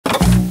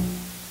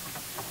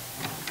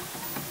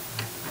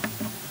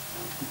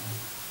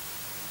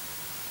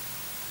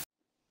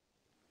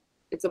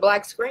It's a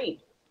black screen.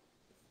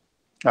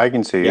 I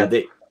can see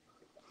you.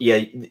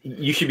 Yeah,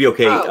 you should be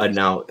okay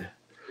now.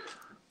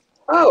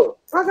 Oh,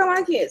 how come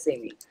I can't see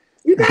me?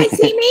 You guys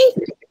see me?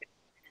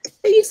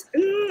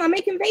 I'm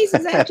making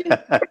faces at you.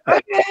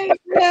 Okay,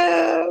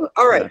 no.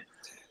 All right.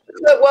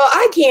 Well,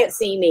 I can't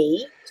see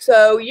me.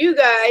 So you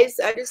guys,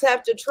 I just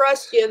have to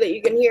trust you that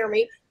you can hear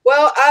me.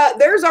 Well,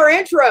 there's our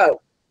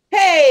intro.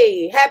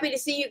 Hey, happy to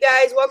see you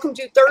guys. Welcome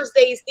to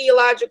Thursday's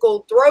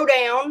Theological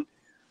Throwdown.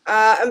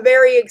 I'm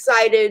very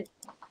excited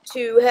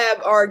to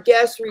have our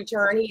guest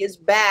return. He is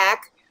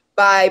back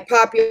by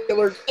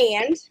popular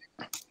demand.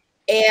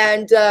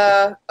 And,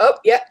 oh,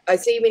 yeah, I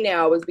see me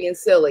now. I was being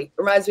silly.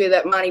 Reminds me of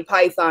that Monty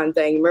Python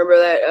thing. Remember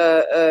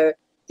that,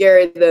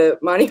 Gary, the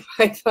Monty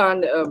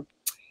Python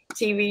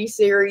TV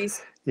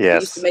series? Yes.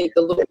 He used to make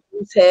the little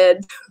goose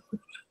head.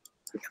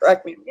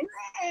 Correct me.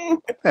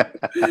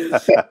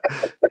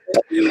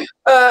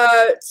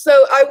 So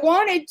I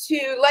wanted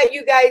to let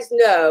you guys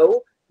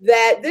know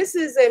that this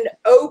is an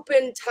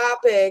open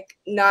topic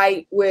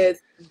night with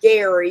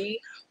Gary,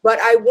 but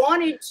I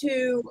wanted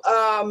to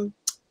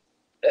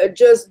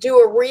just do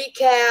a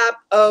recap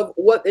of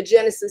what the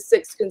Genesis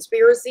 6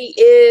 conspiracy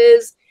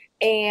is,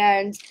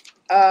 and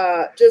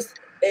just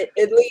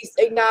at least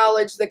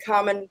acknowledge the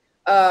common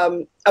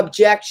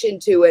objection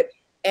to it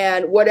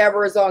and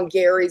whatever is on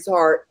Gary's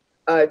heart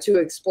to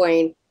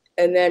explain.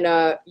 And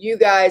then you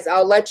guys,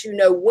 I'll let you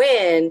know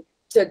when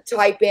to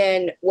type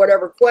in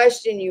whatever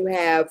question you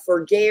have for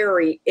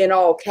Gary in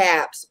all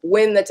caps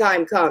when the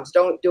time comes.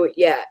 Don't do it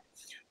yet.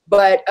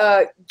 But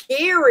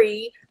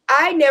Gary,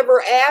 I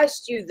never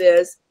asked you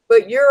this,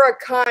 but you're a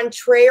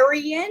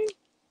contrarian?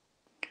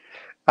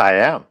 I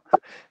am.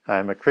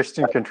 I'm a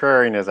Christian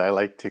contrarian, as I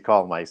like to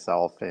call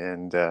myself.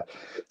 And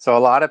so a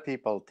lot of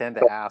people tend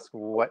to ask,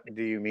 what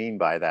do you mean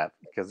by that?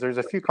 Because there's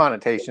a few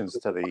connotations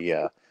to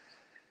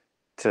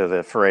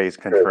the phrase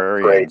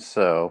contrarian.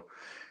 So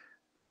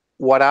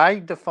what I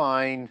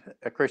define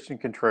a Christian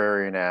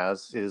contrarian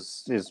as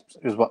is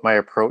what my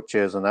approach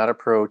is. And that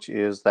approach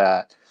is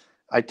that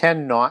I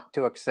tend not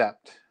to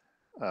accept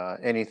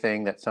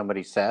anything that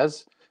somebody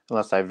says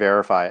unless I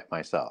verify it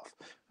myself.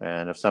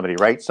 And if somebody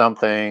writes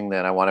something,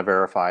 then I want to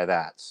verify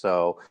that.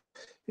 So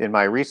in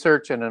my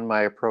research and in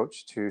my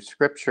approach to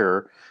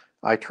scripture,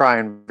 I try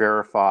and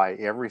verify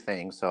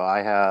everything so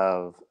I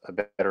have a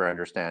better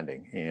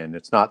understanding. And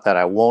it's not that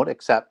I won't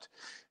accept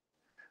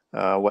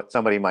what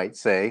somebody might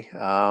say,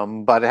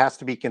 but it has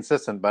to be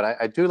consistent. But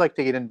I do like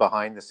to get in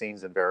behind the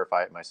scenes and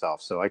verify it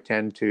myself. So I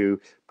tend to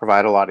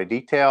provide a lot of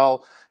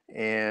detail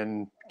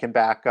and can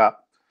back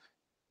up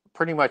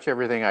pretty much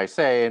everything I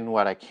say, and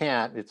what I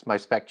can't, it's my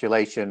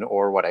speculation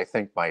or what I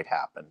think might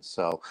happen.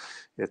 So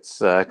it's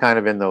kind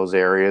of in those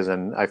areas,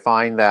 and I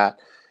find that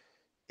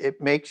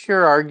it makes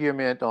your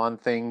argument on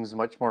things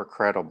much more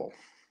credible.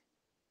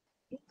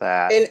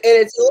 And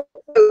it's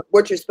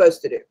what you're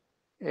supposed to do.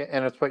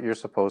 And it's what you're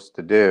supposed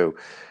to do.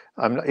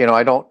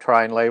 I don't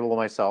try and label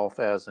myself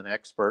as an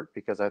expert,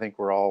 because I think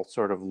we're all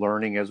sort of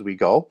learning as we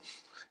go.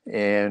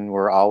 And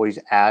we're always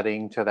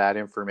adding to that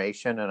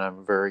information, and I'm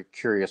a very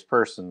curious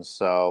person.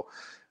 So,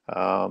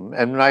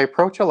 and my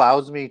approach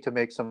allows me to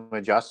make some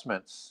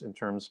adjustments in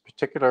terms,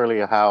 particularly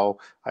how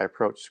I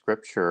approach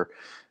scripture,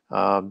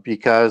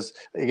 because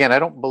again, I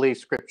don't believe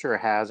scripture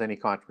has any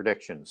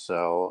contradictions.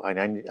 So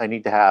I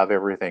need to have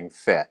everything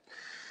fit.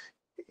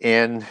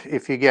 And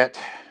if you get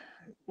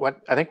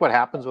what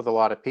happens with a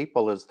lot of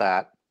people is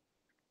that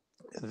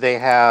they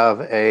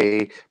have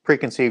a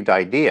preconceived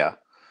idea,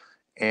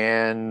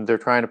 and they're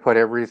trying to put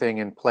everything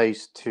in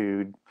place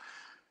to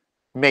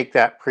make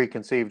that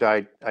preconceived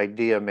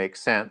idea make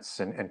sense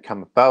and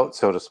come about,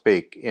 so to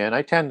speak. And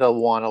I tend to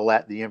want to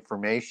let the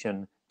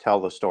information tell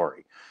the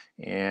story.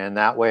 And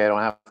that way I don't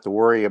have to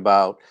worry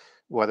about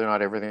whether or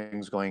not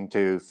everything's going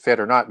to fit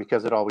or not,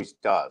 because it always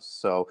does.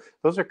 So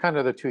those are kind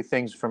of the two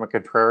things from a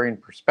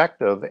contrarian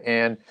perspective.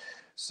 And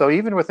so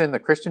even within the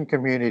Christian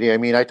community, I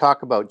mean, I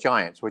talk about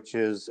giants, which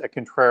is a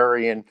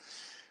contrarian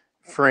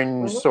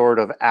fringe sort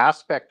of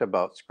aspect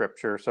about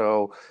scripture.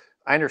 So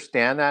I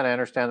understand that. I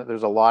understand that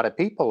there's a lot of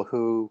people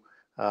who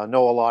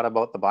know a lot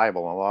about the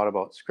Bible and a lot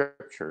about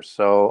scripture.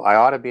 So I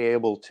ought to be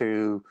able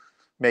to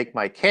make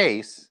my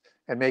case,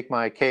 and make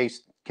my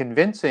case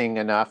convincing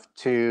enough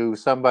to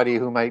somebody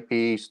who might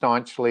be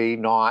staunchly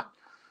not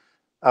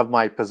of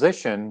my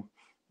position,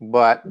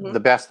 but the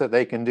best that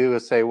they can do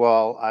is say,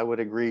 well, I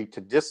would agree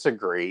to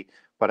disagree,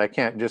 but I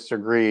can't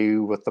disagree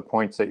with the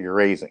points that you're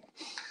raising.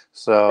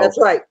 So that's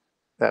right.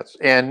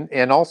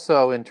 And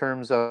also in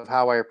terms of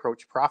how I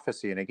approach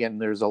prophecy. And again,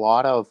 there's a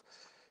lot of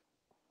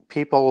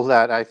people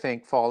that I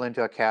think fall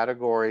into a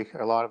category,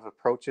 a lot of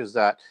approaches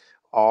that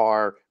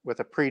are with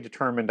a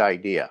predetermined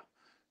idea.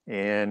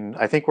 And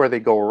I think where they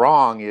go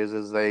wrong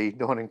is they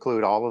don't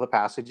include all of the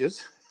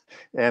passages.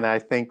 And I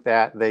think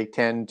that they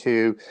tend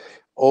to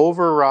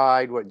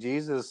override what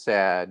Jesus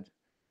said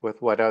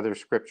with what other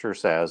scripture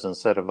says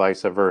instead of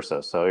vice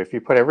versa. So if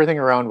you put everything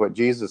around what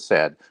Jesus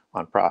said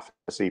on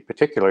prophecy,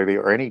 particularly,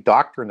 or any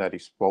doctrine that he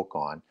spoke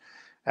on,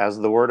 as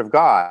the word of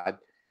God,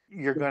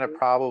 you're going to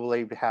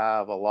probably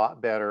have a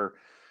lot better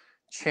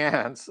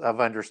chance of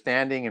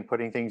understanding and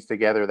putting things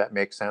together that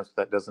makes sense,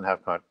 that doesn't have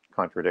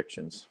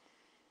contradictions.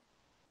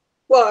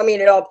 Well, I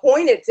mean, it all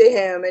pointed to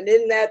him, and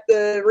isn't that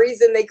the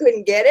reason they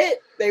couldn't get it?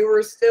 They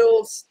were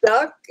still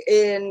stuck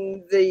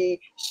in the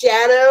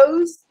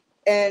shadows,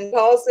 and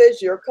Paul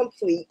says, you're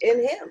complete in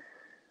him.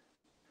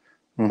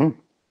 Mm-hmm.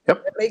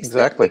 Yep, that makes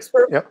exactly.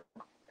 Yep.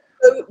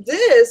 So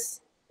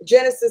this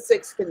Genesis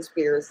 6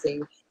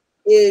 conspiracy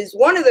is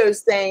one of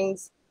those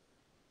things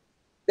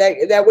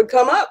that would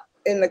come up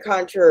in the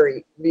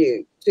contrary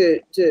view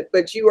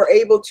but you are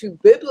able to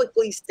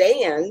biblically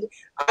stand.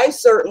 I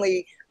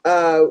certainly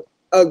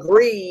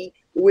agree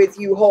with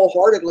you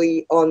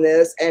wholeheartedly on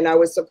this, and I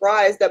was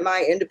surprised that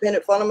my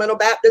independent fundamental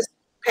Baptist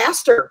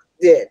pastor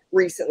did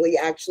recently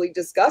actually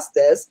discuss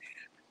this.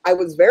 I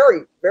was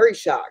very, very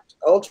shocked.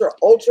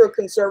 Ultra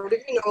conservative.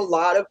 You know, a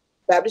lot of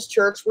Baptist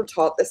church were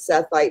taught the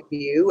Sethite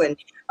view, and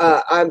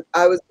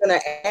I was going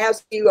to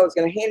ask you, I was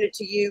going to hand it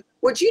to you.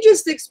 Would you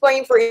just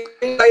explain for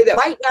anybody that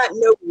might not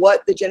know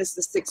what the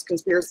Genesis 6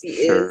 conspiracy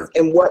is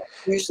and what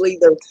usually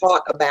they're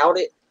taught about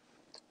it?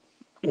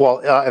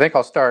 Well, I think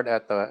I'll start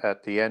at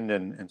the end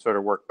and sort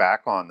of work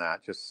back on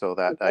that, just so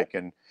that I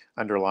can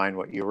underline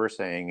what you were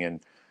saying. And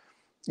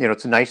you know,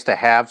 it's nice to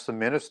have some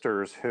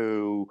ministers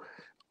who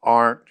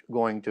aren't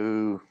going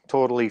to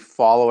totally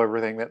follow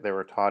everything that they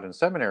were taught in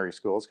seminary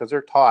schools, because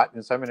they're taught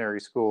in seminary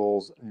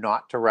schools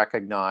not to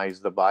recognize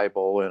the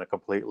Bible in a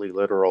completely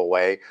literal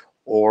way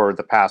or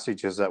the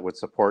passages that would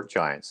support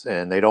giants.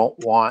 And they don't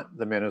want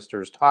the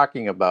ministers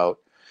talking about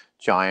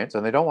giants,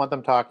 and they don't want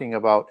them talking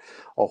about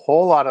a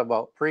whole lot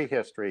about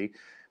prehistory.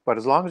 But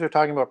as long as they're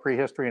talking about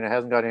prehistory and it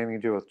hasn't got anything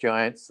to do with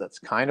giants, that's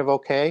kind of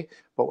okay.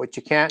 But what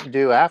you can't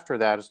do after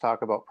that is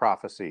talk about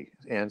prophecy.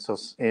 And so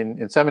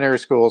in seminary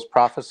schools,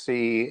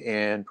 prophecy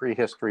and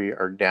prehistory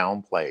are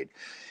downplayed.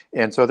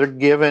 And so they're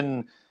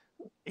given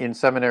in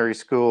seminary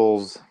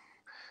schools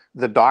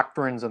the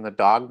doctrines and the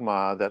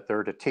dogma that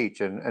they're to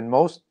teach. And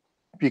most,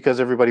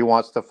 because everybody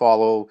wants to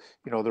follow,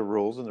 you know, the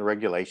rules and the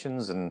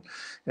regulations and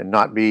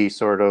not be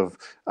sort of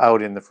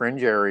out in the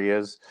fringe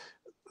areas,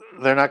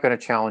 they're not going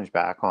to challenge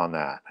back on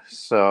that.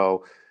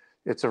 So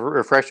it's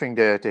refreshing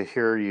to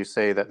hear you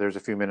say that there's a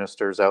few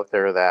ministers out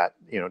there that,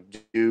 you know,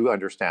 do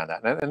understand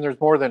that. And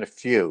there's more than a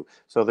few.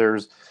 So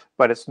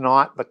but it's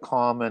not the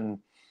common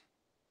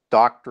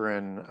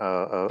doctrine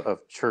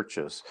of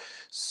churches.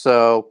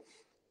 So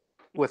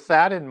with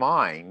that in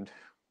mind,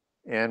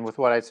 and with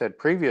what I said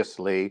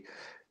previously,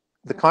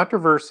 the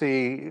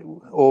controversy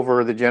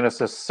over the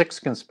Genesis 6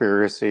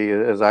 conspiracy,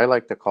 as I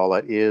like to call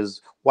it,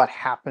 is what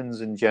happens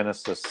in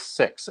Genesis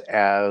 6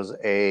 as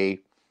a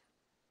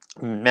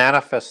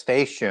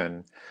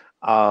manifestation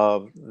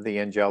of the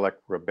angelic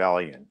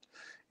rebellion,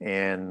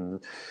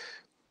 and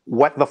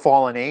what the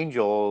fallen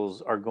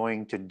angels are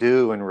going to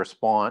do in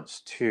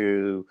response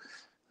to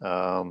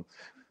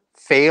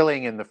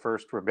failing in the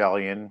first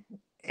rebellion,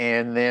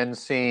 and then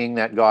seeing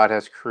that God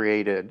has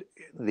created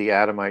the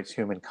Adamites,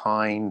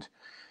 humankind,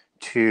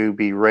 to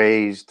be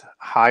raised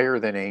higher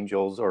than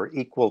angels or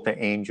equal to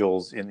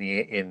angels in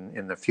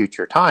the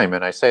future time.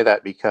 And I say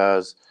that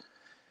because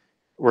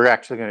we're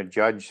actually going to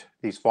judge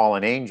these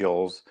fallen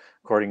angels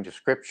according to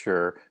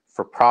Scripture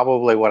for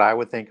probably what I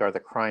would think are the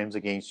crimes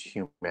against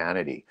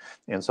humanity.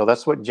 And so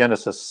that's what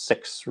Genesis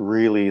 6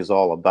 really is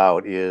all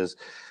about, is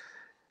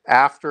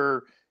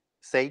after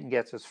Satan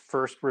gets his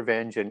first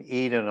revenge in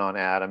Eden on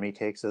Adam, he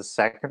takes his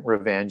second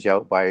revenge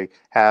out by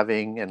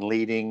having and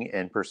leading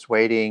and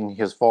persuading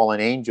his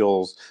fallen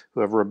angels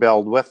who have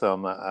rebelled with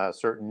him, a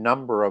certain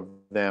number of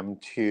them,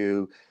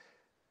 to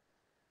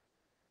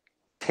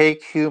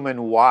take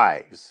human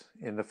wives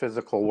in the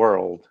physical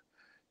world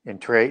and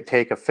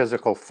take a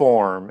physical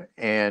form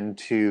and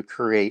to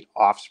create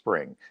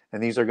offspring.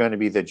 And these are going to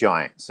be the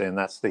giants. And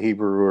that's the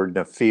Hebrew word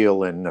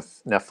Nephil, and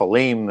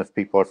Nephilim, if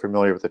people are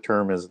familiar with the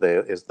term, is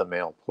the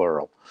male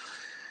plural.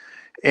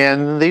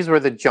 And these were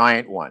the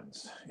giant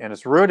ones. And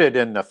it's rooted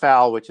in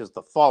Nephal, which is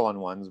the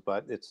fallen ones,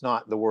 but it's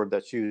not the word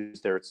that's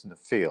used there, it's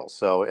Nephil.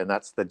 So, and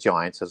that's the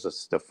giants as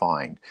it's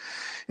defined.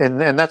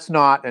 And that's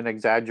not an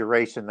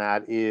exaggeration,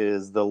 that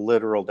is the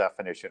literal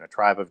definition: a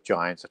tribe of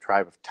giants, a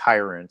tribe of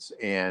tyrants.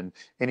 And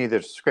any of the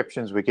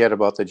descriptions we get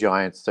about the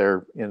giants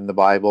there in the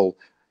Bible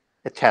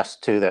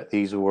attest to that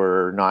these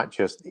were not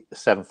just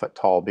 7-foot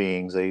tall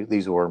beings,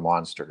 these were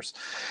monsters.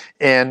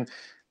 And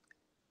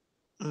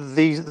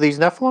these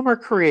Nephilim are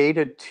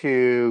created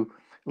to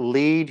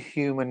lead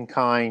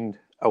humankind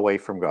away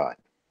from God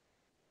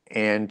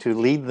and to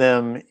lead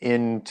them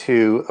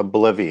into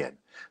oblivion,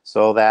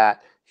 so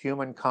that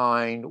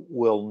humankind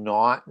will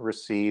not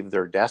receive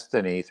their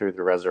destiny through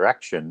the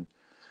resurrection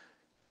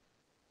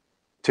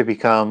to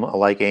become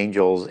like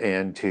angels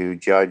and to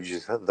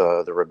judge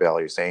the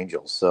rebellious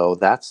angels. So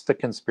that's the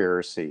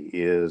conspiracy,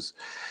 is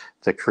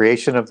the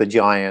creation of the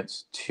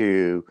giants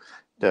to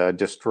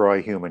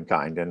destroy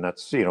humankind. And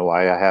that's, you know,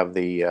 why I have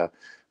the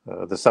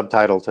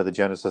subtitle to the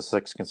Genesis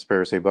 6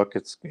 conspiracy book.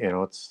 It's, you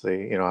know, it's the,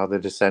 you know, how the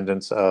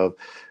descendants of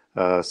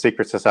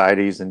secret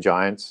societies and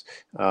giants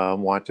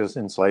want to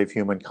enslave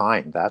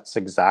humankind. That's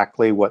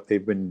exactly what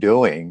they've been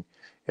doing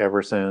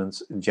ever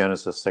since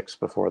Genesis 6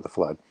 before the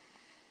flood.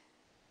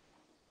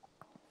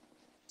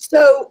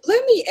 So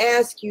let me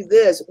ask you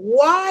this.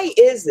 Why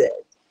is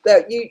it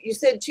that you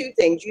said two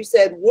things? You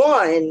said,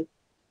 one,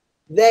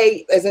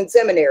 they, as in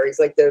seminaries,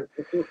 like the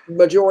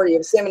majority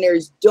of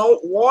seminaries,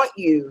 don't want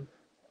you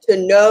to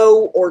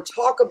know or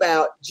talk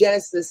about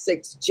Genesis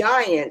 6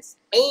 giants,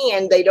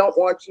 and they don't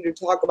want you to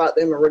talk about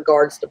them in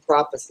regards to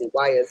prophecy.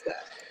 Why is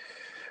that?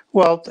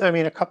 Well, I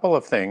mean, a couple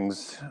of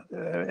things,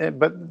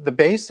 but the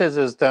basis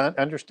is to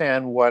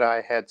understand what I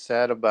had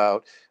said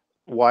about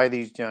why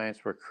these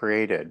giants were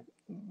created.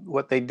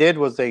 What they did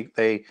was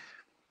they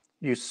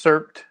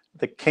usurped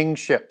the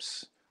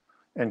kingships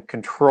and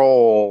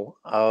control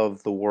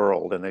of the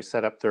world, and they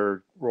set up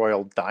their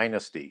royal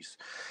dynasties.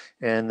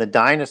 And the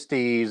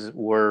dynasties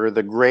were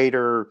the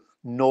greater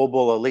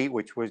noble elite,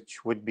 which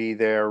would be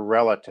their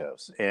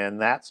relatives.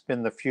 And that's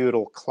been the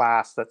feudal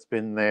class that's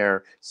been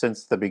there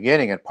since the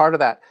beginning. And part of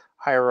that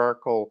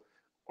hierarchical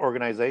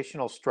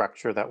organizational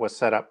structure that was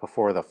set up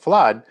before the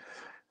flood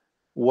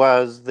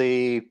was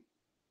the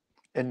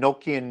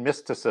Enochian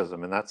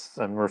mysticism. And that's,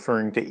 I'm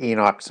referring to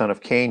Enoch, son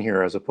of Cain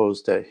here, as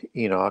opposed to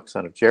Enoch,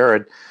 son of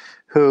Jared,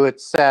 who had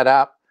set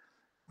up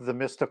the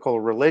mystical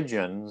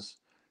religions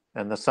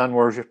and the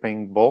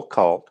sun-worshipping bull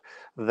cult.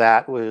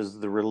 That was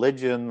the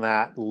religion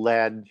that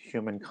led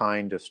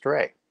humankind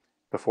astray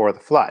before the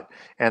flood.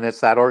 And it's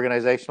that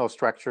organizational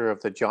structure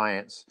of the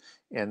giants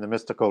and the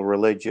mystical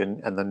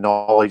religion and the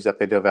knowledge that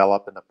they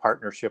develop and the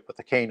partnership with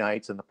the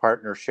Cainites and the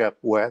partnership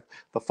with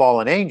the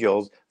fallen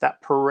angels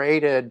that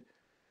paraded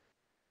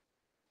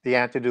the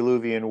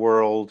antediluvian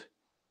world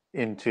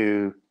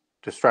into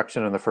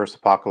destruction in the first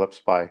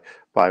apocalypse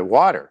by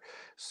water.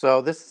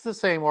 So this is the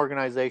same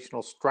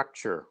organizational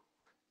structure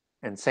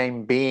and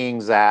same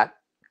beings that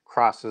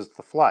crosses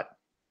the flood.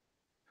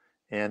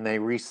 And they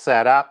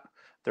reset up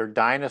their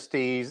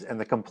dynasties and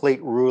the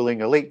complete ruling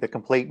elite, the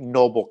complete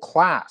noble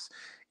class.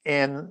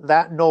 And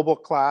that noble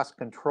class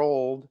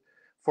controlled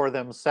for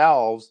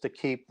themselves to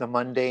keep the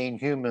mundane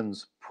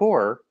humans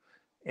poor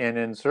and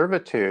in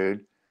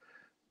servitude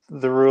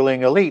the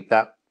ruling elite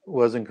that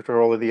was in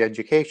control of the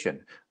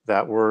education,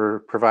 that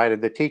were provided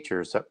the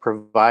teachers, that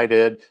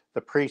provided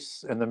the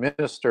priests and the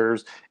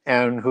ministers,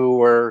 and who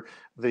were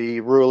the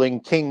ruling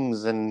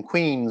kings and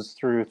queens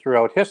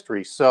throughout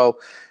history. So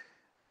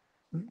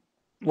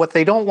what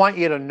they don't want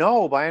you to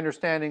know by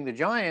understanding the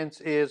giants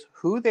is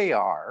who they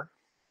are,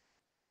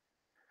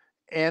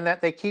 and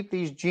that they keep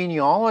these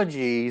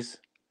genealogies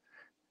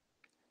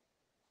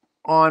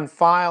on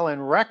file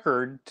and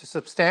record to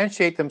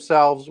substantiate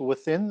themselves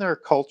within their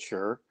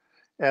culture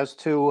as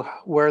to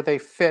where they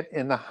fit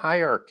in the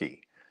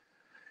hierarchy.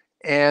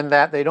 And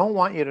that they don't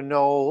want you to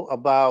know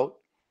about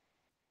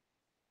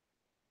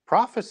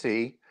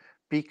prophecy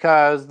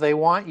because they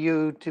want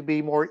you to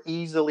be more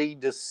easily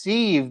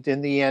deceived in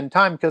the end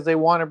time, because they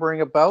want to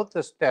bring about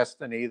this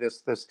destiny,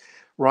 this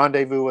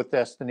rendezvous with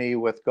destiny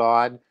with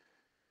God.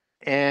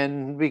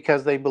 And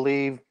because they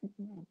believe,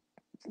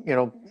 you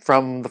know,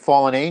 from the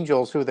fallen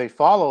angels who they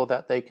follow,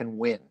 that they can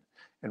win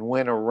and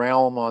win a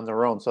realm on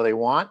their own. So they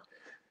want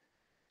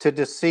to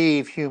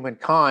deceive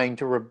humankind,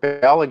 to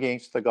rebel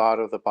against the God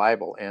of the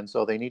Bible. And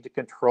so they need to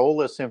control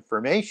this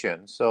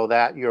information so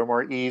that you're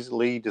more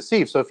easily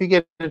deceived. So if you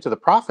get into the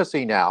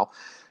prophecy now,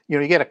 you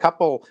know, you get a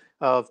couple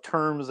of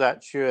terms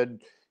that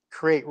should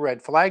create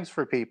red flags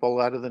for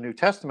people out of the New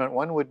Testament.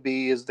 One would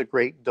be is the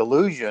great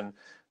delusion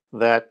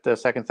that 2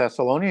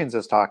 Thessalonians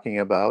is talking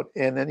about.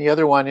 And then the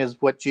other one is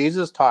what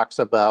Jesus talks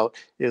about,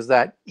 is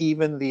that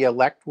even the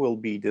elect will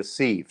be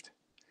deceived.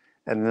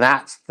 And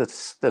that's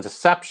the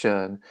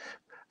deception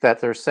that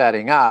they're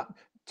setting up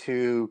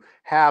to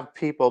have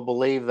people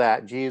believe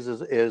that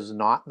Jesus is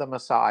not the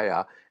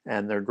Messiah,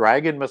 and their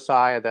dragon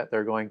Messiah that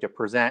they're going to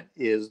present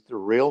is the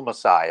real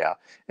Messiah.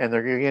 And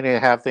they're going to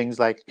have things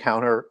like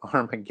counter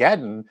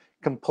Armageddon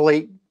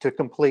complete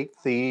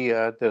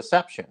the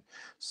deception.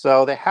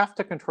 So they have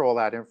to control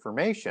that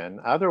information.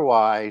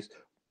 Otherwise,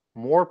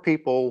 more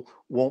people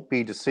won't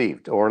be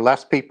deceived, or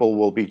less people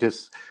will be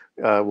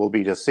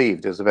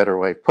deceived, is a better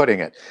way of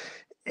putting it.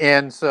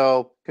 And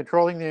so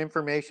controlling the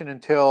information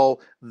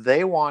until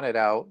they want it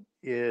out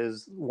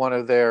is one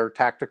of their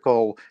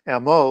tactical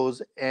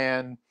MOs,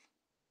 and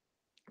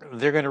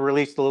they're going to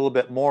release a little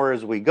bit more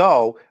as we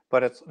go,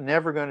 but it's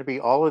never going to be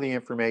all of the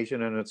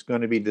information, and it's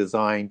going to be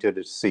designed to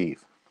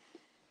deceive.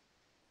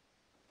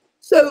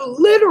 So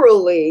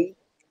literally,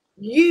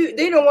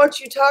 they don't want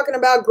you talking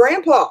about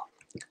grandpa.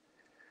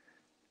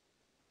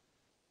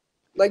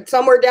 Like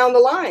somewhere down the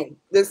line,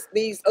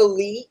 these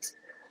elite,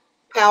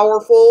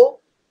 powerful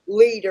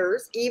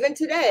leaders, even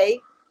today,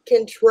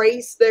 can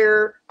trace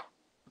their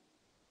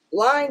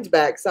lines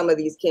back. Some of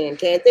these can't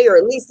they? Or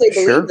at least they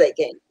believe they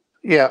can.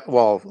 Yeah,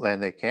 well,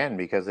 and they can,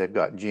 because they've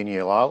got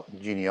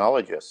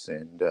genealogists.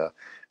 And you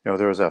know,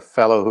 there was a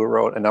fellow who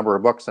wrote a number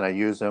of books, and I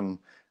use him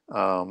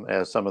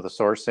as some of the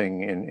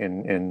sourcing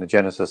in the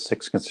Genesis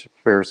 6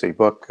 conspiracy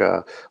book,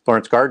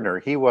 Lawrence Gardner,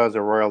 he was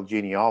a royal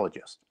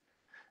genealogist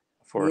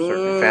for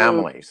certain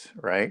families,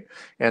 right?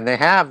 And they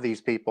have these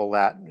people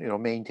that, you know,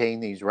 maintain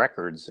these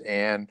records.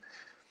 And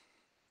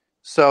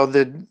so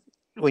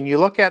when you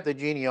look at the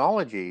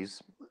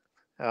genealogies,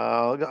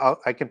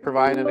 I can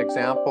provide an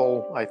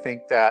example, I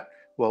think, that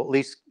will at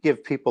least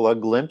give people a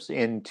glimpse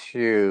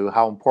into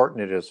how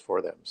important it is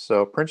for them.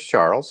 So Prince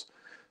Charles,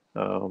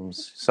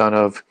 son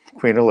of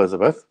Queen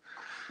Elizabeth,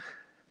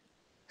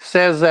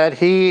 says that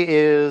he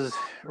is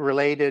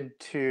related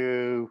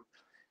to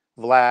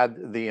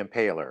Vlad the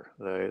Impaler,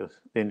 the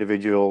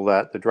individual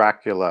that the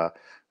Dracula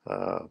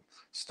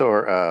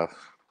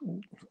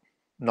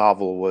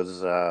novel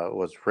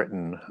was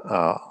written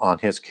on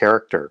his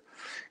character.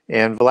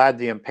 And Vlad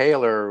the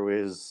Impaler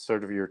is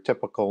sort of your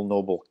typical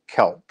noble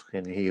Celt,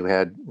 and he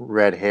had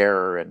red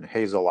hair and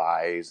hazel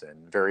eyes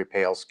and very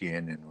pale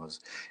skin, and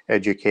was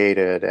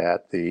educated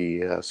at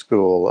the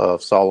School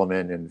of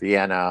Solomon in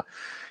Vienna,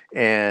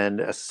 and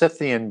a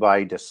Scythian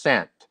by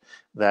descent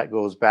that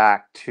goes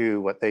back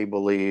to what they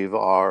believe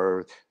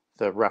are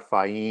the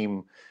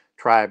Rephaim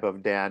tribe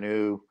of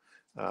Danu,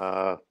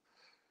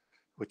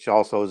 which is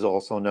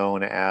also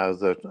known as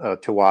the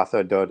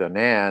Tuatha De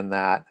Danann,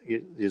 that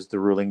is the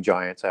ruling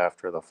giants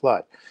after the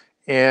flood.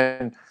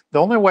 And the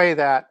only way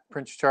that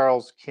Prince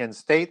Charles can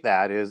state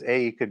that is,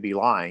 A, he could be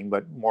lying,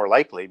 but more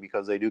likely,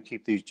 because they do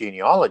keep these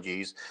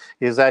genealogies,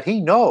 is that he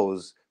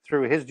knows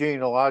through his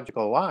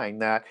genealogical line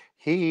that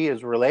he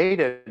is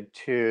related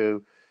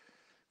to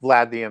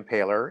Vlad the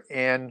Impaler.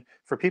 And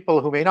for people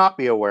who may not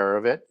be aware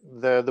of it,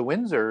 the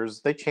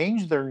Windsors, they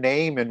changed their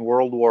name in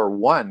World War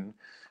I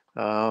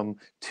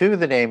to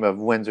the name of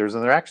Windsors,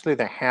 and they're actually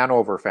the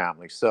Hanover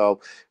family. So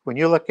when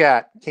you look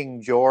at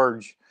King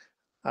George,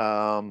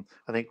 I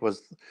think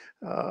was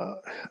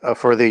at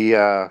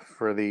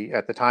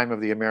the time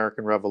of the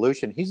American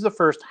Revolution, he's the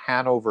first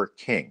Hanover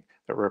king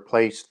that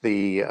replaced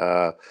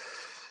the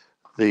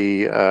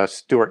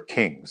Stuart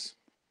kings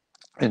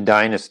and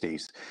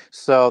dynasties.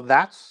 So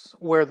that's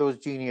where those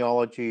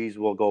genealogies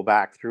will go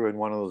back through, in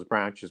one of those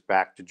branches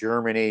back to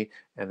Germany,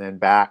 and then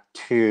back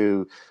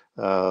to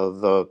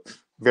the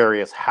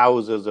various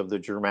houses of the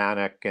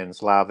Germanic and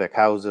Slavic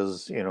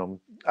houses, you know,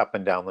 up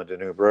and down the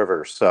Danube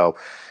River. So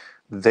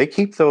they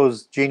keep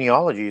those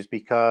genealogies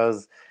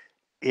because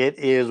it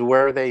is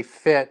where they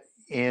fit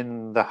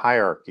in the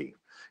hierarchy.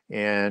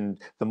 And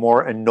the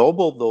more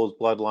ennobled those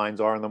bloodlines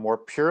are, and the more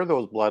pure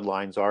those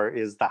bloodlines are,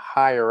 is the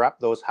higher up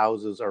those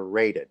houses are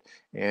rated.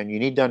 And you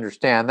need to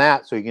understand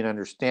that so you can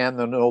understand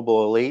the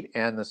noble elite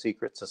and the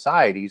secret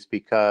societies,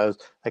 because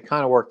they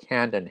kind of work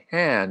hand in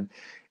hand,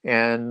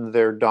 and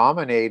they're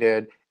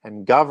dominated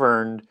and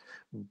governed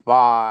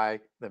by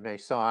the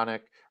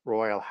Masonic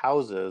royal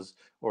houses,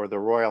 or the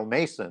royal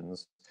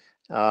Masons,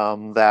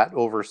 that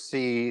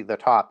oversee the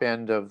top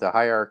end of the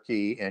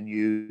hierarchy and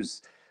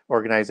use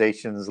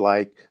organizations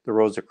like the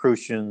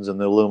Rosicrucians and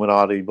the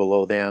Illuminati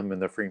below them,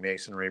 and the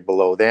Freemasonry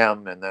below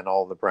them, and then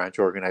all the branch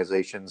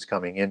organizations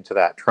coming into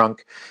that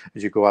trunk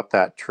as you go up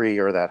that tree,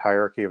 or that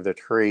hierarchy of the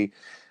tree.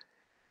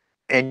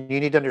 And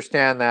you need to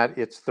understand that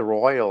it's the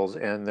royals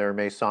and their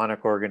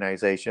Masonic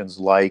organizations,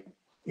 like,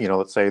 you know,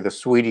 let's say the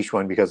Swedish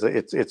one, because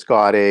it's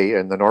got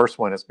and the Norse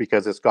one, is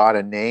because it's got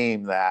a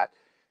name that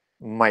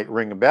might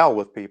ring a bell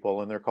with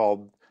people, and they're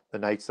called the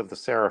Knights of the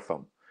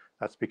Seraphim.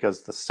 That's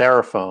because the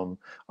Seraphim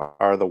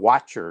are the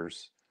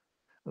watchers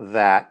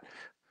that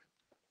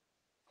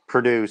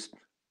produced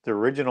the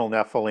original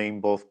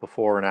Nephilim, both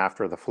before and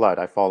after the flood.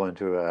 I fall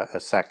into a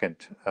second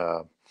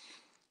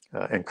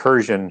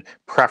incursion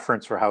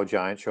preference for how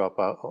giants show up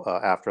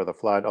after the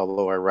flood,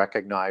 although I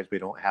recognize we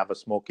don't have a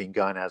smoking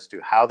gun as to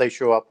how they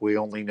show up. We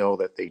only know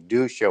that they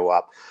do show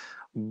up.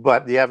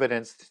 But the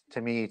evidence,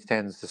 to me,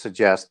 tends to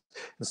suggest,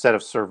 instead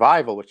of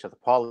survival, which the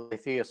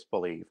polytheists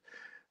believe,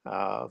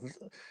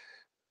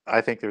 I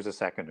think there's a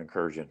second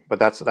incursion. But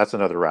that's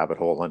another rabbit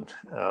hole, and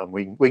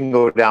we can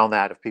go down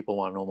that. If people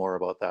want to know more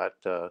about that,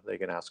 they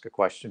can ask a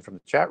question from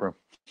the chat room.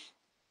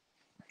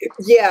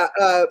 Yeah,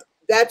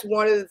 that's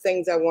one of the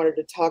things I wanted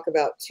to talk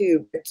about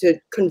too. But to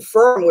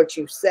confirm what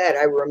you said,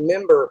 I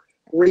remember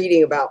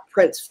reading about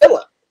Prince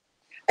Philip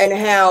and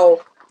how,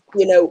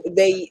 you know,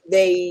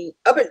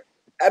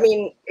 I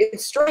mean,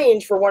 it's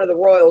strange for one of the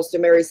royals to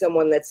marry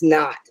someone that's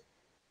not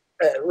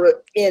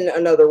in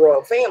another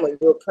royal family.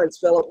 Prince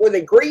Philip, were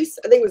they Greece?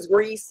 I think it was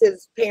Greece.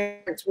 His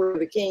parents were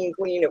the king and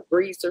queen of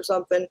Greece or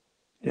something.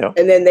 Yeah.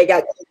 And then they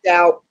got kicked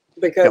out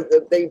because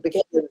they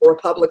became a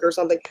republic or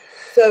something.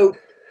 So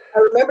I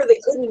remember they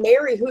couldn't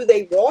marry who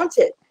they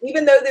wanted,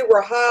 even though they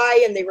were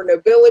high and they were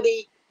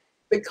nobility,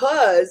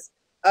 because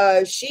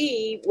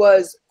she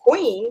was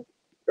queen,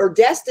 or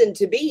destined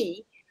to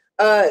be.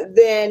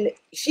 Then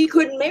she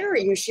couldn't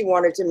marry who she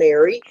wanted to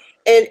marry,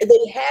 and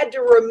they had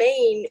to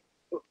remain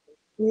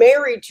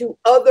married to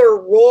other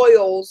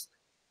royals,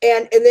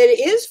 and then it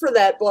is for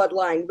that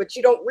bloodline, but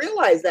you don't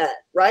realize that,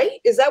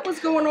 right? Is that what's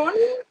going on?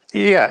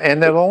 Yeah,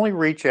 and they'll only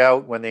reach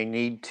out when they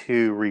need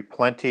to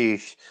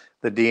replenish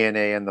the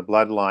DNA and the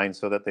bloodline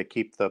so that they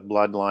keep the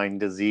bloodline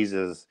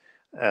diseases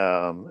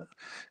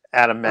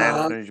at a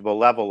manageable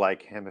level,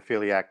 like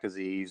hemophiliac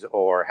disease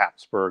or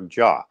Habsburg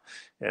jaw.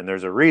 And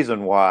there's a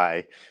reason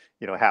why,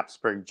 you know,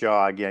 Habsburg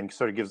jaw, again,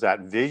 sort of gives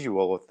that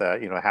visual with the,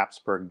 you know,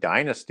 Habsburg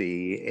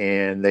dynasty,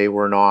 and they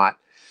were not,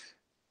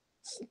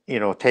 you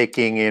know,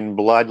 taking in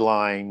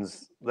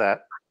bloodlines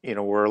that, you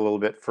know, were a little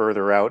bit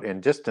further out in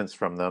distance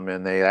from them,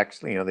 and they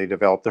actually, you know, they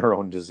developed their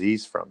own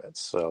disease from it.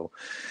 So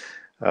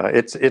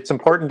it's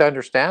important to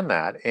understand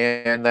that,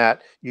 and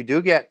that you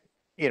do get,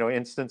 you know,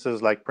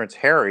 instances like Prince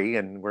Harry,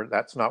 and where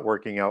that's not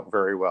working out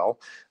very well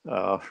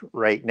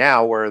right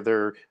now, where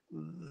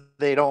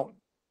they don't,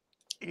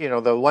 you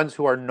know, the ones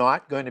who are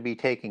not going to be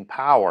taking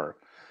power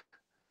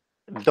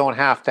don't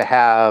have to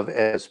have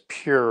as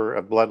pure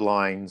of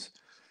bloodlines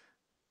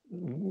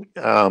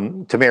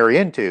to marry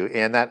into,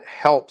 and that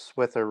helps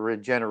with a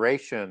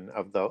regeneration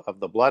of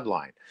the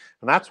bloodline.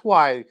 And that's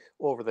why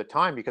over the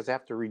time, because they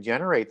have to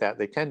regenerate that,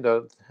 they tend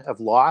to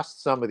have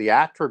lost some of the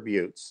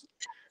attributes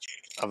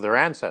of their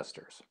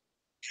ancestors,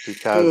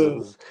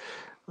 because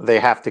they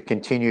have to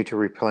continue to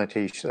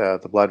replenish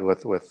the blood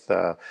with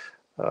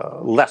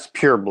less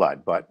pure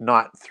blood, but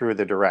not through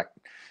the direct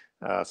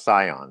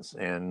scions.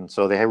 And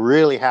so they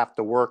really have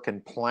to work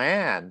and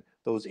plan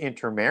those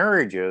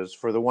intermarriages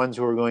for the ones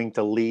who are going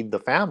to lead the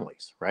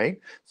families, right?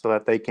 So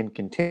that they can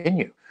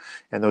continue.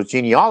 And those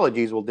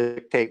genealogies will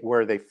dictate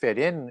where they fit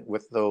in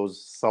with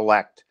those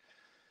select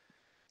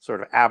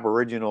sort of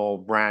aboriginal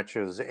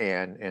branches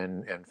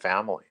and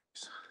families.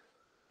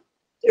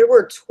 There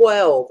were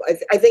 12,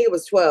 I think it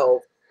was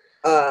 12,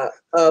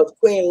 of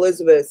Queen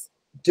Elizabeth's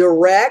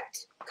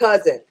direct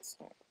cousins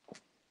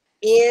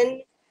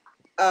in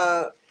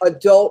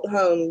adult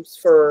homes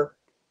for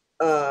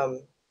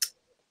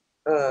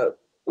I'm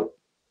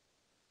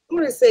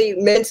going to say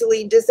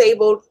mentally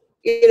disabled,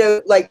 you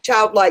know, like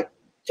childlike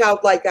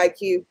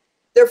IQ.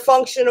 They're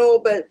functional,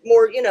 but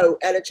more, you know,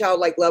 at a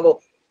childlike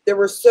level. There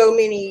were so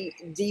many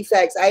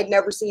defects. I had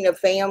never seen a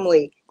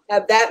family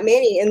have that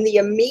many in the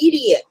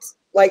immediate,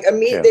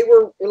 they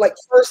were like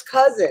first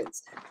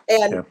cousins,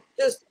 and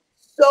just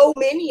so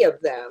many of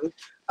them.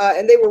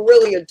 And they were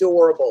really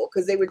adorable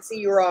because they would see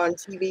you on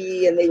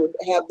TV and they would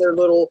have their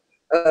little,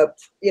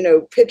 you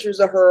know, pictures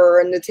of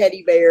her and the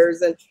teddy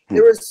bears. And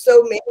there was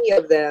so many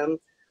of them.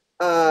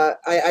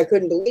 I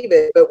couldn't believe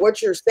it. But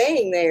what you're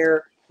saying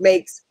there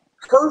makes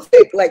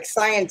perfect, like,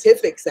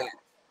 scientific sense,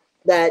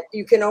 that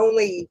you can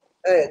only,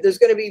 there's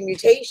going to be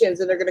mutations,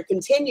 and they're going to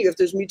continue if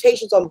there's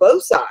mutations on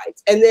both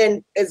sides. And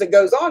then as it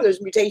goes on,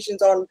 there's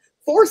mutations on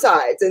 4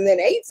 sides and then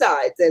 8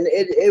 sides, and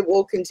it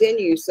will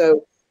continue.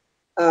 So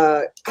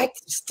I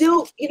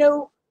still, you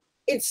know,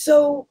 it's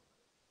so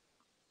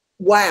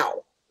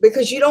wow,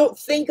 because you don't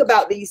think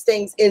about these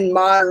things in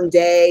modern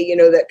day, you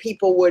know, that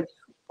people would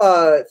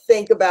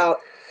think about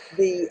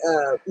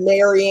the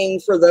marrying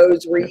for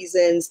those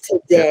reasons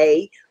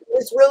today.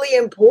 It's really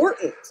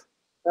important.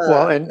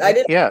 Well, and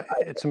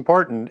it's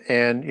important.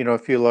 And, you know,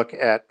 if you look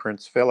at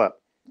Prince Philip,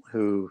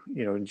 who,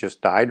 you know,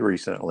 just died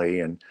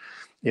recently, and,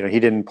 you know, he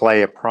didn't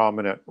play a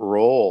prominent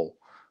role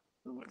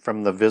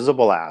from the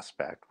visible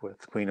aspect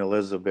with Queen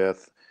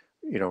Elizabeth,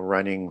 you know,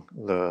 running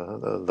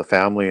the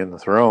family and the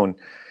throne.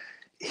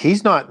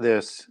 He's not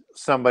this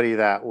somebody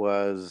that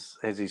was,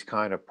 as he's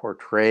kind of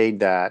portrayed,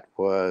 that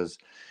was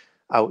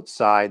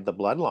outside the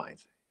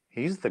bloodlines.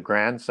 He's the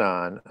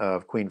grandson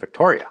of Queen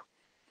Victoria.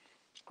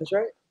 That's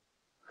right.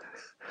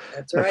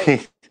 That's right. I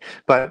mean,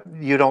 but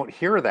you don't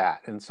hear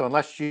that. And so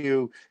unless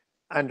you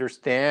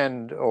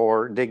understand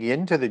or dig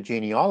into the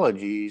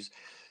genealogies,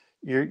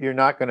 you're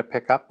not going to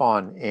pick up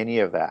on any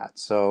of that.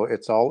 So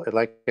it's all,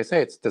 like I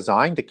say, it's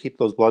designed to keep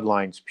those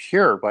bloodlines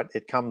pure, but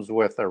it comes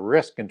with a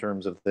risk in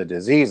terms of the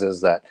diseases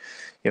that,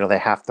 you know, they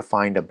have to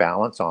find a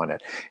balance on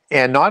it.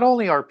 And not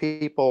only are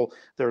people,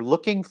 they're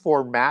looking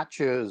for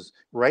matches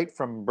right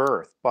from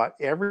birth, but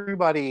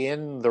everybody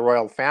in the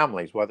royal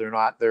families, whether or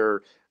not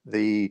they're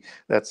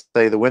let's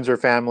say the Windsor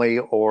family,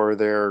 or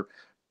they're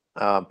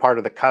part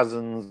of the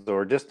cousins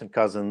or distant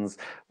cousins,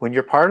 when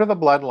you're part of the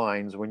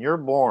bloodlines, when you're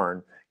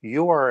born,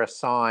 you are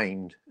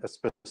assigned a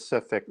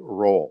specific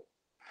role.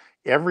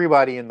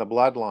 Everybody in the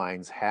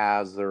bloodlines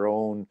has their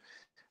own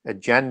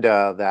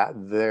agenda that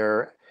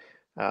they're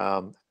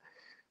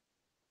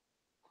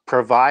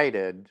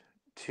provided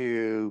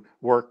to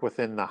work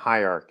within the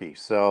hierarchy.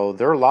 So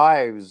their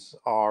lives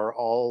are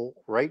all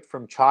right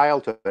from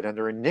childhood, and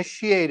they're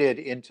initiated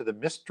into the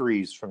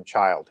mysteries from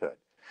childhood.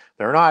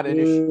 They're not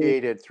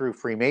initiated through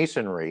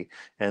Freemasonry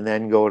and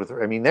then go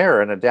to, I mean,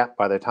 they're an adept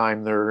by the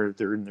time they're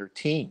in their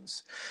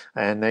teens,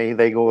 and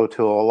they go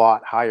to a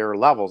lot higher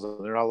levels,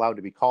 and they're not allowed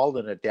to be called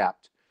an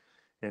adept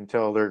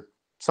until they're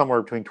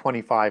somewhere between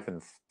 25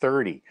 and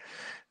 30,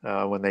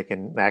 when they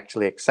can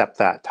actually accept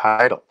that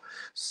title.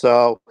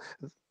 So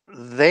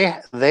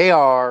they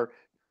are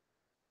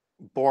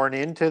born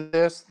into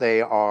this,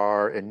 they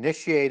are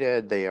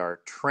initiated, they are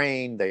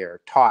trained, they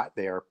are taught,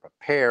 they are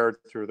prepared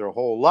through their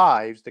whole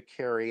lives to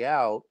carry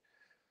out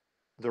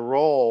the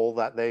role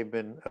that they've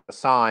been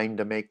assigned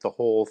to make the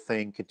whole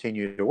thing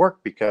continue to work.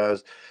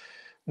 Because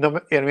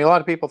No, I mean, a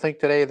lot of people think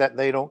today that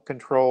they don't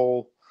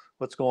control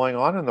what's going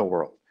on in the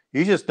world.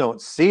 You just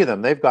don't see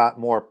them. They've got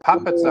more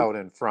puppets out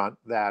in front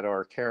that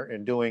are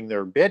doing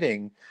their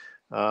bidding,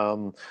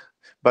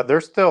 but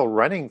they're still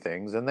running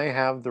things, and they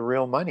have the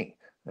real money,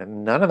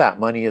 and none of that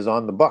money is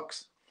on the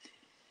books.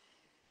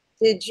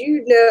 Did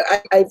you know,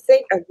 I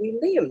think we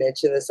may have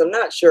mentioned this, I'm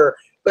not sure,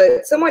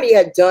 but somebody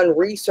had done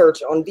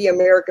research on the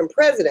American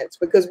presidents,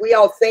 because we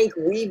all think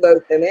we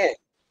vote them in.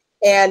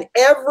 And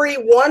every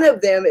one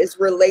of them is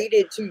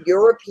related to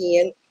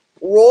European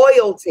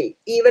royalty.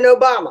 Even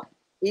Obama,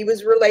 he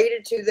was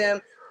related to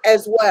them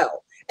as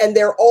well. And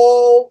they're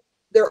all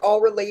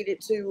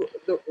related to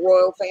the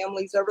royal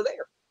families over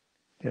there.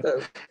 Yeah.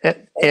 So,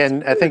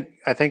 and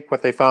I think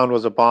what they found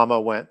was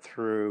Obama went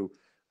through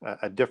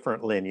a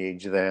different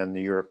lineage than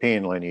the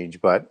European lineage,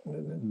 but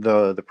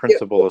the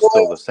principle is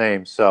still the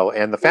same. So,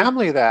 and the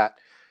family that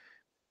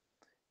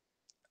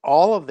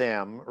all of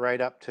them,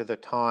 right up to the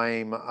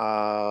time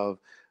of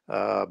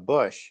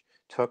Bush,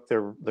 took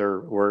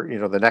were, you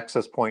know, the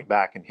nexus point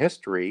back in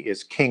history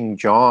is King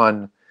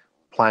John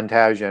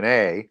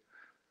Plantagenet,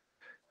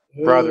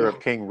 brother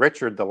of King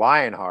Richard the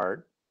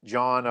Lionheart,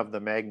 John of the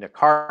Magna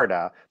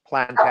Carta,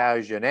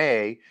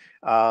 Plantagenet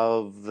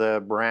of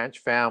the branch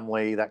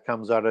family that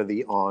comes out of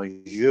the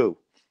Anjou.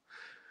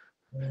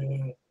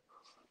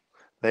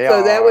 They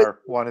are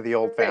one of the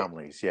old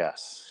families,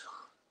 yes.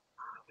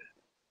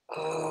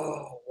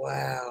 Oh,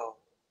 wow.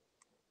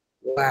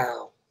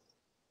 Wow.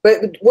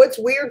 But what's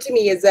weird to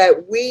me is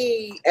that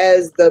we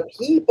as the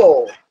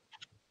people,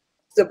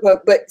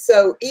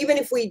 so even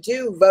if we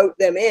do vote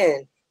them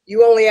in,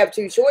 you only have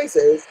two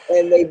choices,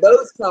 and they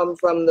both come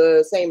from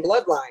the same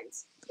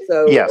bloodlines.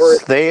 So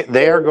yes,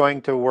 they are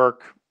going to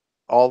work,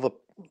 all the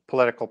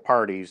political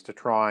parties, to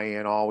try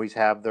and always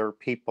have their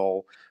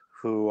people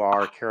who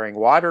are carrying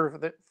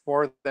water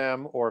for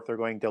them, or if they're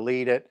going to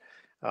lead it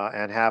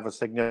and have a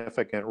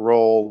significant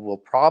role, will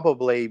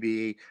probably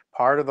be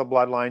part of the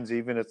bloodlines,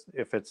 even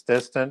if it's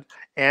distant,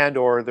 and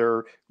or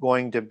they're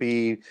going to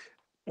be,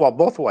 well,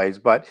 both ways.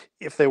 But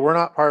if they were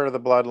not part of the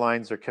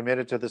bloodlines, they're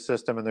committed to the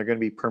system, and they're going to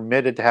be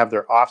permitted to have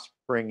their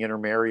offspring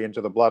intermarry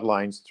into the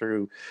bloodlines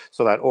through,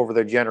 so that over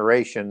the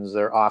generations,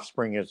 their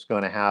offspring is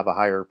going to have a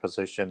higher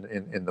position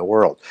in the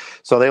world.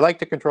 So they like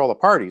to control the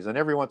parties, and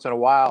every once in a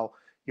while,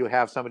 you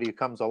have somebody who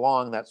comes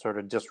along that sort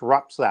of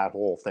disrupts that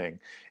whole thing.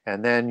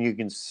 And then you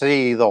can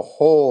see the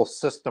whole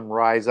system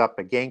rise up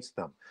against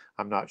them.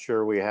 I'm not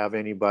sure we have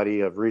anybody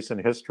of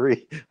recent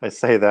history, I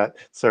say that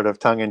sort of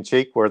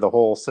tongue-in-cheek, where the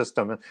whole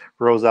system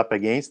rose up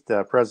against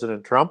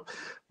President Trump.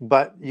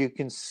 But you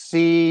can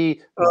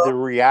see the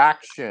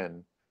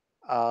reaction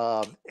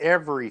of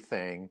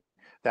everything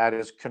that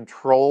is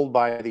controlled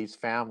by these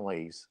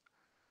families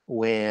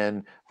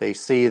when they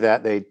see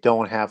that they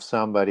don't have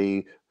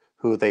somebody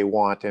who they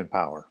want in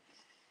power.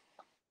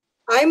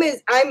 I'm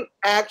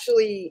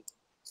actually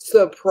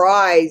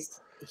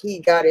surprised he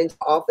got into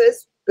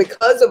office,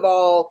 because of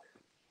all,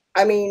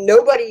 I mean,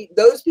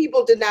 those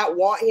people did not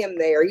want him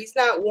there. He's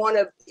not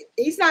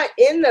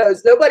in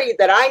those. Nobody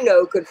that I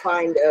know could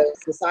find a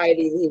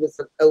society he was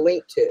a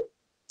link to.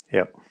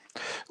 Yep.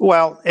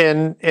 Well,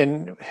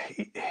 and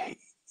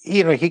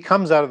you know, he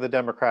comes out of the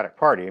Democratic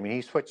Party. I mean,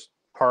 he switched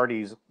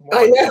parties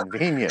on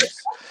convenience.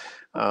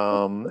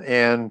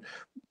 And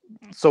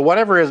so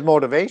whatever his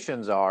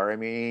motivations are, I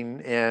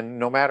mean, and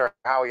no matter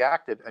how he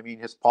acted, I mean,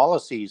 his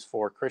policies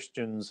for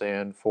Christians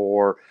and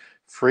for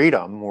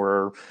freedom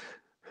were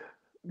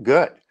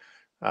good.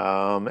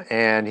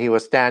 And he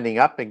was standing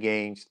up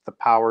against the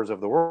powers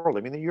of the world.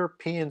 I mean, the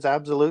Europeans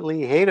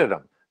absolutely hated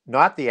him.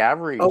 Not the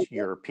average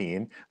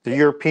European. The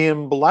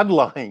European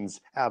bloodlines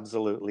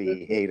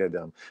absolutely hated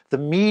him. The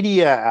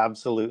media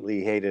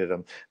absolutely hated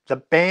him. The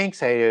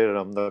banks hated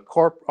him. The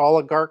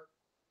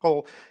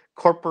oligarchical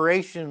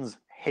corporations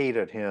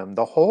hated him.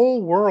 The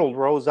whole world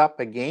rose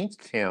up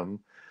against him.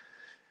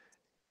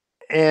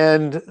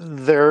 And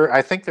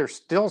I think they're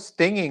still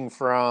stinging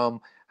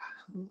from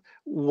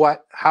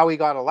how he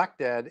got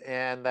elected,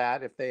 and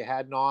that if they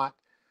had not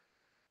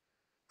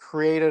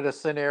created a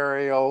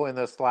scenario in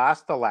this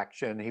last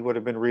election, he would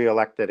have been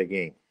reelected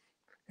again.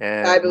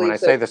 And when I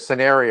say the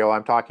scenario,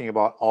 I'm talking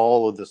about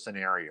all of the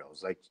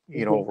scenarios, like,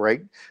 you know,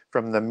 right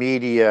from the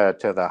media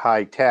to the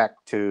high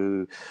tech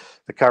to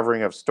the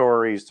covering of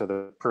stories to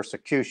the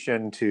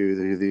persecution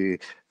to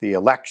the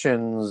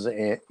elections,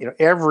 and, you know,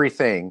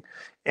 everything.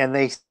 And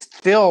they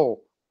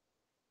still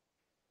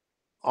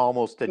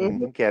almost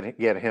didn't get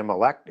him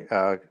elected,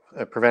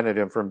 prevented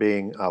him from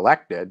being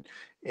elected.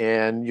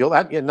 And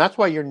that's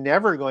why you're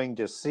never going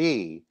to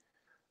see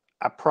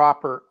a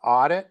proper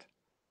audit,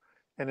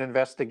 an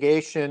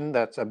investigation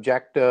that's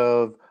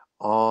objective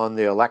on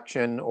the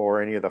election,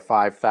 or any of the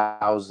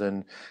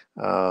 5,000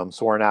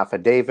 sworn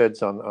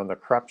affidavits on the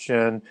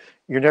corruption.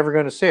 You're never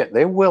going to see it.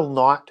 They will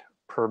not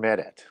permit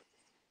it.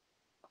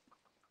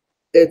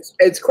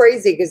 It's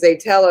crazy, because they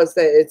tell us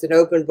that it's an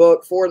open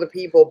book, for the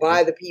people,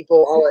 by the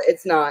people.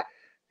 It's not.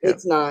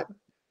 It's not.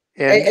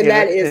 And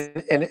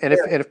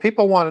if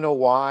people want to know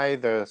why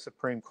the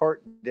Supreme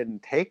Court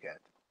didn't take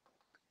it,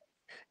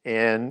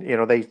 And, you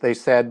know, they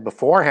said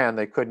beforehand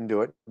they couldn't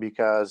do it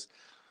because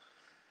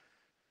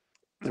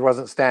there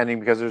wasn't standing,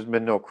 because there's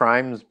been no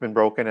crimes been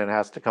broken and it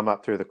has to come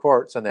up through the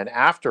courts. And then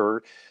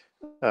after,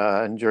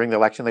 and during the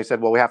election, they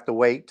said, well, we have to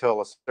wait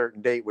till a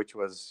certain date, which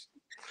was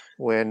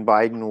when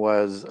Biden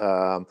was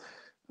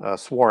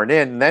sworn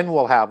in, and then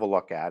we'll have a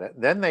look at it.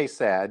 Then they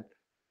said,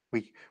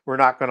 we're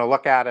not going to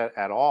look at it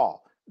at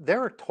all.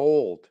 They're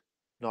told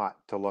not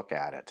to look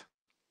at it.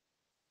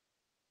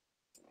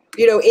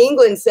 You know,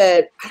 England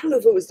said, I don't know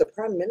if it was the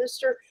prime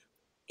minister,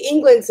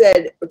 England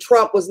said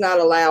Trump was not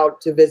allowed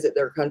to visit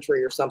their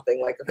country or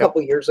something like a couple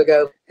years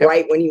ago,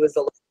 right when he was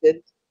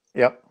elected.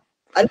 Yep.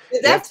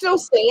 Did that still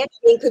stand?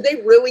 I mean, could they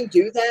really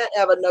do that?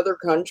 Have another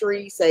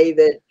country say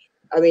that?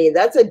 I mean,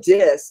 that's a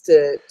diss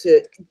to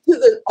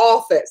the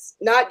office,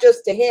 not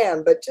just to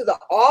him, but to the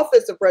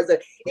office of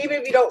president.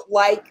 Even if you don't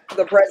like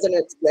the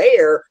president's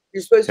there,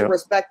 you're supposed to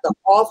respect the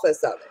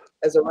office of it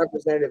as a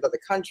representative of the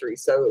country.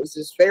 So it was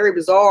just very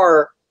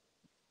bizarre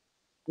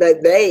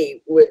that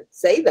they would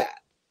say that.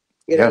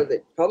 You know,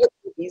 that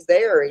publicly he's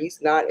there, he's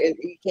not, and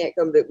he can't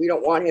come. That we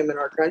don't want him in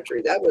our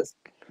country. That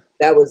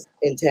was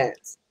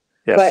intense.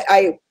 Yes. But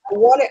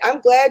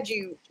I'm glad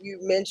you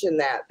mentioned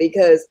that,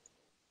 because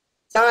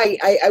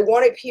I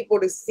wanted people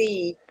to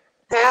see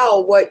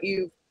how what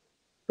you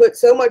put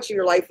so much of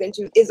your life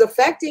into is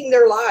affecting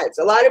their lives.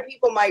 A lot of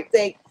people might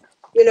think,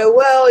 you know,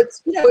 well,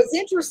 it's, you know, it's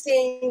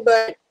interesting,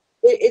 but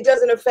it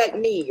doesn't affect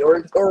me,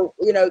 or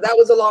you know, that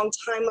was a long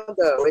time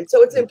ago. And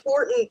so it's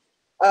important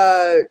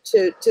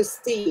to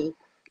see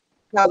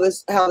how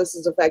this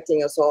is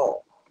affecting us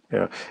all.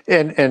 Yeah,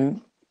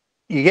 and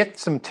you get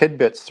some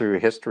tidbits through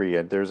history.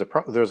 And there's a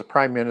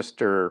prime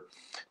minister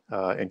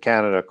in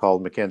Canada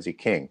called Mackenzie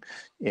King,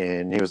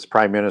 and he was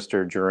prime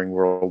minister during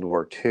World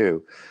War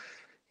II,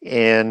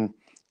 and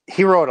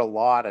he wrote a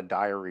lot of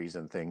diaries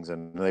and things,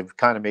 and they've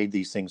kind of made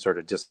these things sort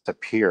of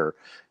disappear.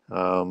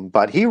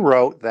 But he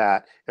wrote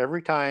that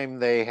every time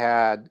they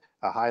had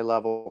a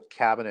high-level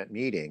cabinet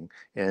meeting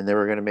and they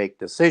were going to make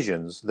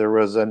decisions, there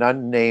was an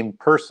unnamed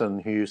person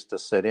who used to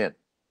sit in.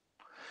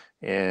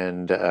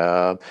 And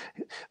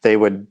they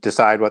would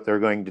decide what they're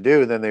going to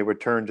do. Then they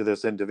would turn to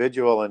this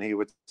individual and he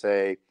would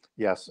say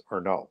yes or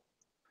no.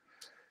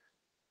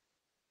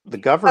 The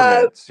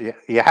governments,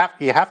 you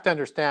have to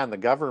understand, the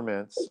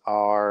governments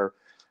are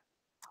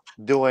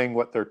doing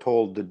what they're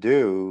told to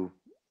do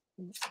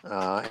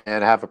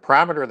and have a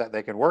parameter that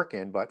they can work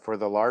in. But for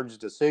the large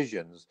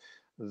decisions,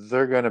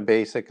 they're going to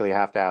basically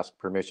have to ask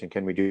permission.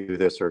 Can we do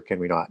this or can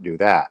we not do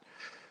that?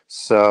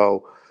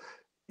 So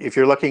if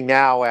you're looking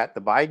now at the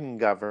Biden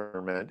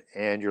government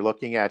and you're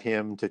looking at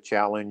him to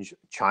challenge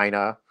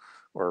China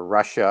or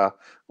Russia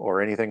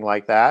or anything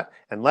like that,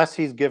 unless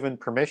he's given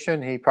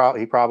permission, he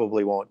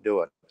probably won't do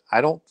it. I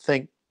don't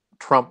think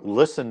Trump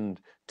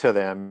listened to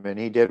them and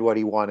he did what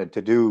he wanted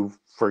to do,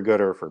 for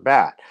good or for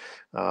bad.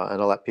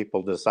 And I'll let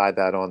people decide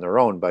that on their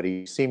own, but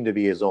he seemed to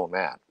be his own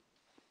man.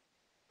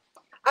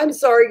 I'm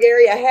sorry,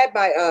 Gary. I had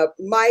my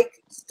mic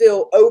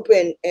still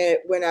open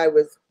when I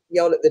was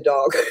yelled at the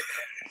dog.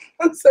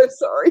 I'm so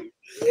sorry.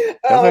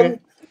 Okay.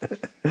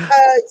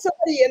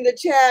 Somebody in the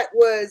chat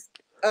was,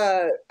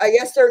 I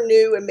guess they're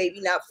new and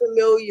maybe not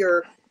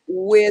familiar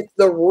with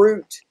the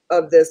root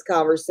of this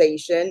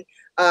conversation.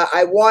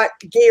 I want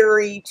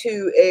Gary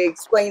to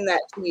explain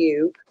that to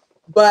you,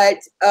 but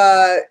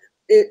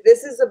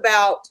this is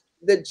about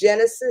the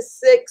Genesis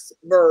 6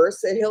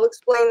 verse, and he'll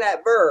explain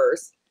that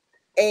verse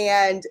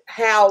and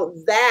how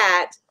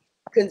that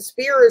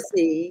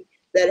conspiracy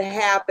that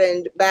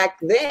happened back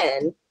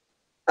then,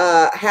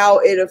 how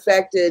it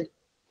affected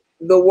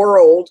the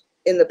world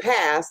in the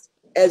past,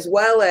 as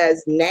well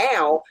as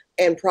now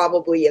and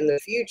probably in the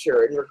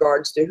future, in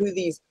regards to who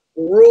these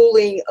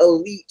ruling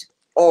elite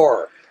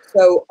are.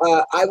 So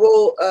I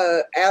will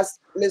ask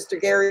Mr.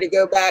 Gary to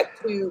go back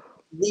to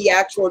the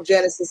actual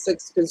Genesis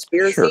 6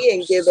 conspiracy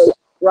and give a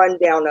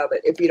rundown of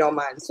it, if you don't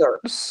mind, sir.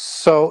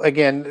 So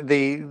again,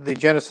 the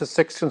Genesis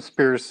 6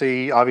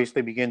 conspiracy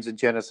obviously begins in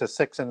Genesis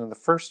 6, and in the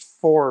first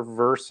 4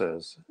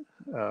 verses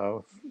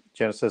of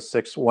Genesis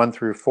 6, 1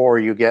 through 4,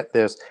 you get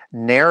this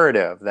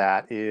narrative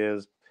that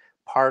is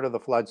part of the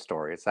flood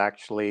story. It's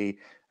actually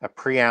a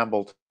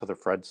preamble to the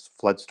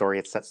flood story.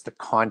 It sets the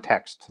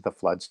context to the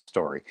flood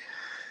story.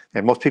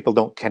 And most people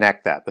don't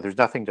connect that, but there's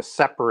nothing to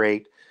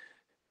separate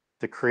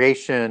the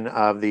creation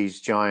of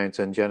these giants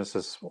in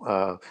Genesis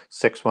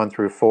 6, 1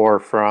 through 4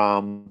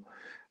 from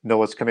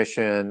Noah's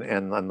commission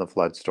and the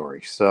flood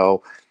story.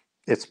 So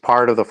it's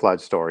part of the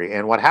flood story.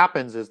 And what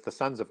happens is the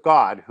sons of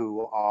God,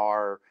 who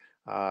are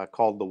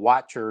called the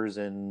Watchers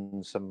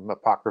in some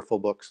apocryphal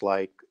books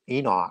like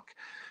Enoch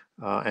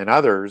and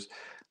others,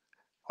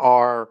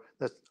 are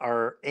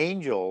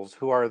angels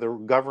who are the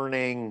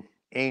governing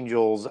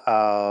angels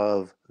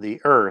of the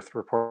earth,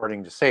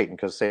 reporting to Satan,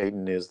 because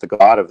Satan is the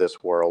god of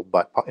this world.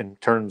 But in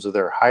terms of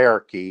their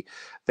hierarchy,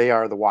 they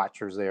are the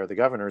watchers, they are the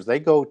governors. They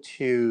go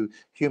to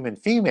human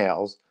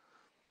females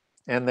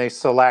and they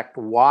select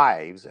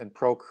wives and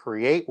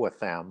procreate with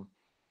them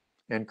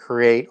and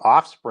create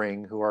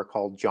offspring who are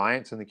called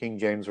giants in the King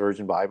James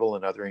Version Bible,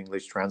 and other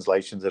English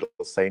translations it'll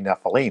say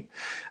Nephilim.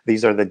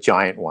 These are the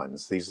giant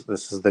ones.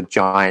 This is the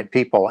giant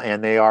people,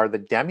 and they are the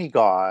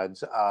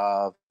demigods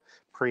of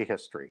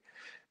prehistory.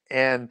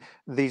 And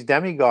these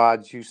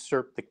demigods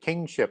usurp the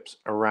kingships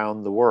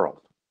around the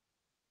world.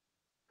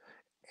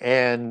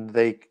 And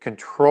they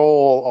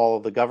control all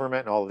of the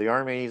government and all of the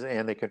armies,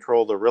 and they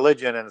control the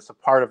religion, and it's a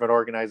part of an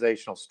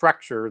organizational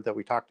structure that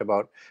we talked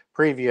about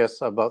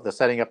previous, about the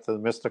setting up the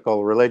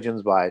mystical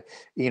religions by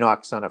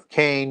Enoch, son of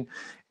Cain,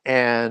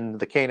 and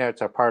the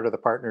Cainites are part of the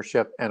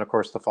partnership, and of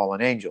course the fallen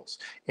angels.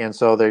 And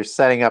so they're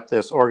setting up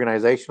this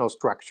organizational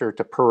structure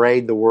to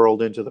parade the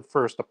world into the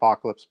first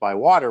apocalypse by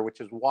water,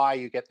 which is why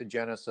you get the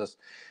Genesis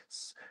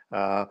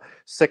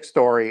 6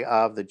 story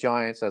of the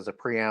giants as a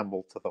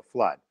preamble to the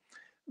flood.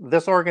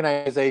 This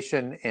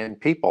organization and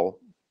people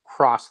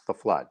crossed the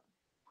flood.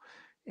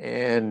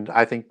 And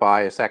I think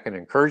by a second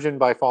incursion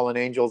by fallen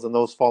angels, and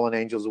those fallen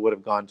angels would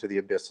have gone to the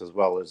abyss as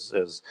well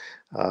as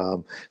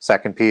 2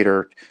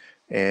 Peter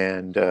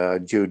and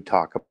Jude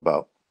talk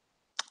about.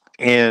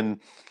 And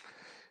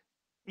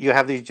you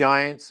have these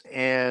giants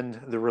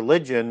and the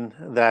religion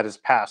that is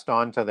passed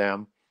on to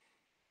them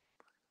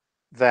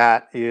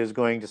that is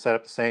going to set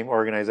up the same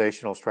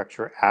organizational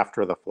structure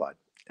after the flood.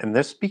 And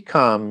this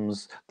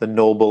becomes the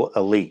noble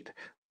elite,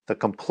 the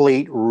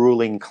complete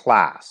ruling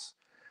class.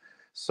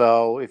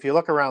 So if you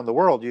look around the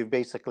world, you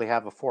basically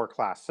have a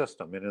 4-class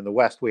system. And in the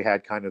West, we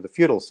had kind of the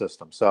feudal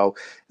system. So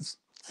it's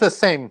the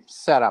same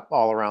setup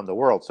all around the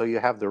world. So you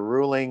have the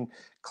ruling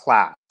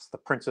class, the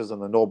princes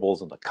and the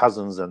nobles and the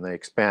cousins and the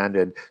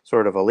expanded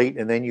sort of elite.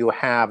 And then you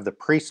have the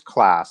priest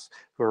class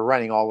who are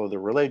running all of the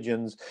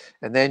religions.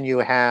 And then you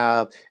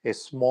have a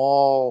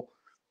small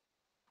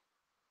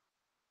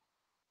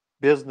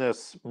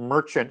business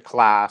merchant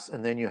class,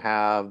 and then you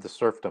have the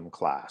serfdom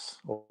class,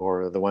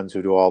 or the ones who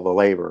do all the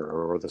labor,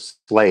 or the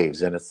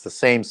slaves. And it's the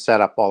same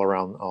setup all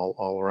around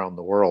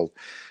the world,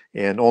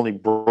 and only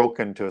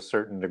broken to a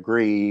certain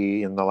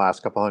degree in the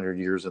last couple hundred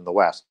years in the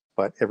West,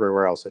 but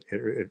everywhere else it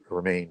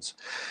remains.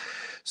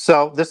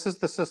 So this is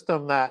the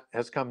system that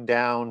has come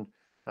down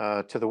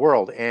to the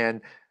world.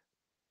 And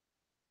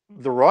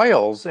the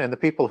royals and the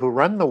people who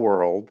run the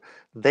world,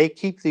 they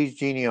keep these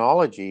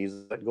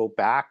genealogies that go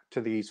back to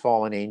these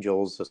fallen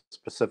angels, a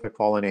specific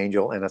fallen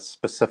angel and a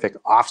specific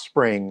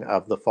offspring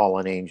of the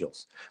fallen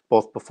angels,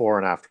 both before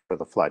and after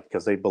the flood,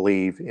 because they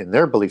believe in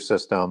their belief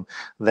system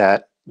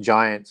that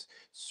giants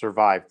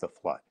survived the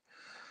flood,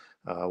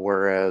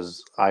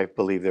 whereas I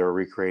believe they were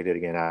recreated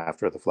again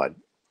after the flood.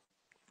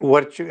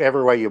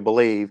 Whichever way you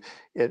believe,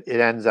 it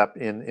ends up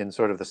in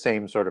sort of the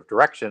same sort of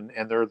direction,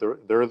 and they're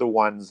the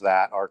ones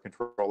that are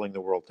controlling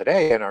the world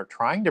today and are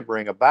trying to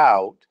bring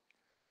about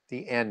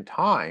the end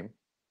time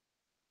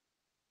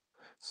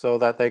so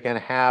that they can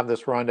have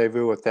this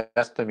rendezvous with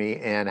destiny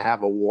and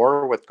have a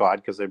war with God,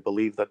 because they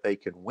believe that they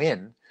can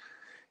win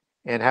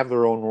and have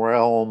their own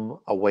realm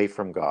away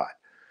from God.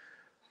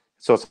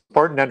 So it's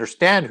important to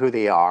understand who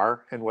they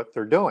are and what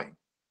they're doing,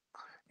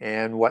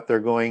 and what they're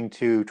going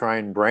to try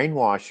and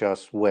brainwash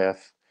us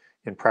with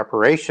in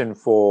preparation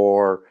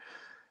for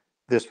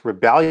this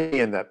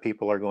rebellion that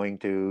people are going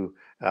to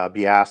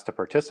be asked to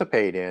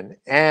participate in,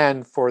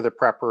 and for the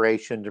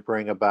preparation to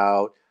bring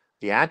about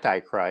the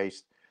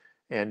Antichrist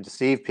and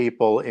deceive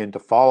people into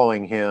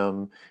following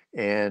him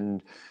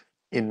and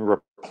in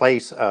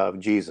replace of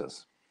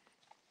Jesus.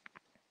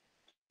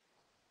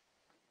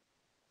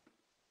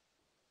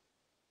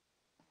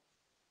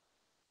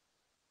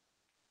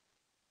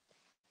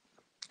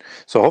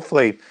 So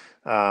hopefully,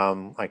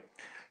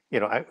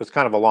 it was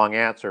kind of a long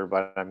answer,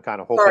 but I'm kind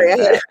of hoping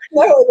that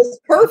no, it was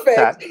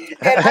perfect.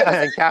 And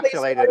I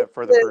encapsulated it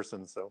for the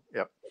person. So,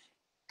 yep.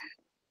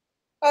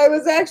 I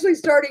was actually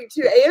starting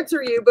to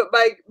answer you,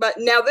 but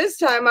now this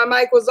time my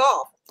mic was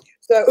off.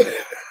 So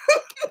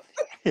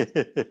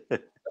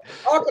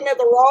talking at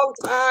the wrong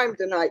time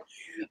tonight.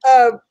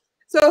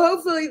 So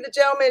hopefully the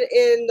gentleman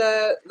in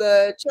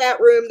the chat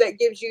room that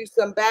gives you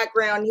some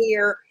background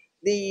here,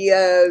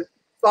 the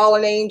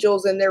fallen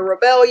angels and their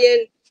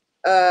rebellion,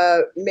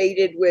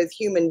 mated with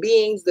human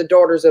beings, the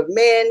daughters of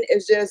men,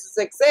 as Genesis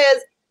 6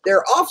 says.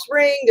 Their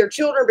offspring, their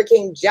children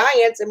became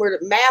giants, and we're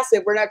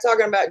massive. We're not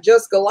talking about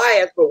just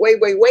Goliath, but way,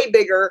 way, way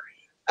bigger.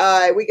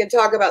 We can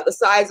talk about the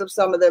size of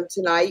some of them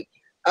tonight.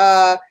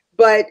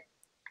 But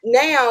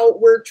now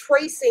we're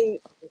tracing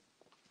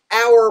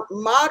our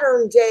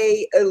modern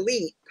day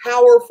elite,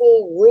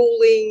 powerful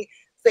ruling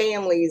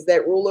families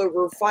that rule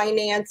over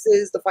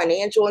finances, the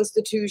financial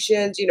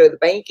institutions, the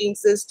banking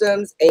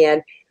systems,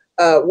 and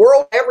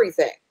world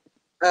everything.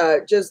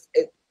 Just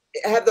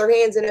have their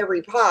hands in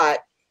every pot.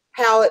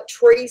 How it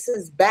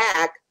traces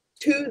back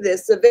to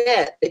this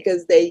event,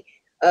 because they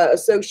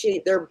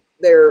associate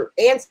their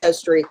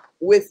ancestry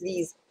with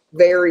these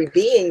very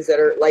beings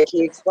that are, like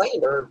he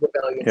explained, are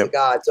rebellion to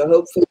God. So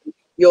hopefully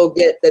you'll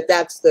get that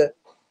that's the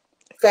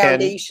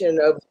foundation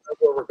of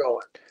where we're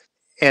going.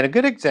 And a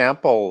good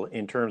example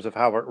in terms of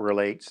how it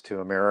relates to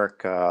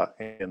America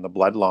and the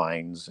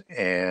bloodlines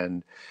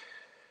and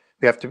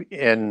we have to,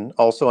 and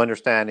also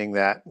understanding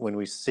that when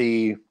we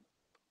see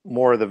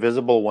more of the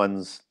visible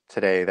ones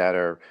today that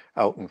are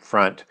out in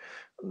front,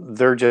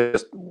 they're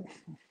just,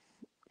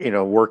 you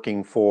know,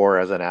 working for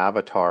as an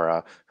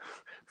avatar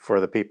for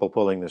the people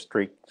pulling the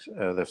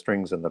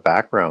strings in the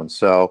background.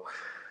 So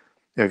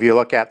if you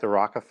look at the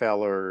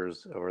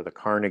Rockefellers or the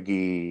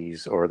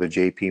Carnegies or the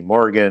JP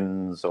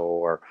Morgans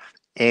or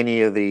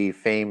any of the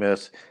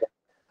famous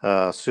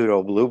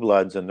pseudo blue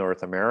bloods in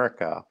North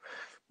America,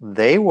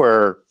 they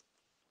were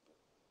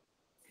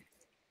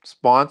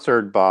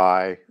sponsored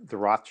by the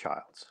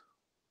Rothschilds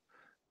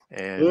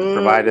and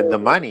provided the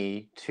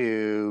money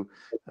to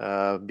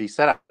be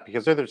set up,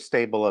 because they're the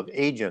stable of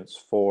agents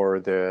for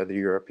the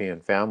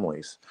European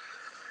families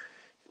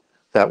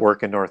that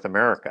work in North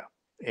America.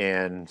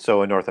 And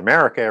so in North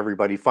America,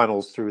 everybody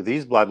funnels through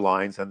these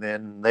bloodlines, and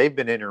then they've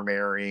been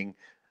intermarrying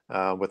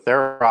with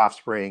their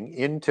offspring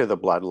into the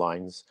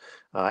bloodlines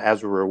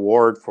as a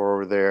reward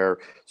for their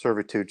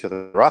servitude to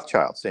the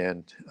Rothschilds.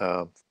 And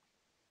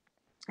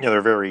you know,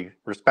 they're very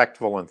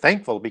respectful and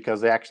thankful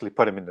because they actually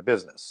put them into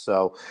business.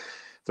 So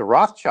the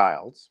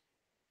Rothschilds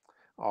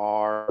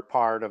are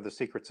part of the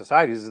secret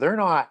societies. They're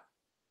not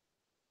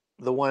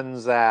the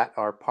ones that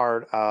are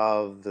part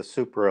of the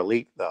super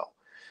elite, though.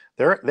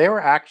 They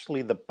were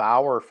actually the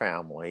Bauer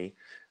family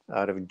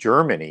out of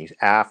Germany.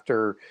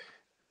 After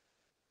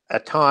a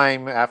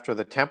time after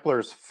the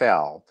Templars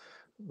fell,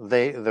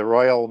 the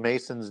Royal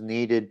Masons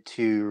needed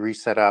to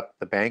reset up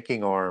the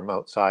banking arm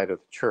outside of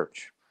the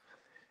church.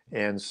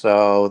 And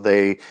so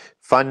they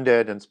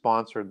funded and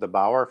sponsored the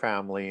Bauer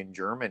family in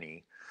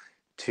Germany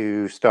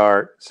to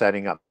start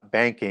setting up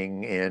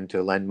banking and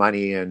to lend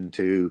money and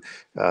to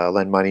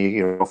lend money,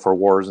 you know, for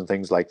wars and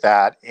things like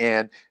that.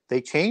 And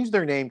they changed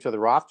their name to the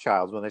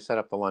Rothschilds when they set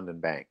up the London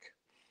Bank.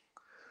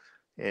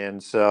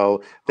 And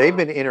so they've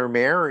been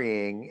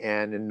intermarrying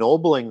and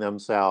ennobling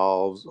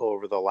themselves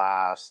over the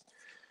last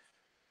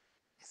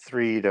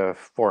 300 to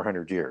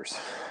 400 years.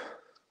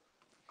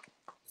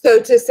 So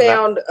to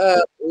sound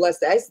less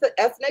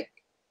ethnic?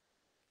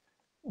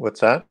 What's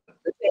that?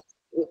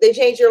 They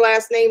changed your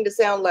last name to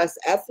sound less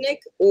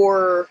ethnic,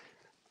 or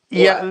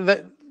yeah,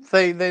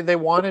 they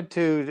wanted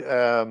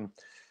to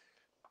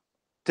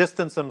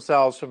distance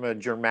themselves from a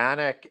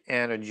Germanic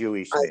and a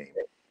Jewish name,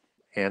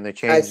 and they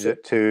changed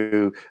it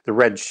to the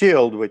Red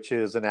Shield, which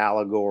is an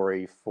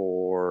allegory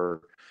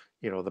for,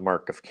 you know, the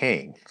mark of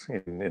Cain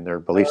in their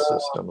belief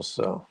systems.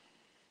 So,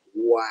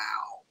 wow,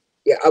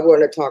 yeah, I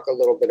want to talk a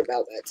little bit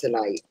about that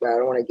tonight, but I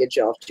don't want to get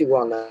you off too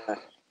on that.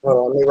 Hold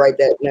on, let me write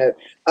that note.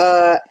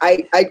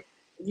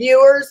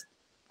 Viewers,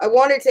 I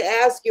wanted to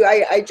ask you,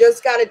 I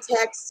just got a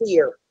text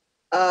here.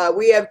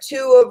 We have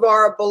two of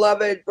our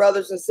beloved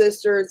brothers and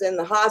sisters in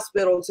the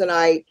hospital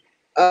tonight.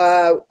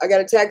 I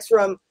got a text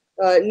from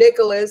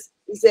Nicholas.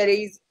 He said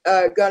he's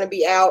going to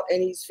be out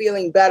and he's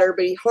feeling better,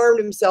 but he harmed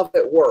himself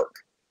at work.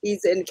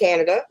 He's in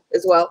Canada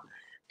as well.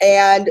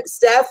 And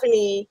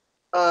Stephanie,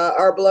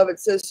 our beloved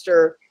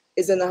sister,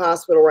 is in the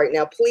hospital right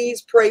now.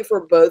 Please pray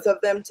for both of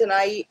them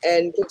tonight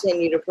and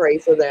continue to pray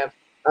for them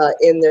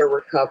in their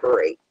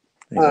recovery.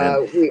 We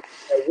hate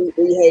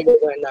it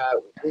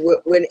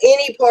when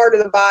any part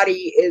of the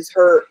body is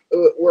hurt.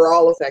 We're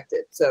all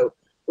affected, so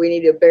we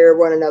need to bear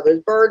one another's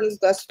burdens,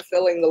 thus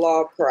fulfilling the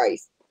law of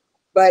Christ.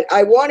 But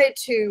I wanted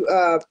to,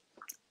 I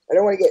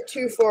don't want to get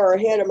too far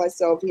ahead of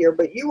myself here,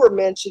 but you were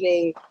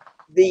mentioning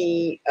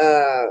the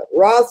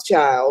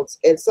Rothschilds,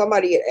 and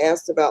somebody had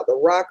asked about the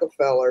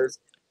Rockefellers,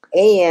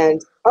 and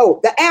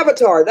the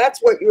Avatar. That's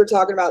what you were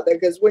talking about there,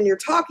 because when you're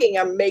talking,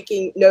 I'm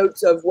making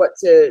notes of what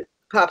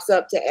pops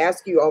up to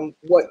ask you on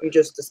what you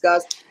just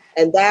discussed,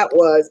 and that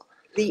was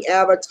the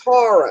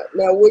Avatara.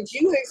 Now, would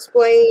you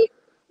explain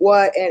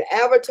what an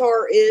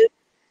avatar is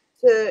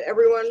to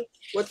everyone?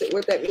 What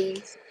that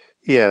means?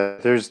 Yeah,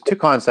 there's two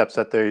concepts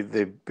that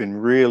they've been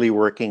really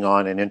working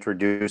on and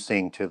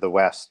introducing to the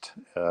West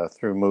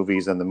through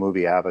movies, and the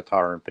movie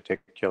Avatar in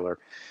particular.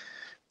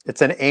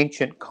 It's an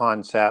ancient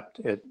concept.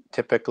 It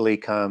typically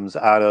comes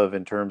out of,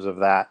 in terms of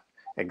that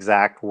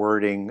exact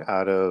wording,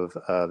 out of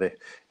the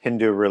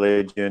Hindu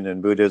religion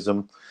and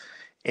Buddhism.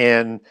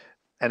 And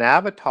an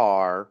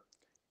avatar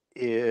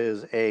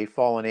is a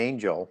fallen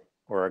angel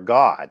or a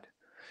god.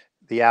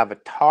 The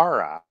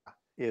avatara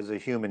is a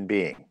human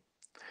being.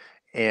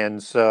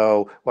 And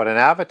so what an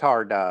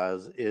avatar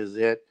does is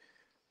it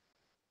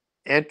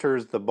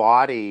enters the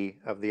body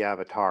of the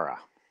avatara.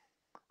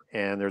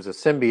 And there's a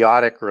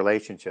symbiotic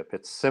relationship.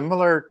 It's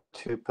similar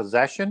to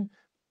possession,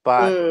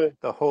 but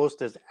the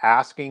host is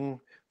asking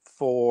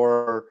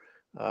for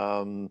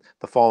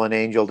the fallen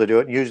angel to do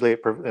it. And usually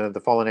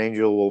the fallen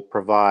angel will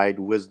provide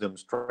wisdom,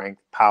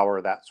 strength,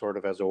 power, that sort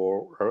of as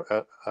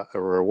a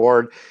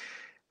reward,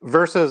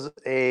 versus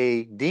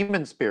a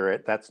demon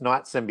spirit that's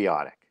not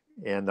symbiotic.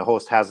 And the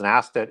host hasn't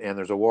asked it, and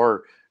there's a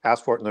war,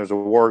 asked for it, and there's a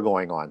war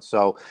going on.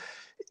 So,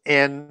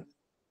 and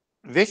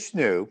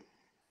Vishnu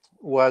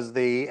was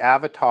the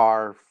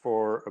avatar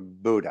for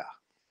Buddha,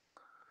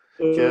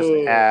 just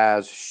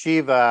as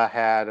Shiva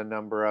had a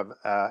number of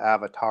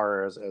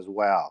avatars as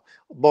well.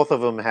 Both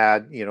of them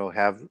had,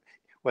 have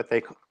what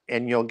they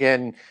and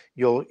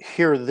you'll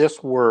hear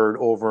this word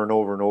over and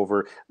over and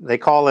over. They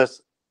call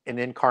this an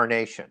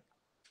incarnation.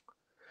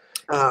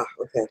 Ah,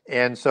 okay.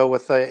 And so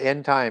with the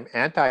end time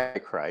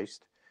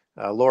Antichrist,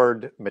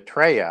 Lord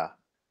Maitreya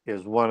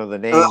is one of the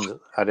names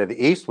out of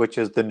the East, which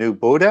is the new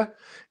Buddha,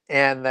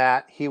 and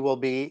that he will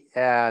be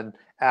an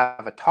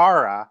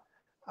avatar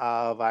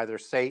of either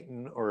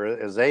Satan or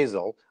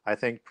Azazel. I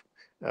think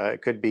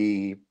it could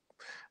be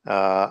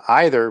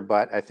either,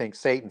 but I think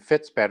Satan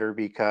fits better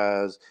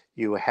because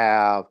you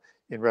have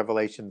in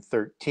Revelation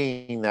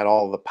 13 that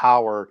all the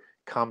power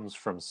comes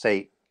from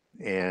Satan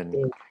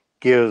and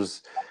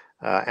gives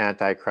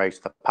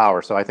Antichrist the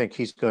power. So I think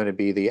he's going to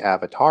be the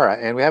avatar.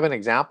 And we have an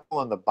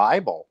example in the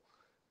Bible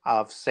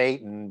of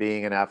Satan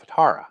being an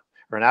avatar,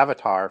 or an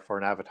avatar for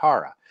an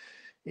avatar.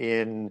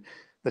 In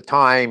the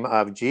time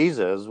of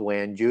Jesus,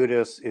 when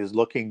Judas is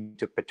looking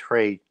to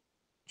betray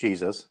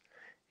Jesus,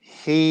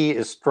 he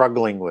is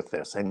struggling with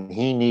this and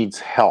he needs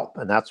help.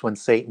 And that's when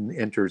Satan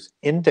enters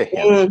into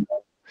him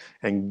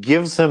and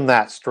gives him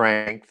that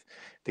strength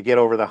to get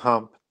over the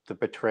hump to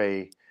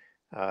betray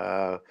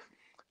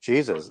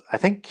Jesus. I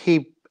think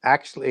he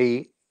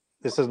actually,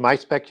 this is my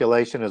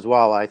speculation as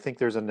well, I think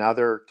there's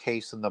another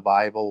case in the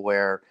Bible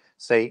where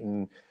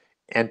Satan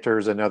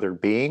enters another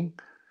being.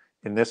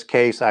 In this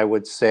case, I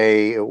would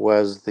say it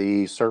was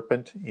the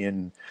serpent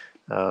in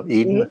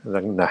Eden,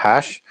 the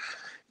Nahash,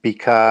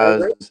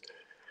 because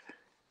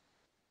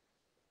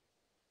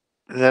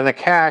the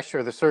Nakash,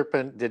 or the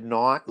serpent, did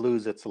not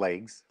lose its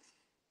legs,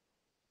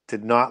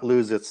 did not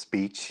lose its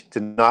speech,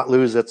 did not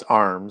lose its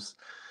arms,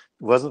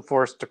 wasn't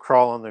forced to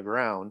crawl on the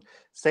ground.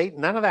 Satan,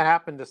 none of that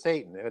happened to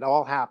Satan. It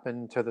all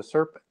happened to the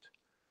serpent.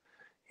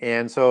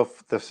 And so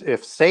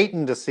if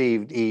Satan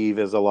deceived Eve,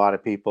 as a lot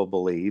of people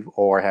believe,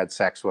 or had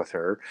sex with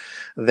her,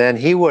 then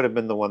he would have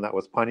been the one that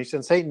was punished.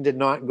 And Satan did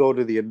not go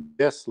to the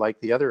abyss like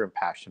the other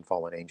impassioned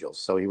fallen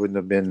angels. So he wouldn't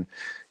have been,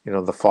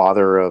 the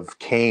father of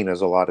Cain,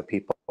 as a lot of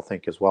people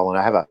think as well. And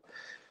I have a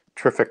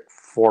terrific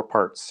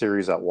 4-part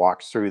series that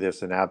walks through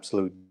this in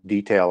absolute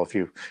detail. If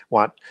you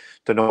want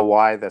to know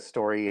why the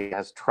story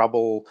has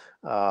trouble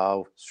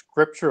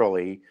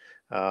scripturally,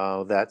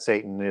 that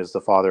Satan is the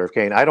father of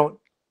Cain. I don't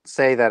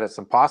say that it's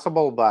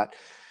impossible, but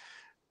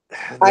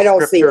I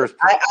don't see it.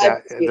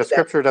 The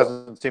scripture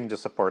doesn't seem to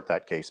support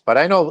that case. But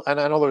I know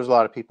there's a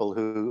lot of people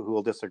who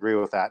will disagree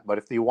with that. But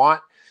if you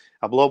want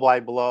a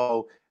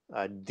blow-by-blow,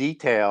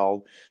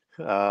 detailed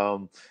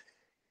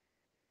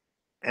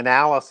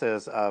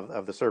analysis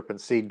of the serpent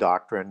seed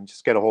doctrine,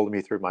 just get a hold of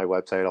me through my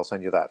website. I'll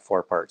send you that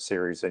 4-part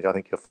series, and I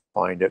think you'll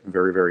find it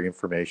very, very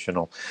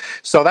informational.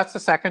 So that's the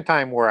second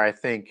time where I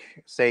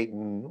think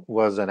Satan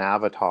was an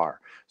avatar.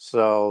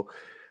 So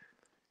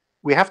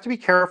we have to be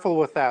careful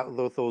with that,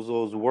 with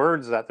those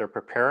words that they're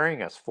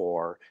preparing us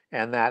for,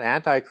 and that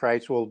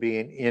Antichrist will be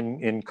an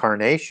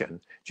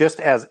incarnation, just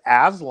as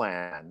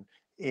Aslan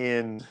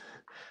in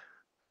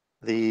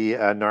the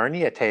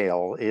Narnia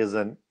tale is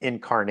an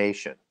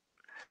incarnation.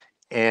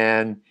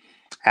 And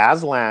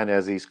Aslan,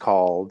 as he's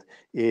called,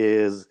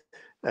 is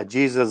a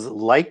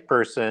Jesus-like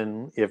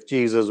person if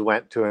Jesus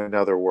went to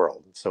another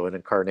world. So an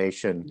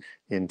incarnation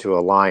into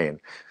a lion.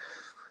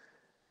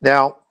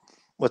 Now,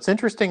 what's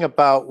interesting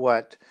about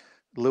what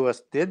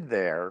Lewis did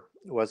there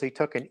was he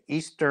took an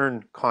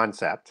Eastern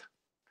concept,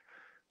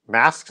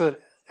 masked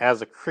it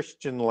as a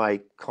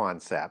Christian-like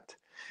concept,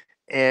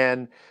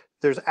 and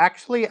there's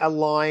actually a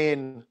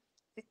lion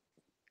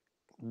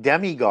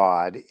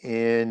demigod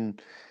in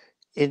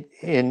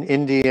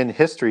Indian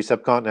history,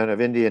 subcontinent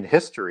of Indian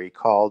history,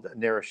 called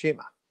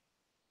Narasimha.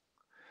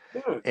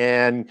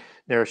 And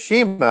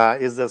Narasimha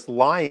is this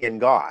lion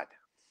god,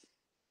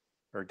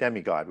 or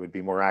demigod would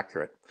be more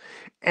accurate.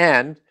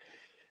 And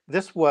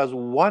this was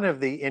one of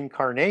the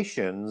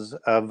incarnations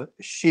of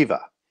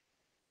Shiva,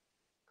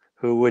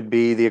 who would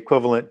be the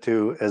equivalent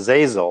to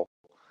Azazel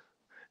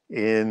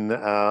in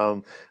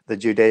the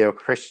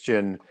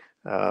Judeo-Christian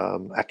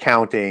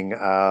accounting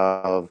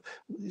of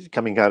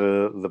coming out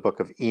of the book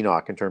of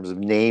Enoch in terms of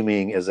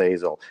naming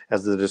Azazel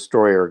as the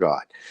destroyer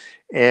god.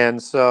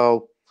 And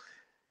so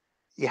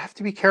you have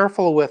to be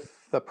careful with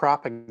the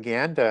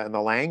propaganda and the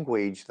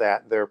language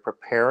that they're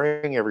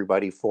preparing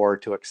everybody for,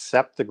 to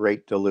accept the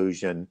great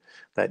delusion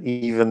that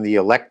even the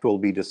elect will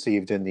be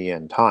deceived in the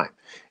end time,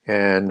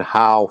 and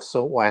how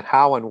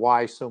and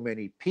why so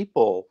many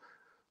people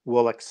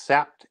will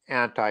accept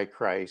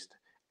Antichrist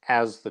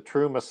as the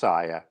true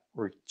Messiah,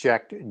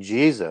 reject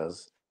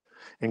Jesus,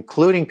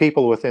 including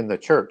people within the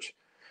church,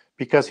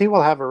 because he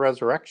will have a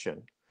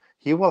resurrection.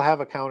 He will have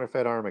a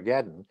counterfeit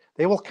Armageddon.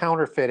 They will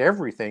counterfeit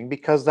everything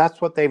because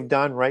that's what they've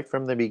done right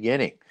from the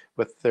beginning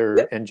with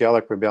their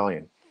angelic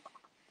rebellion.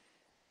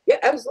 Yeah,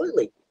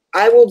 absolutely.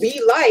 I will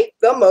be like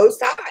the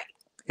Most High.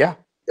 Yeah.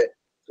 That's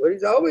what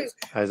he's always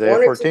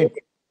Isaiah 14.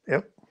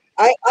 Yep.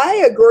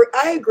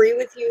 I agree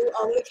with you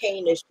on the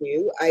Cain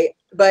issue.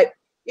 But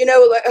you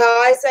know, like how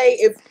I say,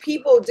 if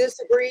people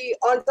disagree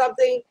on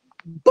something,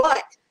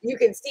 but you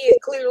can see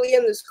it clearly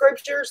in the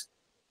scriptures,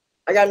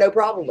 I got no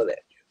problem with it.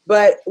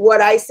 But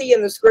what I see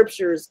in the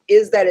scriptures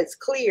is that it's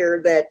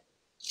clear that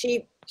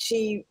she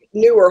she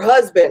knew her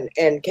husband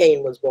and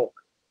Cain was born,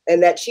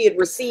 and that she had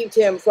received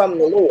him from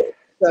the Lord.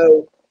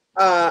 So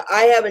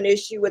I have an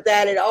issue with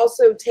that. It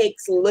also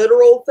takes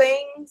literal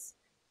things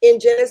in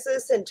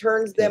Genesis and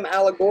turns them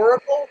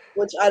allegorical,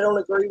 which I don't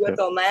agree with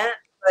on that.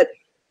 But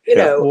you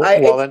know,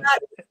 it's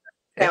not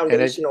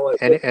foundational.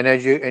 And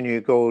as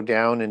you go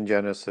down in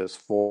Genesis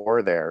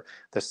 4 there,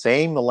 the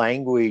same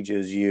language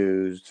is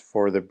used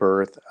for the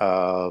birth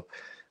of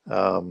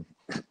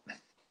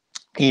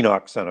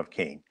Enoch, son of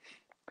Cain.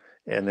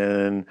 And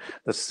then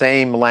the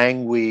same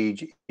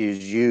language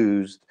is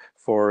used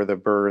for the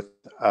birth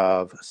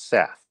of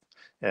Seth.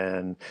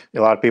 And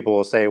a lot of people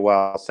will say,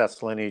 well,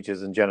 Seth's lineage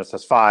is in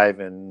Genesis 5,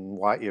 and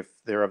why, if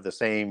they're of the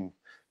same,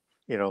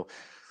 you know,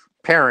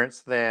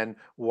 parents, then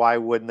why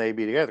wouldn't they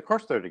be together? Of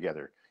course they're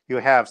together. You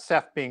have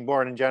Seth being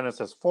born in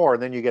Genesis 4,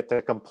 then you get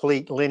the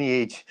complete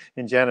lineage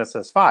in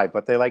Genesis 5,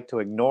 but they like to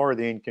ignore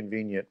the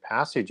inconvenient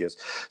passages.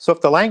 So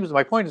if the language,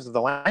 my point is,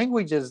 the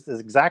language is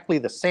exactly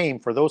the same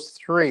for those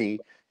three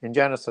in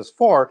Genesis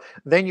 4,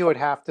 then you would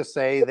have to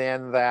say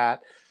then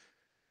that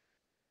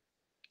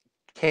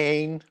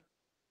Cain,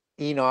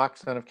 Enoch,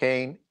 son of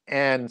Cain,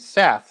 and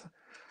Seth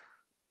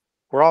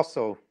were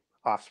also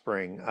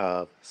offspring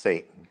of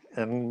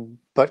Satan.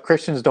 But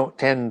Christians don't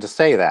tend to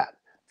say that.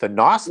 The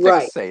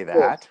Gnostics say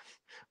that,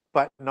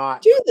 but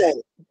not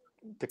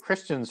the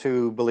Christians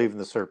who believe in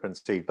the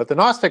serpent's seed. But the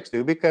Gnostics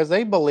do, because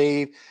they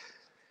believe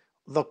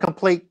the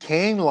complete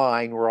Cain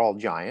line were all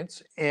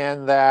giants,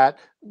 and that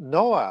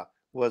Noah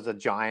was a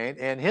giant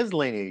and his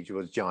lineage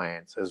was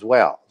giants as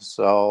well.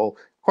 So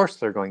of course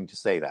they're going to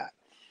say that.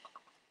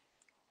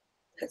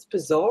 That's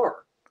bizarre.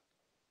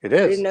 It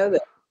is. I didn't know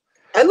that.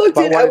 I looked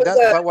but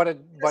at what it.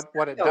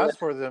 What it does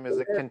for them is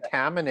it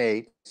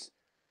contaminates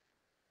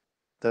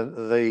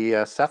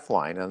the Seth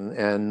line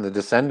and the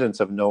descendants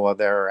of Noah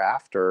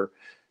thereafter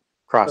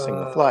crossing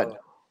the flood,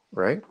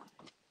 right?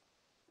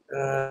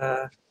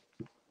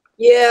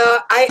 Yeah,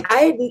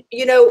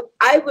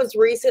 I was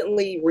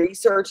recently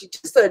researching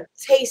just a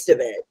taste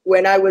of it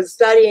when I was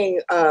studying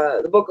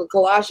the book of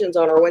Colossians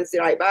on our Wednesday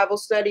night Bible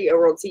study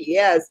over on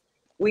TES.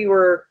 We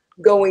were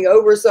going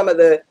over some of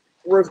the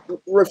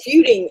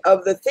refuting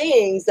of the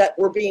things that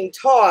were being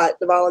taught,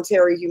 the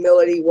voluntary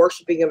humility,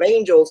 worshiping of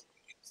angels.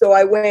 So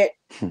I went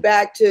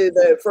back to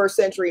the first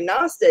century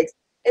Gnostics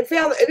and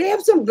found that they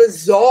have some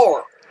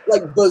bizarre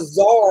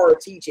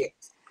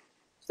teachings.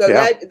 So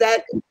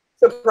that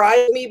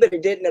surprised me, but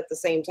it didn't at the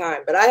same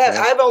time. But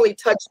I've only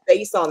touched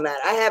base on that.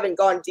 I haven't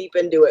gone deep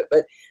into it.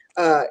 But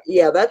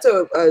that's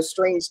a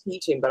strange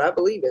teaching, but I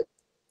believe it.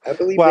 I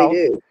believe they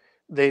do.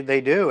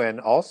 They do.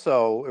 And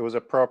also it was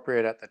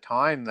appropriate at the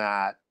time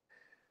that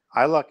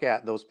I look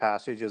at those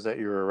passages that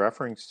you were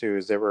referring to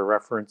as they were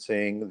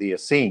referencing the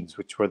Essenes,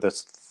 which were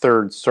this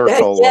third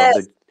circle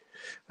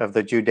of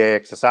the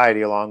Judaic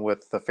society, along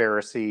with the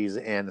Pharisees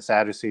and the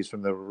Sadducees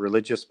from the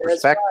religious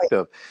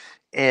perspective.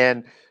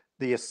 And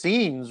the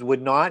Essenes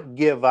would not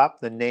give up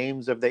the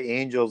names of the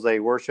angels they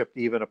worshipped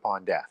even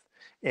upon death.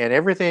 And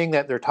everything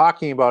that they're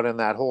talking about in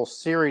that whole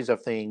series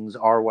of things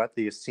are what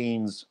the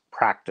Essenes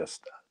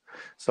practiced.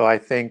 So I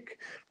think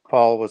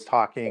Paul was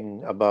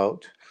talking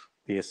about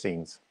the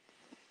Essenes.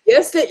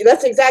 Yes,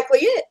 that's exactly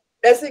it.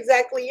 That's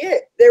exactly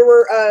it. There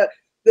were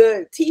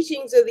the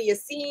teachings of the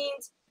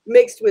Essenes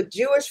mixed with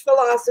Jewish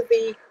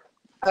philosophy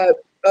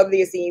of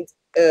the Essenes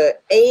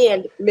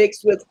and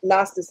mixed with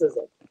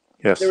Gnosticism.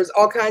 Yes. There was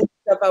all kinds of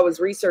stuff I was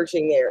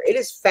researching there. It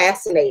is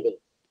fascinating.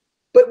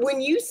 But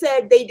when you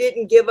said they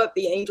didn't give up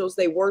the angels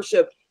they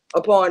worshiped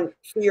upon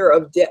fear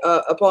of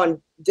upon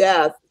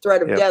death,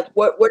 threat of death,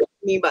 what do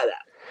you mean by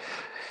that?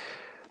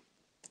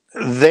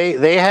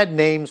 They had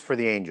names for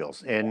the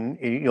angels, and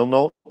you'll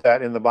note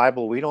that in the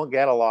Bible we don't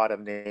get a lot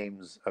of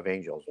names of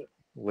angels.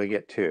 We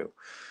get two,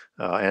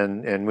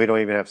 and we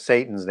don't even have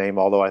Satan's name.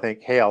 Although I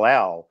think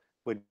Halel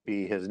would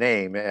be his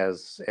name,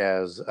 as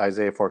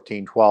Isaiah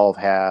 14:12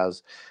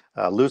 has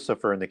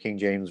Lucifer in the King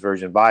James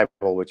Version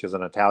Bible, which is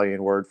an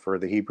Italian word for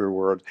the Hebrew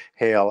word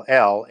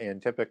Halel,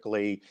 and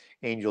typically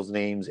angels'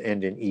 names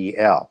end in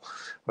El,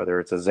 whether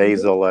it's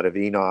Azazel out of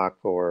Enoch,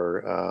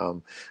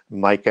 or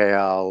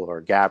Michael,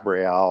 or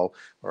Gabriel,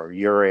 or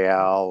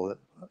Uriel.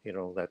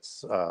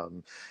 That's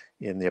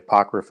in the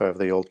Apocrypha of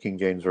the Old King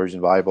James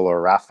Version Bible, or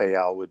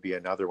Raphael would be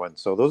another one.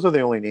 So those are the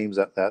only names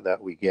that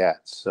we get.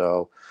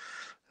 So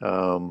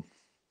then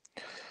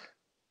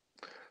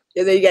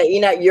you got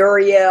Enoch,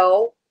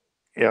 Uriel.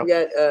 You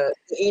got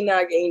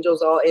Enoch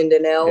angels all end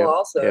in L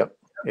also.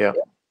 Yep.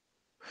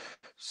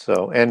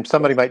 So, and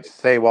somebody might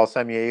say, well,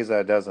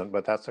 Semieza doesn't,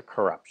 but that's a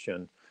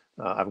corruption.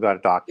 I've got a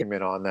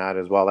document on that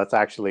as well. That's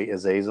actually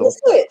Azazel.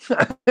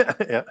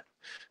 Yeah.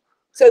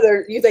 So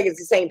you think it's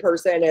the same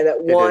person, and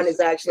that one is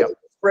actually a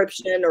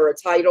description or a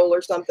title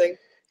or something?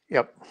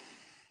 Yep.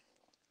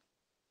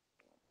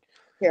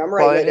 Yeah, I'm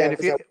writing it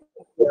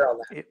down.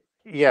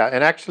 Yeah,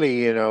 and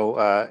actually,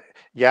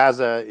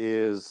 Yaza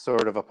is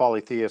sort of a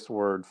polytheist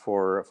word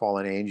for a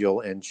fallen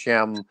angel, and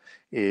Shem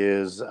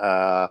is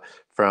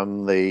from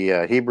from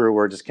the Hebrew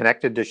word is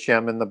connected to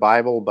Shem in the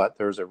Bible, but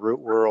there's a root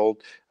word,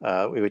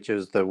 which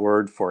is the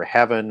word for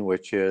heaven,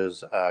 which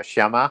is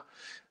Shema,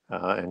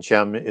 and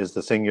Shem is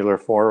the singular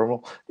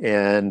form.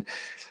 And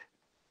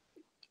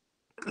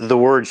the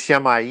word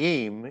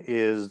Shemayim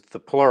is the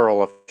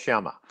plural of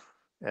Shema,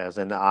 as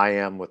in I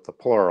am with the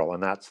plural,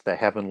 and that's the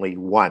heavenly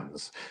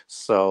ones.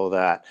 So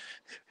that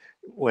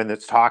when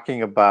it's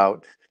talking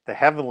about the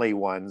heavenly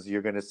ones,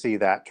 you're going to see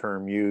that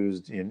term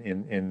used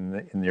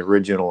in the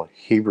original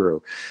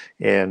Hebrew.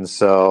 And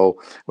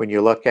so when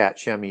you look at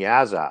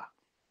Shemiyaza,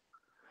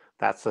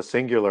 that's the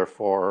singular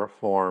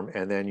form,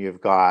 and then you've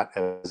got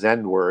a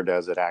Zen word,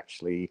 as it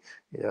actually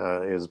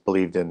is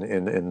believed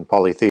in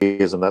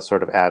polytheism, that's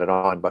sort of added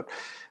on. But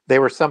they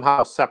were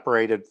somehow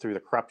separated through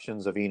the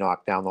corruptions of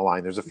Enoch down the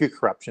line. There's a few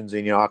corruptions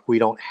in Enoch. We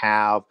don't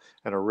have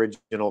an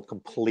original,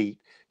 complete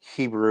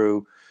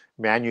Hebrew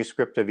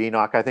manuscript of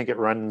Enoch. I think it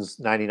runs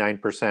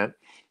 99%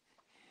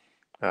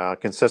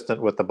 consistent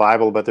with the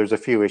Bible, but there's a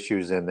few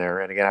issues in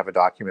there, and again, I have a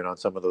document on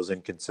some of those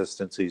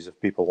inconsistencies if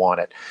people want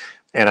it.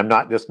 And I'm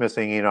not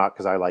dismissing Enoch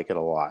because I like it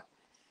a lot.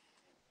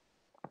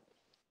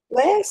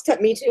 Last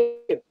time, me too.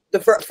 The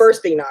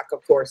first Enoch,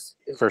 of course.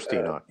 First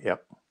Enoch,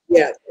 yep.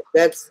 Yeah,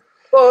 that's,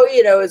 well,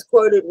 you know, it's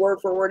quoted word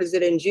for word. Is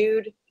it in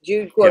Jude?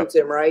 Jude quotes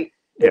him, right?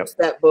 It's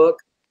that book.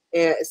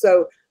 And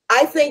so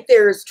I think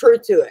there's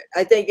truth to it.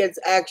 I think it's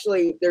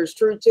actually, there's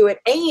truth to it.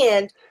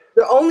 And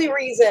the only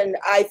reason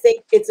I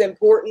think it's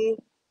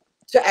important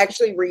to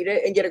actually read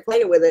it and get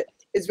acquainted with it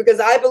is because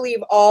I believe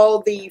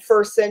all the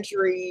first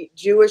century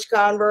Jewish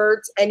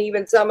converts and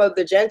even some of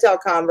the Gentile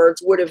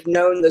converts would have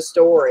known the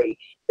story.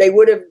 They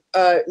would have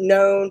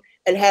known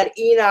and had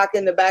Enoch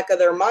in the back of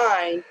their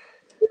mind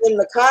in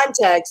the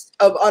context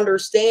of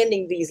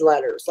understanding these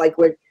letters, like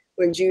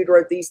when Jude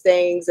wrote these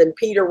things and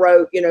Peter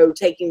wrote, you know,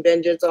 taking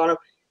vengeance on them.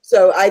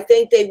 So I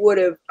think they would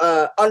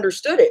have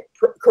understood it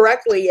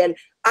correctly. And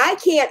I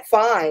can't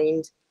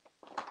find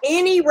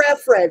any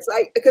reference,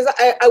 because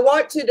I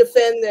want to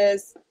defend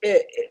this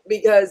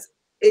because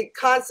it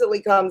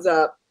constantly comes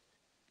up.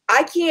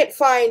 I can't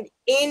find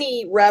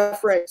any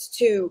reference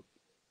to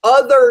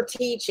other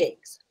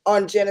teachings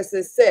on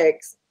Genesis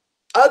 6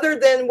 other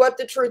than what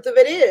the truth of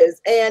it is.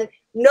 And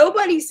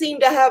nobody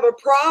seemed to have a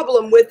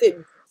problem with it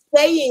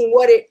saying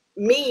what it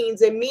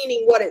means and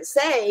meaning what it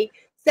says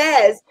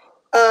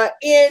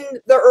in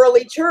the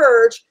early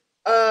church,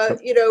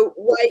 you know,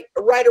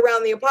 right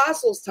around the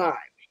apostles' time.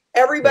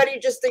 Everybody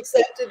just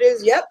accepted it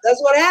as, yep,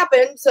 that's what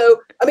happened.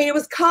 So, I mean, it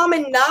was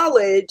common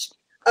knowledge.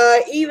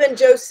 Even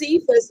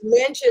Josephus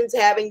mentions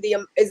having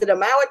is it a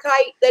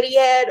Malachite that he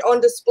had on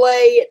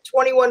display,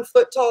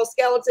 21-foot tall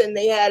skeleton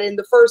they had in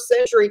the first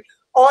century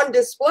on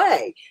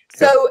display.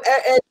 So,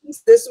 and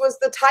this was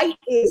the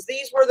Titans.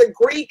 These were the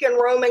Greek and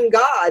Roman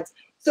gods.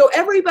 So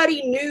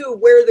everybody knew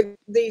where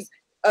these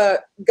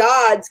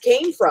gods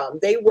came from.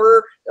 They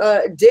were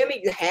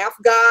half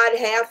god,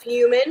 half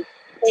human.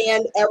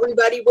 And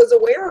everybody was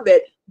aware of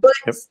it. But,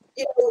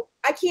 you know,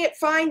 I can't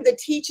find the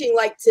teaching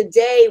like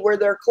today where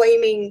they're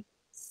claiming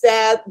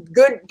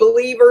good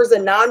believers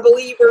and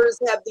non-believers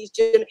have these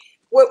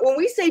when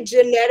we say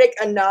genetic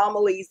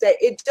anomalies, that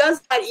it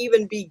does not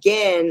even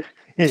begin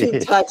to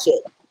touch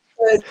it.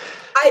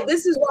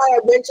 This is why I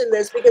mentioned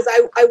this, because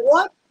I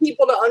want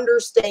people to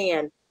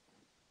understand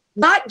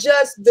not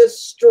just the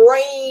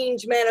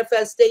strange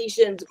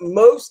manifestations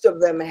most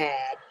of them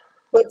had,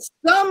 but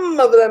some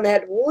of them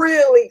had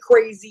really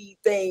crazy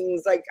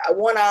things, like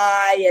one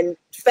eye and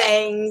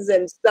fangs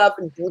and stuff,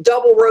 and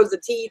double rows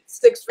of teeth,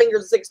 6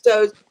 fingers, 6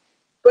 toes.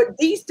 But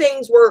these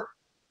things were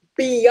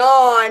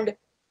beyond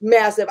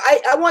massive.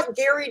 I want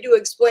Gary to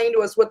explain to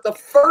us what the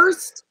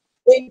first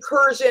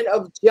incursion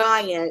of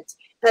giants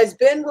has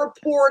been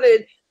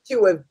reported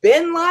to have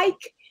been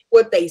like,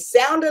 what they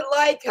sounded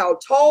like, how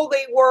tall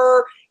they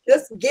were.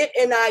 Just get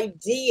an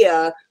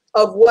idea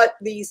of what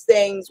these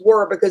things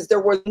were, because there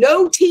was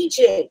no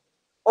teaching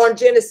on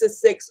Genesis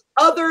 6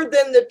 other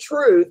than the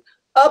truth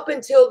up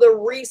until the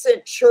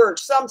recent church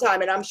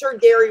sometime. And I'm sure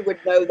Gary would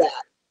know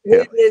that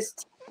when this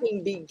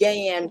teaching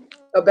began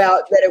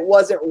about that it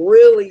wasn't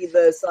really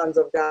the sons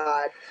of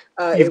God.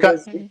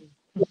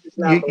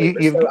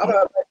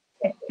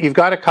 You've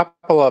got a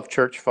couple of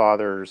church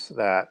fathers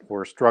that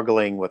were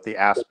struggling with the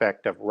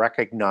aspect of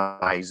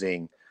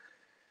recognizing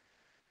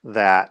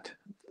that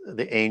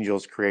the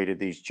angels created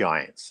these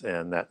giants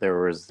and that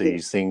there was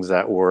these things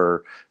that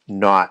were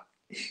not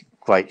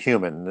quite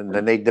human, and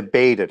then they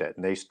debated it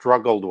and they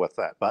struggled with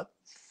that. But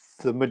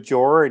the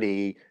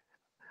majority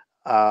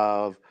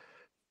of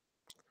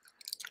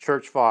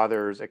church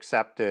fathers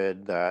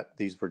accepted that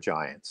these were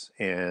giants,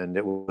 and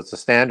it was the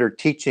standard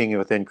teaching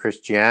within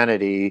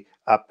Christianity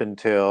up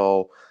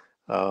until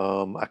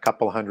a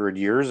couple hundred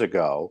years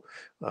ago,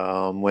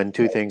 when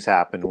two things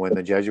happened. When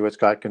the Jesuits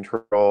got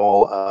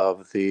control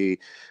of the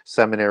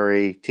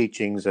seminary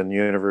teachings and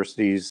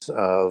universities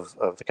of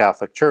the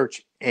Catholic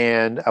Church,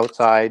 and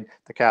outside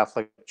the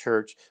Catholic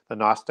Church, the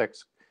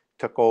Gnostics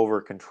took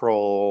over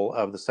control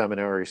of the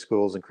seminary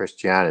schools in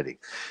Christianity.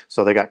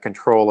 So they got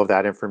control of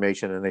that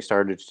information and they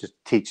started to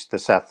teach the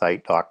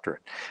Sethite doctrine.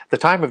 At the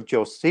time of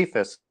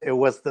Josephus, it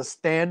was the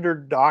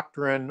standard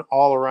doctrine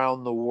all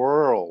around the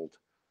world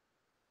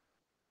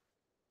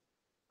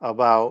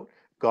about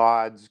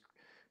God's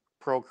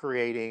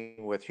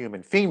procreating with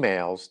human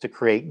females to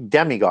create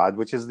demigod,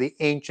 which is the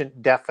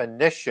ancient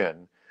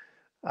definition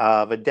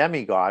of a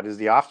demigod, is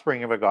the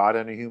offspring of a god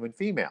and a human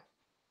female.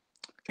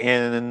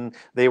 And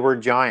they were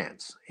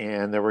giants,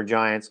 and there were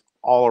giants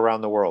all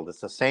around the world.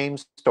 It's the same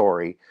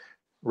story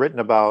written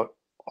about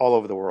all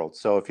over the world.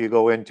 So if you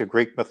go into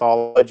Greek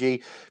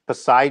mythology,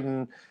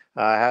 Poseidon,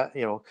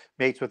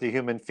 mates with the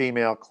human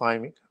female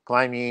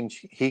Clymene.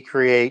 He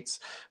creates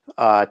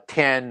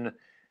 10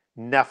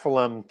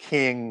 Nephilim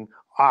king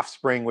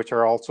offspring, which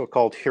are also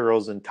called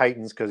heroes and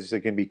titans, because they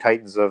can be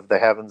titans of the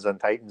heavens and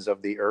titans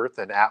of the earth.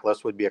 And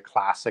Atlas would be a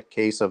classic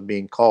case of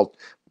being called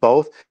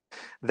both.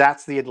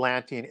 That's the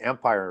Atlantean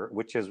Empire,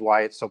 which is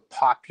why it's so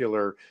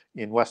popular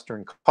in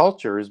Western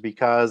cultures,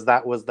 because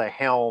that was the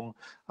helm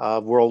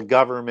of world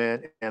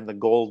government and the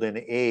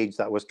golden age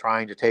that was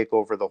trying to take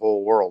over the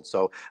whole world.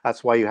 So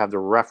that's why you have the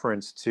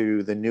reference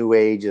to the New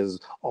Age as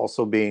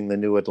also being the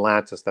new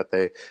Atlantis that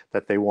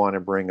they want to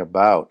bring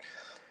about.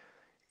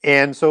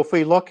 And so if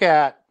we look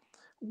at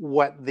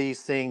what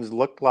these things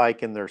looked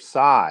like in their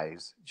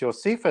size,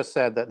 Josephus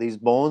said that these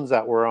bones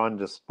that were on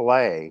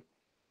display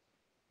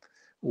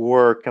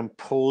were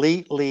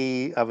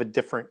completely of a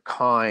different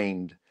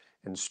kind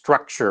and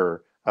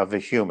structure of a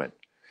human,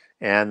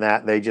 and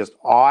that they just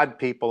awed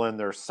people in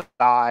their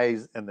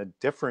size and the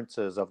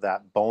differences of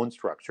that bone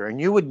structure.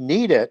 And you would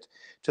need it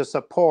to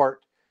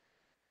support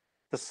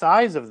the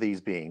size of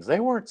these beings. They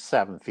weren't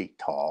 7 feet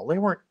tall. They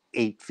weren't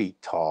 8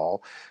 feet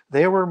tall.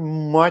 They were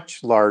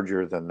much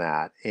larger than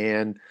that.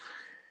 And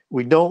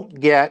we don't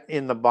get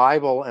in the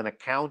Bible an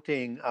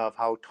accounting of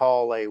how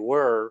tall they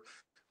were.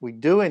 We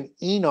do in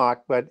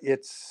Enoch, but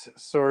it's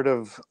sort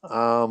of,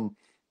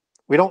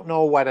 we don't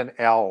know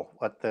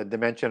what the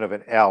dimension of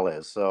an L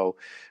is. So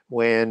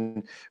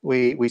when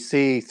we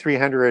see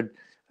 300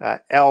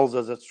 L's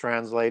as it's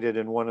translated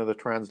in one of the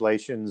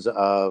translations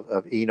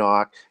of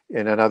Enoch,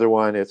 in another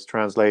one it's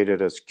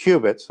translated as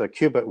cubits. A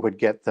cubit would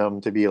get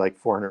them to be like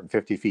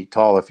 450 feet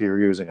tall if you're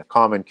using a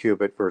common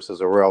cubit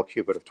versus a royal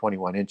cubit of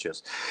 21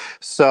 inches.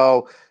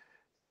 So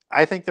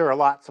I think they're a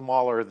lot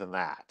smaller than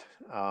that.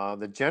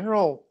 The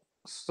general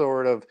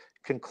sort of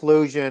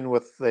conclusion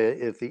with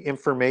the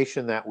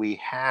information that we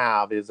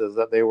have is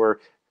that they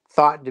were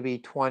thought to be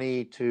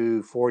 20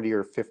 to 40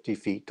 or 50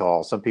 feet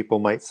tall. Some people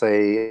might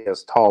say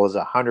as tall as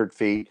 100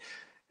 feet.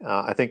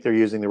 I think they're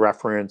using the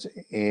reference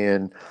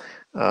in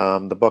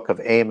the book of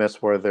Amos,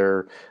 where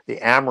they're the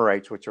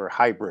Amorites, which are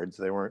hybrids.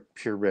 They weren't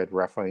purebred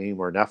Rephaim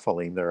or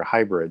Nephilim. They're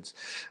hybrids.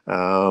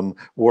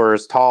 Were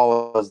as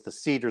tall as the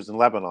cedars in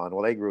Lebanon.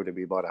 Well, they grew to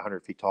be about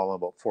 100 feet tall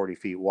and about 40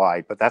 feet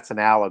wide. But that's an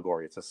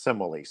allegory. It's a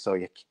simile. So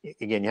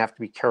again, you have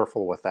to be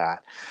careful with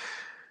that.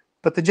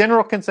 But the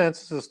general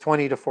consensus is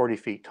 20 to 40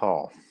 feet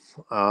tall.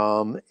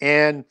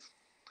 And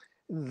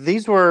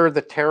these were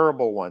the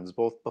terrible ones,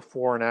 both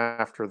before and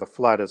after the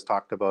flood, as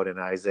talked about in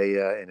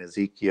Isaiah and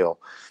Ezekiel.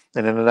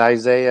 And in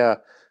Isaiah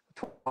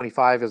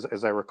 25,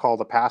 as I recall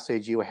the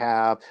passage, you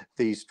have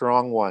the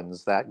strong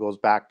ones. That goes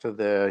back to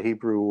the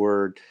Hebrew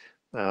word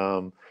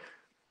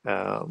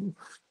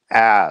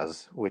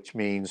as, which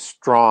means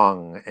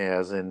strong,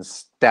 as in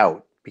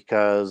stout,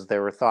 because they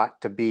were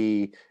thought to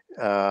be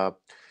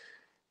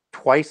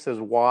twice as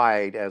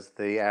wide as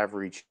the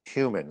average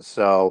human.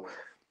 So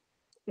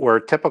where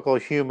a typical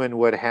human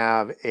would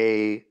have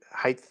a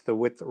height to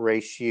width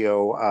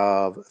ratio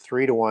of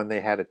 3 to 1, they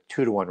had a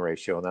 2 to 1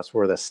 ratio, and that's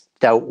where the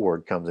stout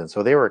word comes in.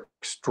 So they were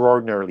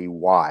extraordinarily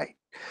wide.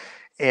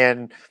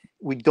 And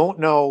we don't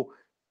know,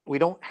 we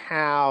don't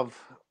have,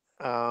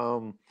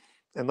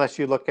 unless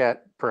you look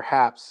at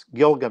perhaps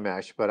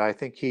Gilgamesh, but I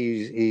think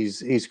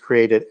he's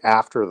created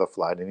after the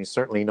flood, and he's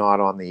certainly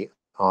not on the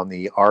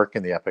ark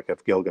in the Epic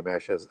of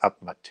Gilgamesh as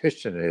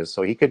Upmatishan is,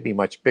 so he could be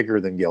much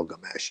bigger than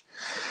Gilgamesh.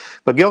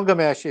 But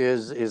Gilgamesh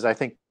is I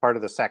think part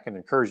of the second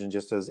incursion,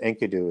 just as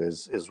Enkidu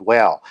is as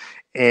well.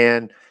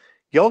 And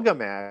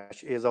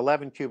Gilgamesh is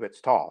 11 cubits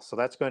tall, so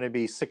that's going to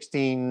be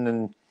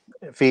 16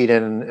 feet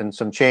and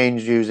some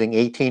change using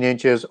 18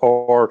 inches,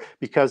 or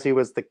because he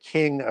was the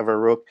king of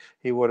Uruk,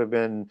 he would have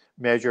been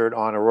measured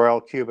on a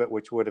royal cubit,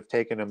 which would have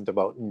taken him to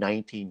about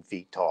 19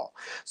 feet tall.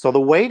 So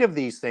the weight of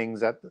these things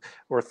that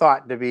were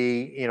thought to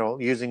be,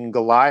 using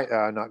Goliath,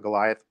 not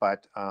Goliath,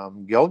 but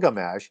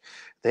Gilgamesh,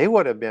 they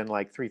would have been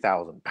like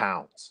 3,000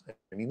 pounds.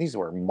 I mean, these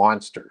were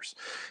monsters.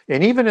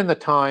 And even in the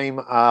time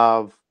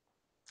of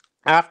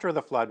after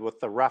the flood with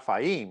the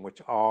Rephaim,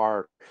 which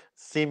are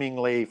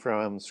seemingly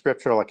from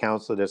scriptural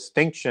accounts the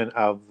distinction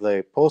of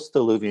the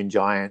post-Diluvian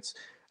giants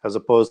as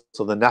opposed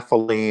to the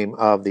Nephilim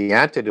of the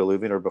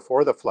antediluvian or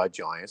before the flood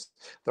giants,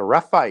 the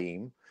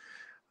Rephaim,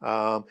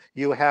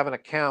 you have an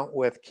account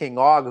with King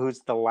Og,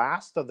 who's the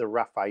last of the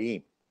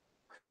Rephaim,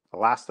 the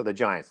last of the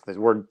giants. The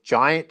word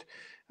giant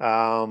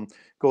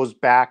goes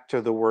back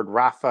to the word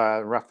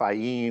Rapha.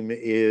 Raphaim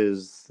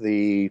is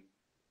the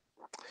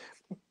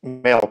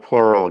male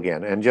plural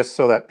again. And just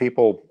so that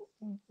people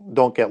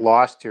don't get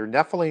lost here,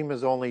 Nephilim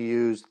is only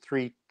used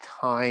 3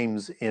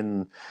 times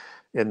in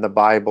the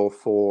Bible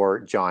for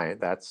giant.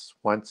 That's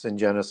once in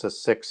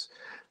Genesis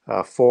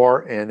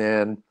 6:4, and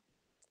then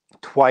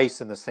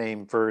twice in the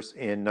same verse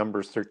in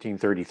Numbers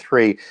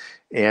 13:33,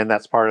 and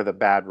that's part of the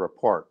bad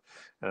report.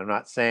 And I'm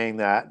not saying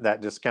that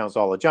that discounts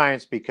all the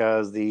giants,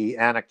 because the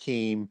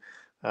Anakim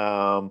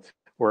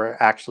were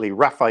actually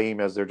Rephaim,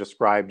 as they're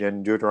described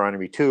in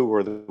Deuteronomy 2,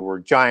 where the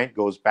word giant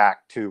goes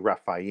back to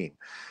Rephaim.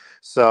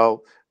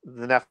 So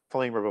the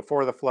Nephilim are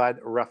before the flood,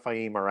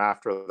 Rephaim are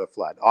after the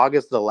flood. Og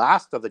is the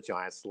last of the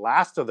giants,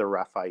 last of the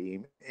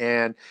Rephaim,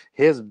 and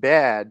his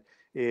bed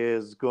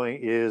is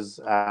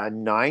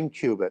 9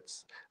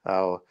 cubits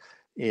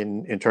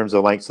in terms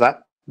of length. So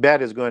that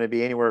bed is going to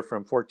be anywhere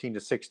from 14 to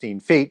 16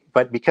 feet.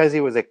 But because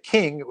he was a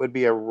king, it would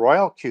be a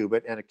royal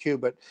cubit, and a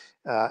cubit,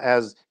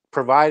 as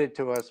provided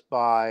to us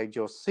by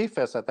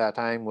Josephus at that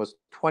time, was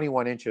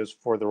 21 inches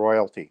for the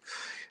royalty.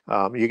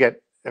 You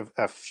get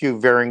a few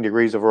varying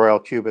degrees of royal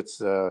cubits,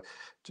 to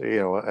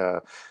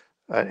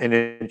an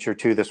inch or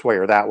two this way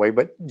or that way,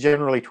 but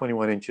generally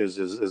 21 inches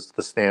is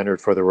the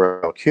standard for the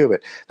royal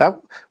cubit. That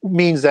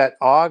means that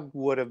Og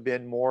would have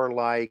been more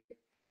like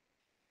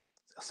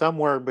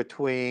somewhere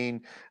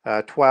between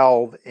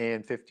 12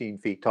 and 15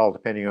 feet tall,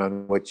 depending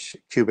on which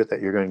cubit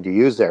that you're going to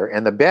use there.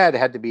 And the bed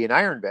had to be an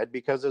iron bed,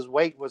 because his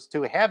weight was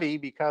too heavy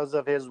because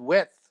of his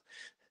width,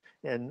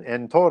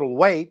 and total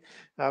weight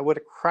would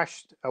have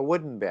crushed a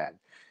wooden bed.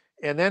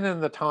 And then in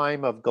the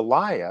time of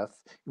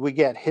Goliath, we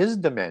get his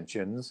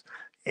dimensions,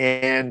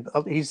 and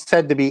he's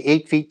said to be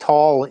 8 feet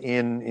tall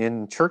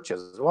in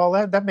churches. Well,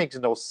 that makes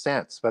no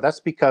sense, but that's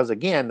because,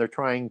 again, they're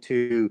trying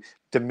to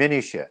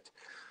diminish it.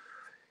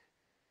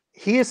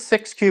 He is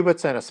 6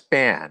 cubits and a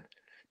span,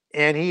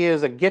 and he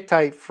is a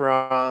Gittite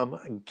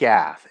from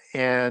Gath.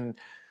 And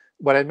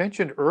what I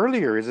mentioned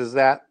earlier is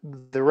that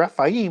the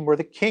Rephaim were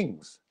the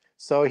kings.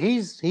 So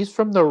he's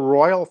from the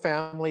royal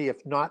family,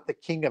 if not the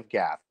king of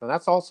Gath. And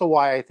that's also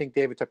why I think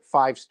David took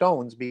 5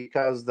 stones,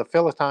 because the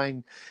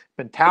Philistine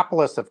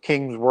pentapolis of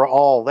kings were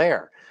all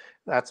there.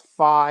 That's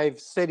 5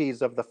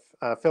 cities of the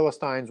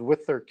Philistines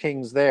with their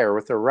kings there,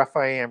 with their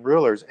Rephaim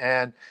rulers.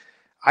 And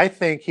I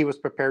think he was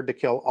prepared to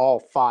kill all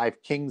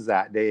 5 kings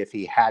that day if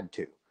he had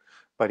to.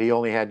 But he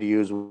only had to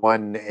use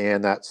 1,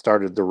 and that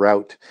started the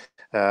rout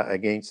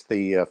against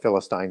the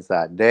Philistines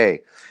that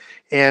day.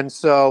 And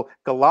so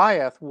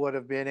Goliath would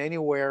have been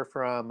anywhere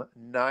from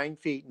 9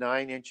 feet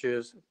 9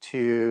 inches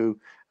to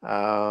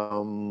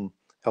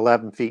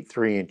 11 feet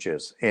 3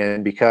 inches.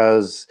 And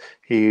because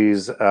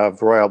he's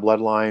of royal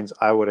bloodlines,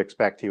 I would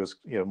expect he was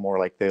more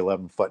like the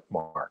 11-foot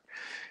mark.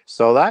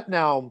 So that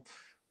now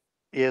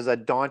is a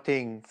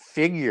daunting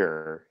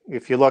figure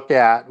if you look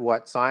at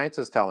what science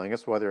is telling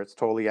us, whether it's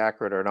totally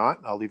accurate or not.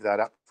 I'll leave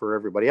that up for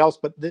everybody else.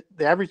 But the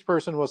average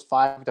person was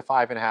 5 to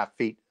 5.5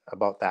 feet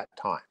about that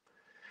time.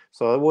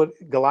 So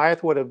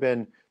Goliath would have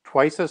been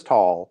twice as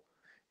tall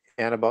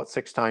and about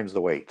 6 times the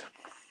weight.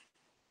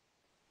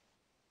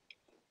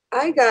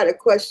 I got a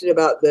question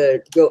about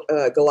the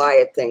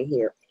Goliath thing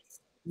here.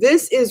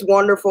 This is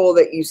wonderful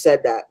that you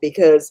said that,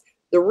 because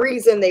the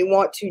reason they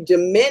want to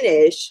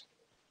diminish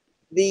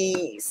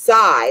the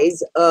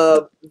size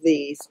of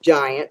these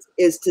giants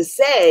is to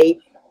say,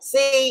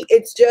 see,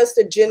 it's just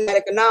a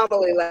genetic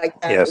anomaly, like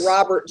that Yes.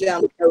 Robert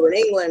gentleman over in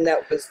England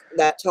that was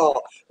that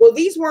tall. Well,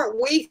 these weren't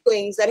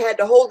weaklings that had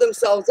to hold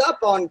themselves up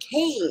on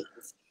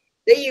canes.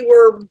 They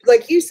were,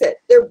 like you said,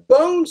 their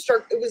bone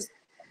structure, it was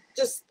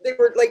just, they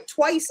were like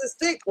twice as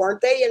thick,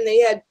 weren't they? And they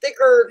had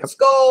thicker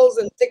skulls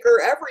and thicker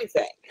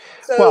everything.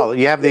 So, well,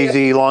 you have these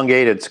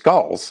elongated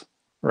skulls,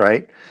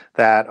 right,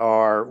 that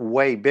are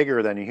way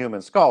bigger than a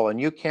human skull.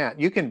 And you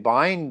can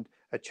bind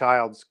a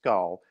child's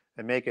skull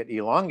and make it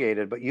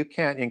elongated, but you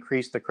can't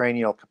increase the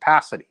cranial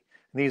capacity.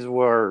 And these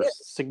were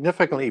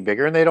significantly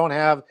bigger, and they don't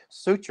have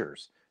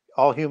sutures.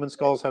 All human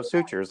skulls have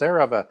sutures.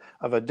 They're of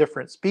a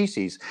different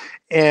species.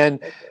 And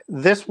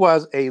this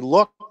was a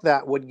look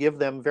that would give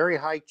them very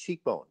high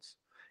cheekbones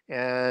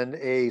and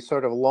a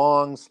sort of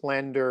long,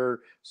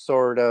 slender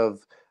sort of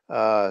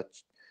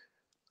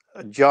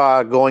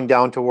jaw going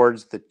down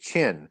towards the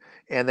chin.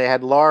 And they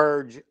had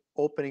large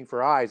opening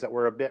for eyes that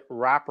were a bit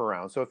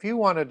wraparound. So if you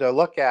wanted to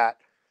look at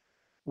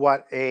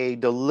what a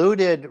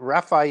diluted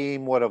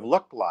Rephaim would have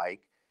looked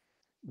like,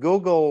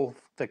 Google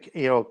the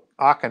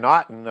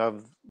Akhenaten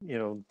of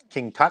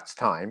King Tut's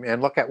time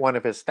and look at one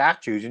of his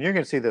statues, and you're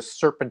going to see this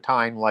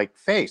serpentine-like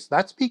face.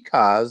 That's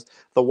because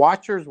the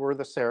watchers were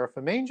the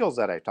seraphim angels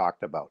that I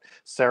talked about.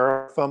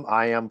 Seraphim,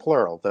 I am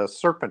plural, the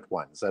serpent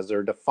ones, as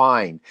they're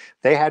defined.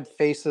 They had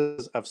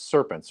faces of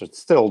serpents, or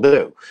still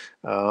do.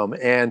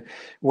 And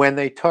when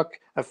they took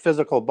a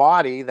physical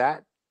body,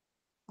 that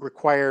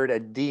required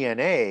a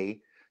DNA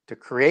to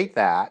create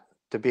that,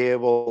 to be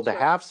able to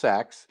have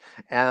sex,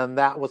 and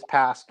that was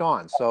passed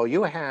on. So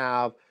you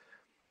have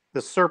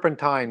the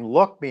serpentine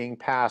look being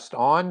passed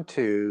on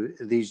to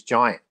these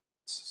giants.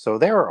 So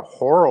they were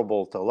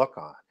horrible to look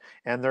on.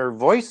 And their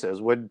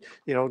voices would,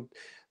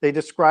 they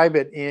describe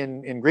it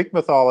in Greek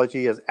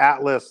mythology as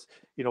Atlas,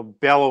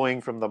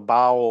 bellowing from the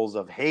bowels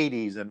of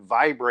Hades and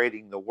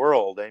vibrating the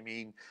world. I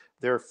mean,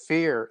 their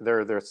fear,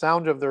 their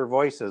sound of their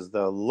voices,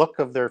 the look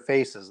of their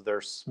faces,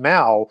 their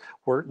smell,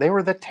 they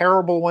were the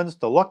terrible ones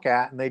to look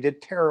at, and they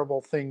did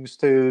terrible things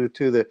to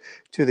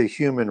the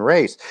human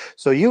race.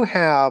 So you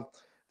have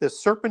this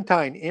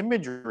serpentine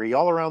imagery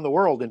all around the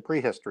world in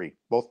prehistory,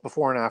 both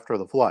before and after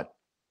the flood.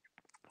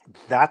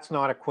 That's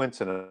not a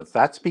coincidence.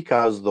 That's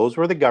because those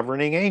were the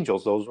governing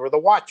angels. Those were the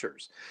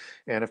watchers.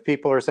 And if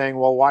people are saying,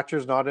 well,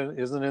 watchers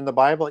isn't in the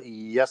Bible,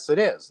 yes, it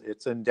is.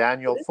 It's in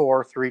Daniel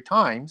 4 3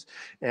 times.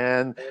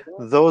 And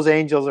those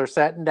angels are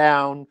setting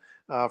down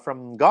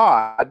from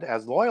God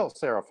as loyal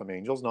seraphim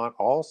angels. Not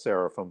all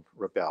seraphim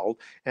rebelled.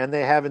 And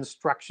they have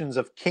instructions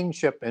of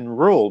kingship and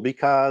rule,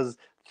 because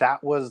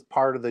that was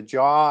part of the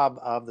job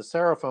of the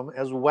seraphim,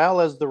 as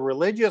well as the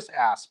religious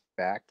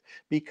aspect,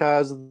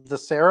 because the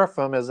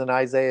seraphim, as in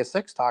Isaiah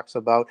 6 talks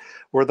about,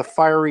 were the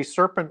fiery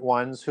serpent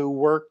ones who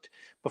worked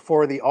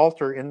before the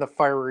altar in the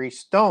fiery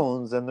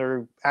stones, and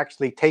they're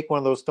actually take one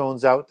of those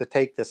stones out to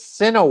take the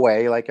sin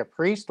away like a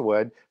priest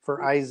would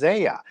for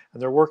Isaiah,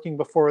 and they're working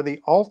before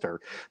the altar.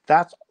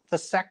 That's the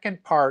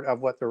second part of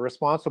what they're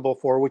responsible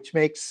for, which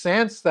makes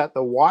sense that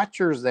the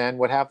watchers then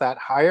would have that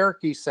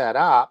hierarchy set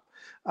up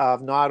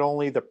of not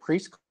only the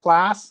priest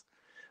class,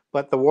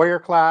 but the warrior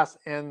class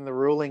and the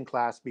ruling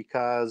class,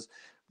 because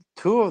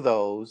two of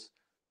those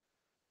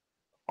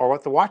are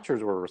what the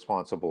watchers were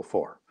responsible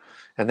for.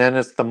 And then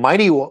it's the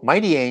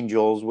mighty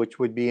angels, which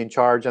would be in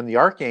charge, and the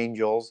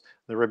archangels,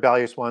 the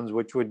rebellious ones,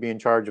 which would be in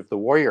charge of the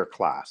warrior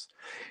class.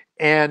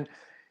 And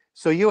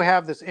so you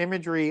have this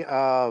imagery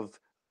of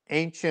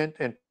ancient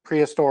and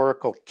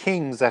prehistorical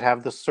kings that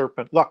have the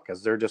serpent look,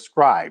 as they're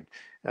described,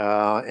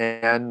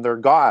 and their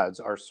gods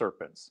are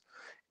serpents.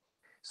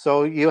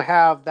 So you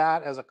have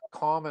that as a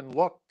common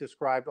look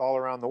described all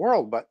around the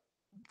world, but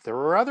there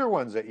are other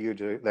ones that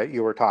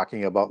you were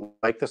talking about,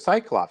 like the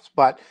Cyclops.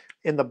 But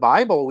in the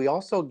Bible, we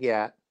also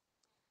get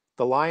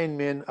the lion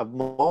men of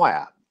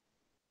Moab,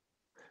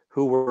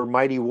 who were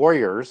mighty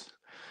warriors.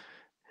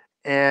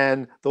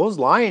 And those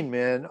lion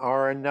men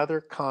are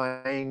another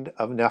kind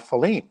of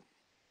Nephilim.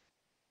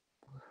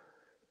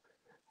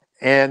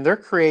 And they're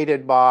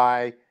created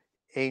by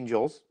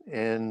angels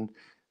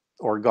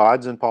or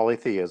gods in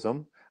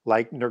polytheism,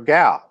 like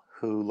Nergal,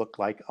 who looked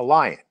like a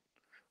lion,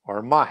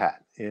 or Mahat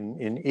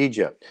in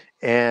Egypt.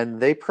 And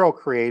they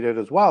procreated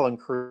as well and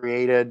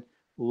created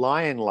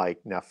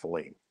lion-like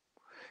Nephilim.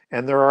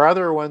 And there are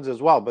other ones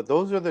as well, but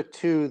those are the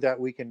two that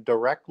we can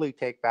directly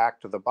take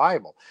back to the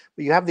Bible.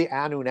 But you have the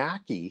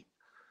Anunnaki,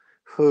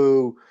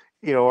 who,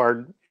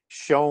 are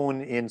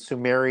shown in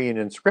Sumerian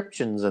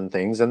inscriptions and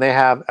things, and they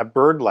have a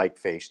bird-like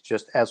face,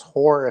 just as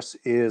Horus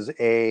is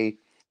a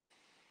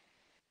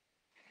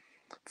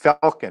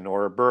falcon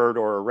or a bird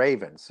or a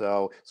raven.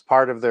 So it's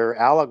part of their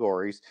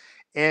allegories.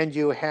 And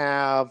you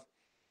have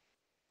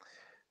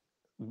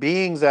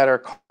beings that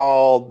are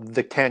called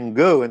the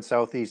Tengu in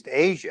Southeast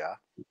Asia.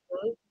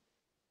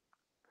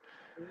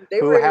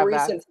 They were in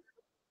recent.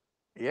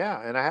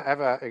 Yeah, and I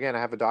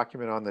have a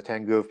document on the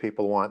Tengu if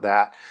people want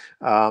that.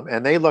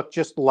 And they look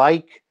just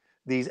like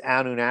these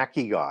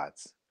Anunnaki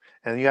gods.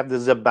 And you have the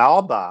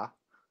Xibalba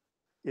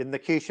in the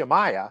Quiché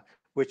Maya,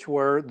 which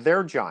were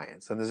their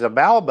giants. And the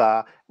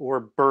Xibalba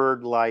were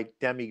bird-like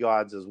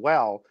demigods as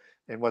well.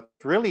 And what's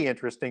really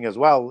interesting as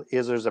well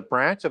is there's a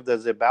branch of the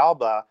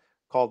Xibalba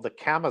called the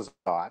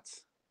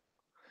Camazotz,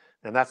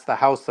 and that's the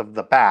house of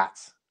the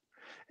bats.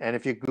 And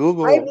if you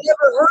Google... I've never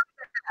heard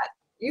of that.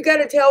 You got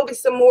to tell me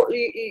some more.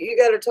 You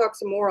got to talk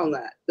some more on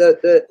that.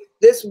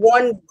 This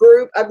one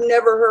group, I've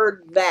never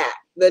heard that.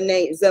 The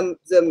name,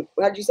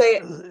 how'd you say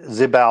it?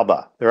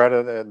 Xibalba.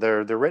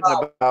 They're written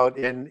about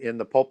in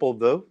the Popol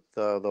Vuh,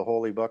 the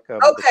holy book of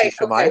the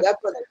Quiché Maya. Okay, that's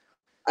what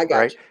I got.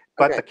 Right?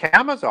 But the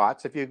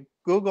Camazotz, if you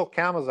Google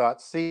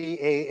Camazotz,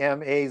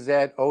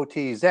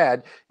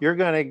 Camazotz, you're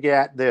going to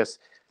get this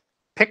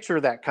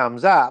picture that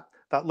comes up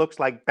that looks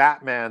like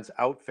Batman's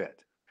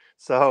outfit.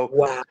 So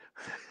wow.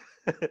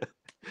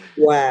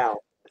 Wow.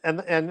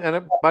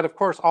 But of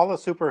course, all the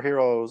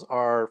superheroes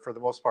are, for the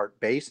most part,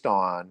 based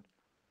on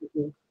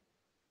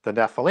the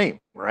Nephilim,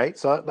 right?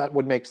 So that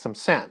would make some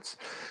sense.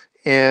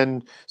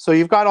 And so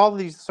you've got all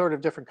these sort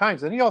of different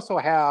kinds. And you also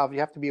you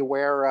have to be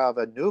aware of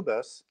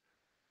Anubis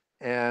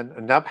and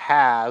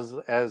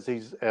Nubhaz as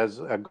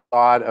a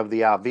god of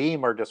the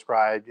Avim are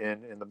described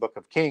in the book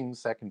of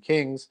Kings, 2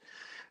 Kings,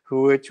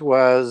 which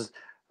was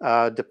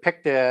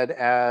depicted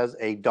as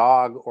a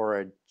dog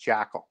or a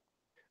jackal.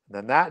 And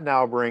then that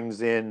now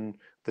brings in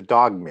the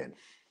dogmen,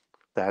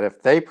 that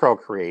if they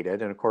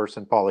procreated, and of course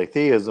in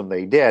polytheism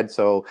they did,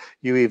 so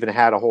you even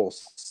had a whole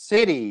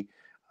city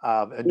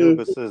of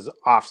Anubis's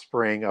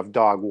offspring of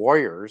dog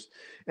warriors.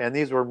 And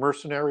these were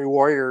mercenary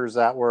warriors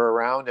that were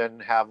around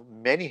and have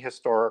many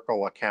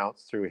historical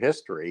accounts through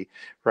history,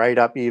 right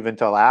up even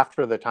till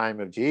after the time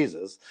of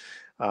Jesus.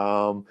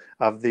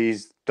 of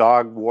these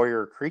dog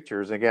warrior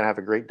creatures. Again, I have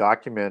a great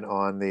document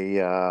on the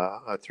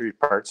a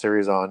 3-part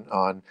series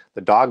on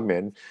the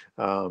dogmen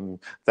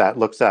that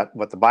looks at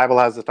what the Bible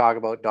has to talk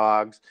about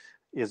dogs.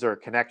 Is there a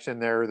connection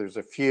there? There's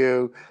a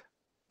few,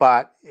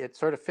 but it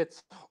sort of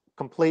fits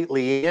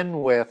completely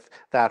in with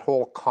that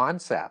whole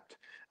concept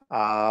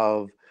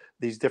of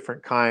these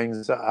different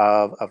kinds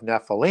of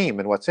Nephilim.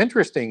 And what's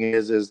interesting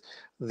is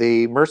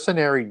the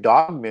mercenary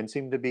dogmen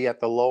seem to be at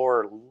the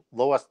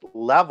lowest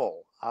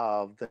level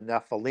of the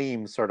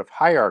Nephilim sort of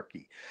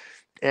hierarchy.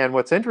 And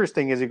what's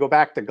interesting is you go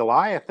back to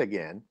Goliath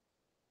again,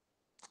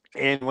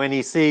 and when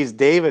he sees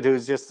David,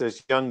 who's just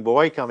this young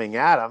boy coming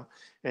at him,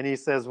 and he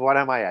says, "What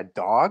am I, a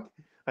dog?"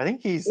 I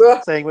think he's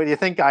saying, "What do you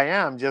think I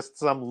am? Just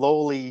some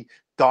lowly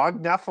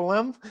dog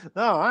Nephilim?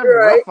 No, I'm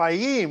right.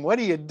 Rephaim. What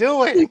are you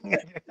doing?"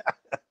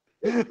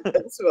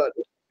 That's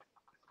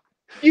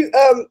funny.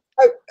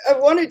 I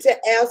wanted to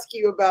ask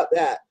you about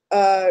that.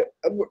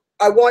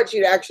 I want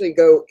you to actually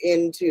go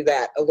into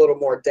that a little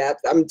more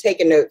depth. I'm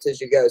taking notes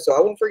as you go, so I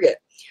won't forget.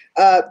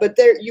 But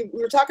we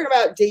were talking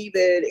about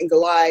David and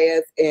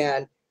Goliath,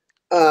 and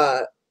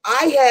I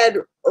had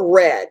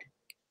read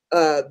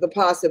the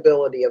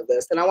possibility of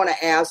this, and I want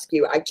to ask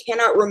you. I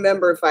cannot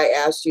remember if I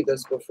asked you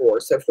this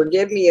before, so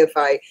forgive me if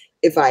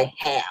I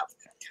have.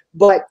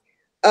 But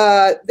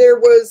there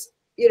was,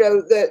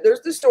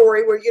 there's the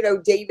story where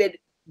David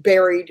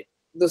buried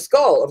the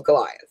skull of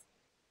Goliath,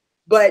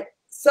 but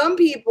some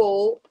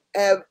people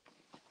have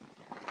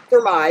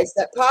surmised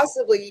that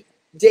possibly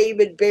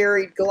David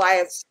buried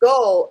Goliath's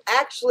skull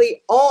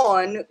actually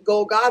on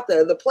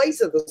Golgotha, the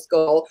place of the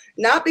skull,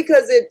 not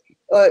because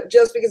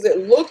just because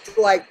it looked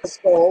like the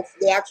skull,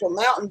 the actual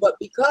mountain, but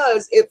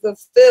because it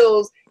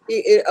fulfills,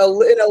 in a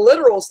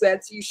literal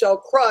sense, you shall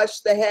crush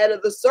the head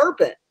of the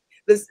serpent,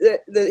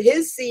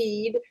 his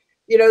seed,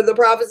 the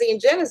prophecy in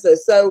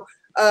Genesis. So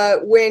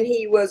when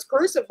he was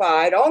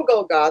crucified on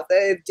Golgotha,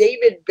 if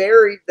David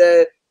buried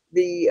the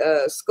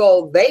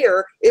skull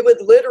there, it would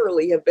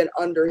literally have been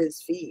under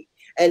his feet,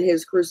 and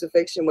his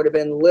crucifixion would have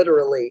been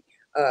literally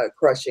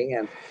crushing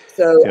him.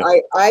 So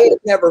I had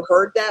never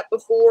heard that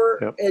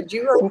before. Had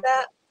you heard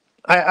that?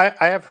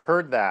 I have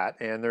heard that,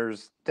 and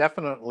there's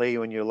definitely,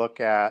 when you look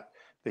at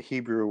the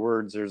Hebrew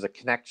words, there's a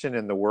connection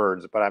in the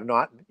words, but I've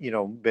not,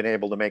 been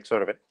able to make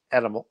sort of an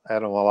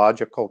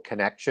etymological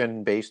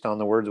connection based on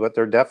the words, but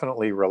they're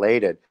definitely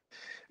related.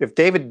 If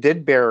David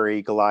did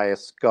bury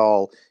Goliath's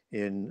skull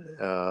in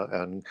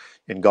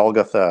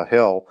Golgotha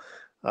Hill,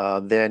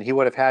 then he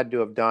would have had to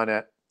have done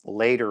it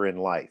later in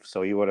life.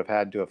 So he would have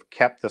had to have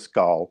kept the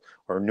skull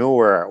or knew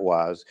where it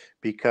was,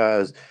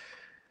 because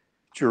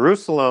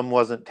Jerusalem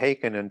wasn't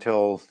taken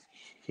until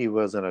he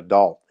was an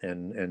adult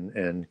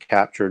and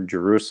captured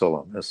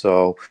Jerusalem.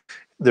 So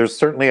there's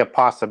certainly a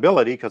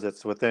possibility, because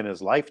it's within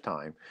his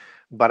lifetime,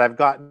 but I've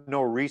got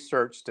no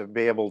research to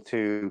be able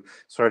to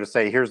sort of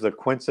say, here's the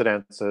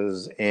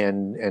coincidences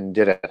and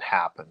did it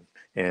happen?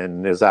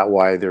 And is that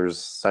why there's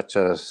such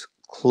a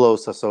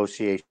close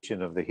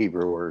association of the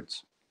Hebrew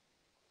words?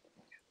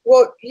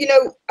 Well,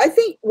 I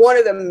think one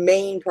of the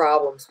main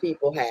problems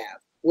people have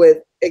with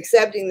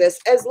accepting this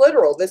as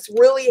literal, this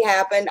really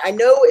happened. I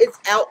know it's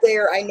out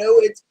there. I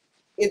know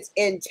it's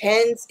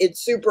intense.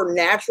 It's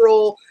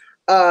supernatural.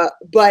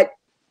 But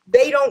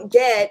they don't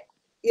get,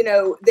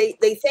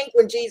 they think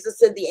when Jesus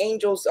said the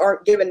angels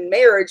aren't given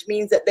marriage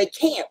means that they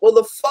can't. Well,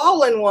 the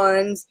fallen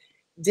ones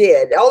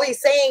did. All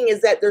he's saying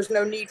is that there's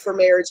no need for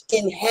marriage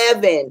in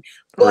heaven.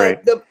 But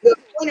right. the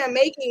point I'm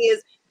making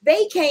is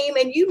they came,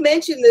 and you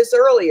mentioned this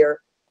earlier,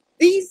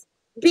 these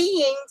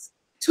beings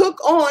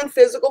took on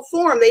physical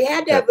form. They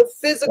had to have the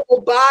physical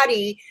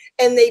body,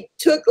 and they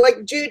took,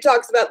 like Jude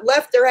talks about,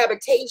 left their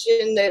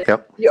habitation. That I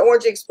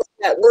want you to explain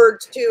that word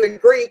too in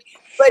Greek,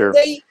 but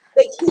they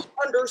can't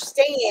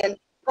understand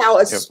how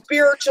a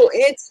spiritual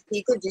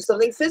entity could do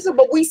something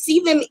physical. We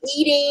see them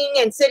eating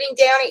and sitting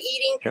down and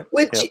eating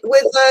with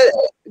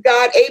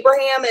God,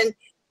 Abraham,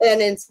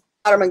 and in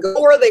Sodom and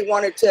Gomorrah, they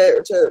wanted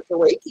to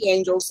rape the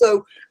angels.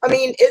 So I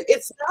mean,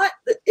 it's not.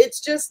 It's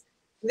just.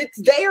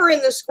 It's there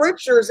in the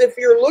scriptures if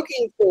you're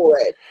looking for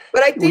it.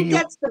 But I think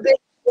that's the big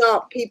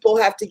jump people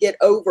have to get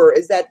over,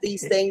 is that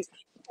these things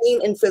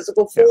came in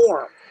physical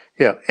form.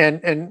 Yeah,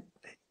 and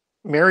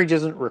marriage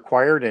isn't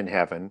required in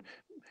heaven.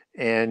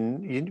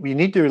 And you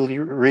need to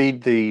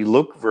read the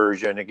Luke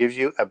version. It gives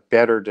you a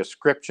better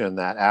description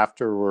that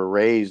after we're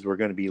raised, we're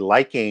going to be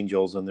like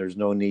angels, and there's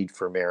no need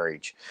for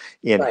marriage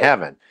in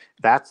heaven.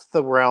 That's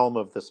the realm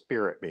of the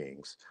spirit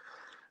beings.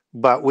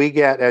 But we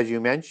get, as you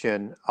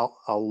mentioned,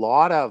 a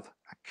lot of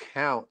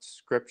accounts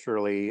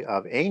scripturally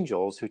of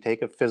angels who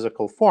take a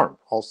physical form,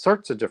 all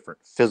sorts of different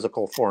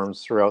physical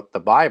forms throughout the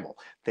Bible.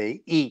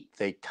 They eat,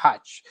 they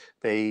touch,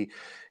 they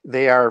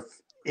are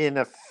in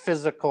a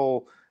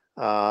physical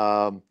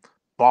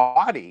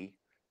body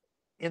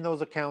in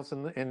those accounts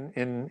in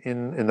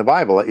the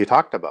Bible that you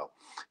talked about.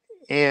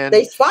 And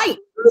they fight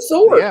with a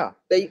sword.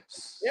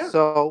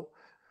 So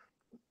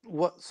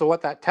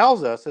what that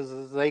tells us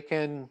is they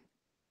can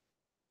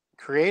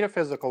create a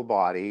physical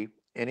body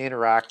and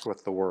interact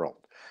with the world.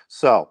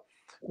 So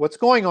what's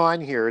going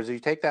on here is you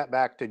take that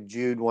back to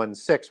Jude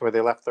 1:6, where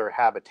they left their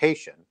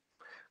habitation.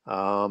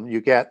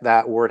 You get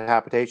that word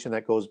habitation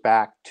that goes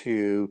back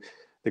to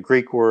the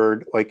Greek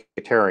word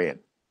oikoterion.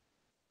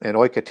 And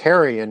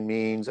oikoterion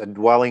means a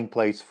dwelling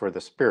place for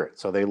the spirit.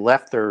 So they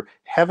left their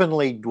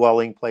heavenly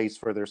dwelling place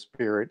for their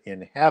spirit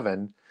in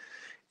heaven,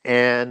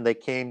 and they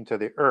came to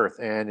the earth.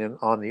 And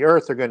on the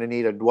earth, they're going to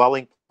need a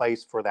dwelling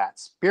place for that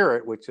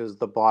spirit, which is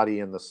the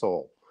body and the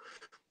soul.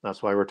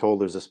 That's why we're told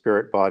there's a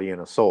spirit, body,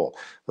 and a soul.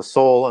 The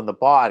soul and the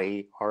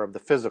body are of the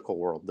physical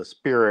world. The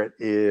spirit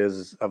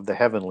is of the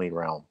heavenly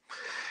realm.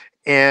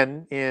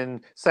 And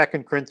in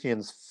 2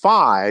 Corinthians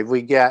 5,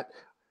 we get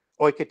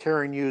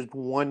oikoterion used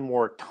one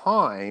more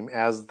time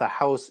as the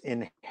house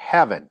in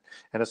heaven.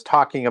 And it's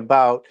talking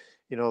about,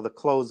 you know, the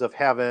clothes of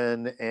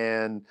heaven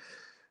and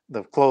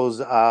the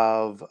clothes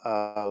of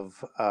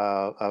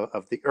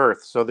the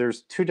earth. So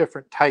there's two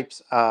different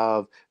types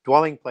of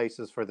dwelling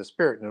places for the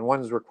spirit, and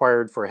one's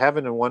required for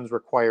heaven and one's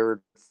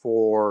required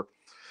for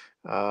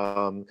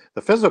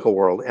the physical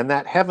world. And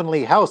that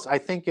heavenly house, I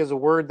think, is a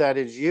word that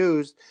is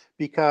used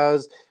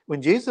because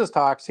when Jesus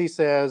talks, he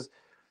says,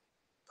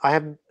 I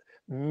have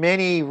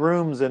many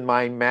rooms in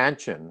my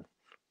mansion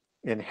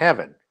in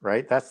heaven,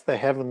 right? That's the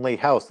heavenly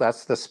house.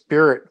 That's the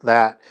spirit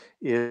that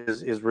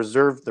is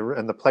reserved,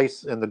 and the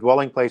place and the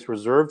dwelling place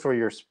reserved for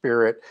your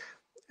spirit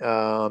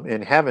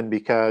in heaven,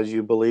 because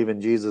you believe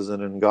in Jesus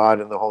and in God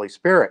and the Holy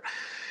Spirit.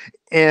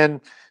 And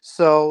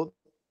so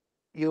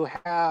you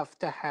have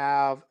to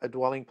have a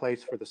dwelling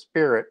place for the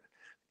spirit,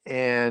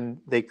 and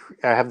they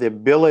have the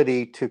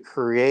ability to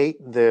create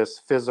this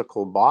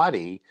physical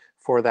body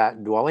for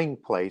that dwelling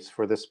place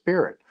for the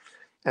spirit.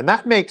 And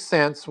that makes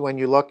sense when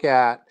you look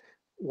at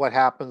what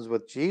happens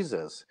with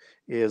Jesus,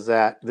 is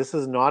that this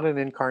is not an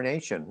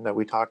incarnation that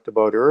we talked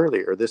about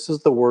earlier. This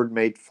is the Word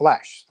made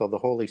flesh. So the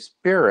Holy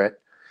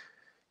Spirit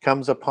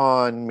comes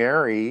upon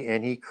Mary,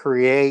 and he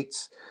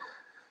creates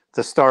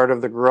the start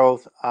of the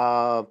growth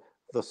of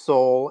the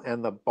soul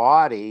and the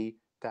body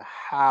to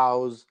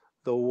house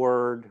the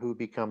Word who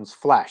becomes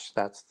flesh.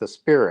 That's the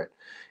Spirit.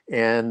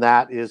 And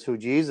that is who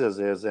Jesus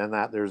is, and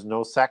that there's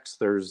no sex.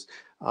 There's,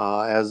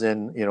 as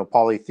in, you know,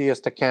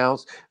 polytheist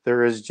accounts,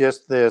 there is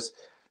just this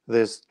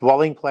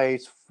dwelling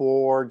place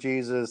for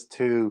Jesus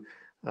to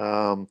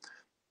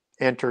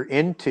enter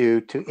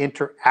into, to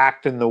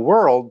interact in the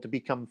world, to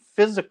become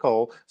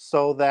physical,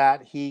 so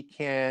that he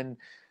can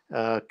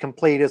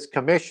complete his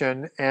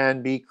commission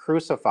and be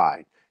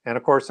crucified. And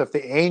of course, if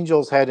the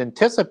angels had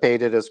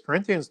anticipated, as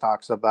Corinthians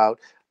talks about,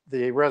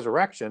 the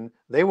resurrection,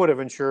 they would have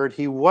ensured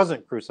he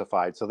wasn't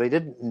crucified. So they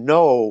didn't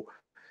know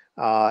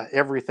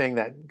everything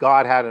that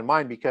God had in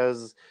mind,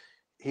 because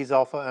he's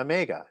Alpha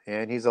Omega,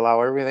 and he's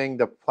allowed everything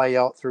to play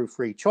out through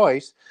free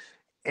choice.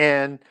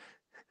 And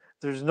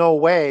there's no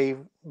way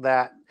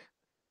that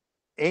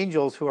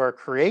angels, who are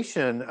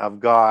creation of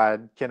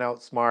God, can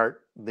outsmart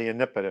the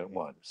omnipotent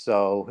one.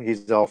 So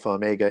he's Alpha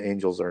Omega,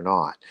 angels are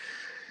not.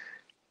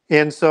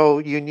 And so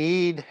you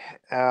need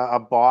a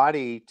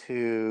body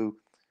to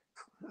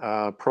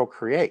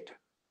procreate.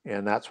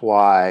 And that's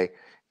why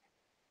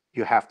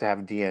you have to have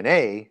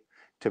DNA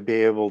to be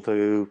able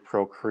to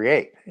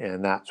procreate.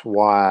 And that's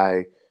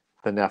why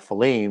the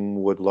Nephilim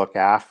would look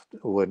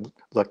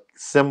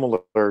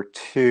similar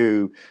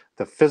to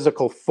the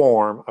physical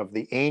form of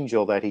the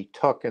angel that he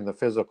took in the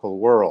physical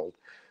world.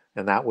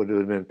 And that would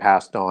have been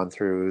passed on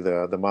through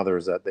the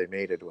mothers that they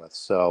mated with.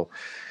 So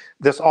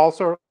this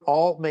also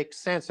all makes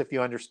sense if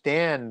you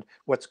understand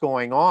what's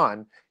going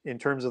on in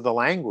terms of the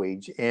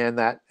language, and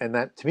that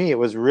to me, it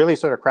was really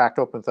sort of cracked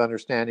open with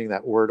understanding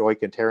that word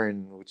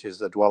oikoterion, which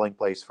is a dwelling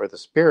place for the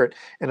spirit.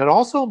 And it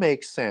also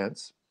makes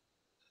sense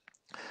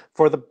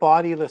for the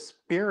bodiless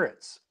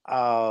spirits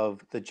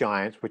of the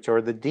giants, which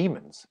are the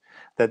demons,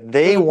 that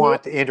they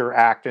want to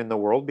interact in the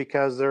world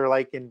because they're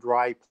like in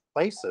dry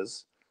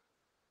places.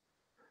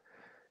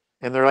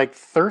 And they're like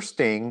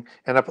thirsting,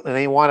 and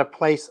they want a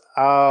place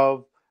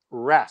of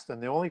rest.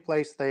 And the only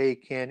place they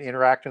can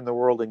interact in the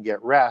world and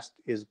get rest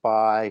is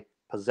by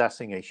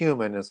possessing a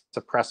human and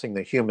suppressing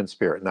the human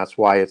spirit. And that's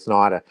why it's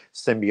not a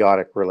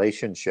symbiotic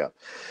relationship.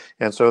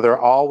 And so they're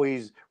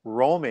always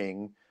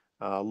roaming,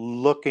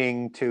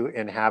 looking to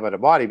inhabit a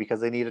body,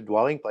 because they need a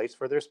dwelling place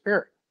for their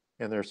spirit.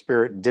 And their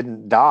spirit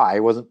didn't die,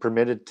 wasn't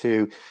permitted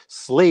to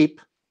sleep,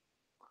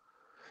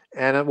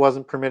 and it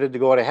wasn't permitted to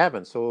go to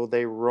heaven. So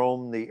they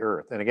roam the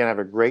earth. And again, I have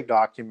a great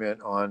document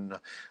on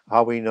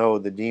how we know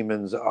the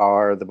demons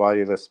are the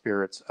bodiless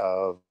spirits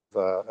of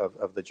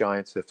the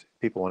giants, if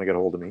people want to get a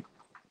hold of me.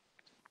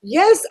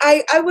 Yes,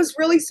 I was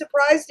really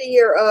surprised to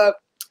hear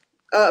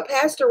a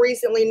pastor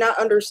recently not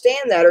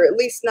understand that, or at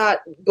least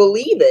not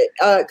believe it,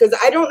 because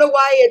I don't know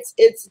why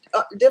it's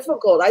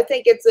difficult. I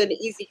think it's an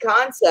easy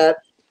concept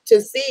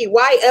to see.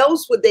 Why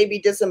else would they be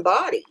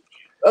disembodied?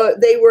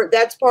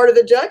 That's part of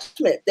the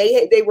judgment.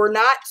 They were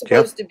not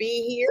supposed to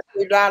be here.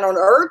 They're down on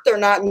earth. They're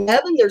not in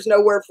heaven. There's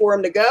nowhere for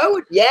them to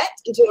go yet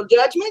until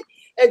judgment.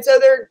 And so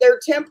their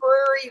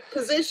temporary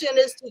position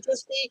is to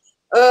just be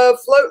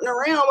floating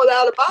around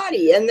without a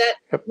body. And that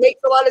makes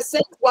a lot of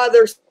sense why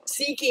they're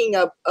seeking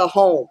a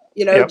home.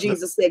 You know,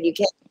 Jesus said you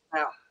can't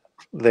come out.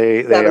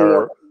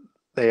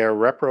 They are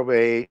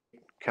reprobate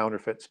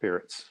counterfeit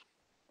spirits.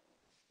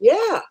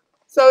 Yeah.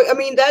 So, I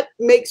mean, that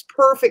makes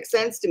perfect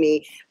sense to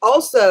me.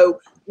 Also,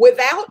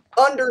 without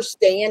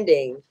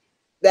understanding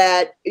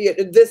that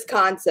this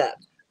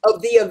concept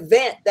of the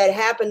event that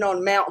happened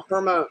on Mount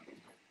Hermon,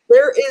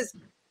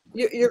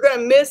 you're going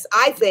to miss,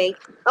 I think,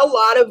 a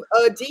lot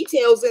of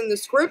details in the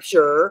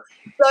scripture,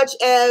 such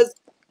as,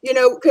 you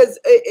know, because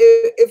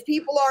if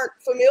people aren't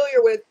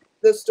familiar with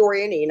the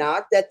story in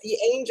Enoch, that the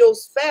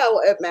angels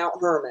fell at Mount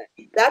Hermon.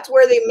 That's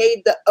where they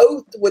made the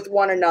oath with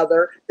one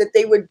another that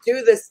they would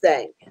do this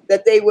thing,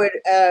 that they would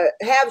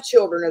have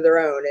children of their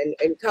own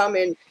and come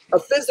in a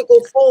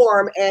physical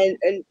form and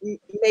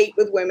mate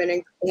with women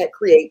and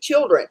create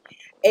children.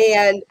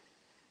 And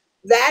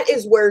that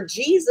is where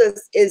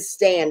Jesus is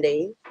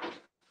standing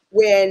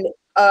when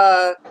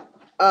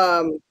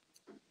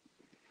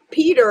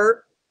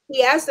Peter,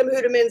 he asked him,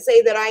 who do men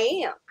say that I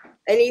am?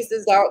 And he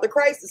says, thou art the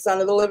Christ, the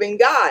Son of the living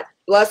God.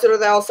 Blessed art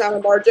thou,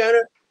 Simon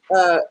Bar-Jonah.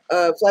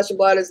 Flesh and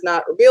blood has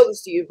not revealed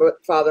this to you,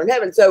 but Father in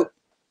heaven. So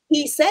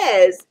he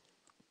says,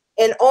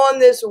 and on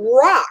this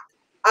rock,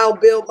 I'll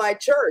build my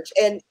church.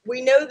 And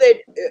we know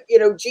that, you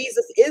know,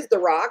 Jesus is the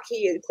rock.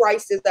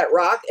 Christ is that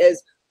rock,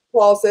 as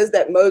Paul says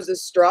that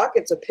Moses struck.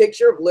 It's a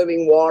picture of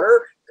living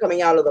water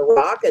coming out of the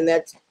rock, and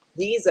that's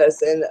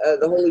Jesus and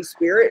the Holy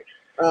Spirit.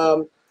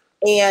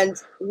 And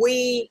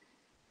we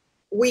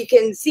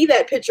can see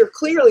that picture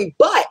clearly.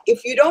 But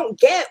if you don't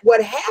get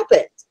what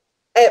happened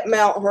at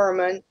Mount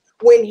Hermon,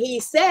 when he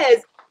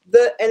says,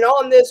 and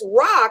on this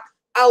rock,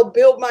 I'll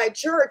build my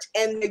church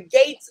and the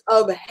gates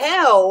of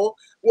hell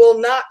will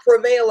not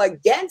prevail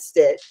against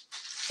it.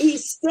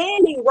 He's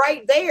standing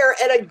right there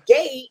at a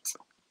gate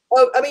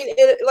of, I mean,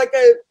 like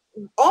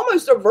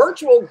almost a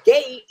virtual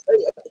gate,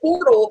 a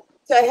portal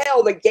to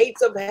hell, the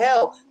gates of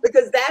hell,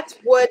 because that's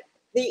what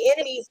the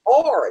enemies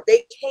are.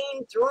 They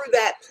came through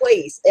that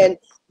place, and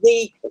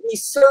the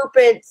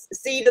serpent,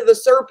 seed of the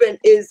serpent,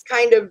 is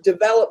kind of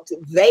developed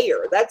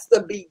there. That's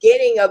the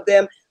beginning of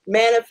them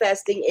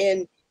manifesting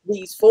in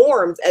these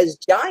forms as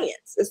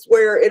giants. It's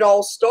where it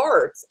all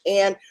starts.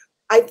 And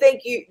I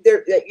think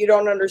that you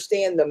don't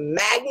understand the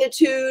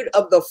magnitude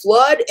of the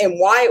flood and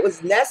why it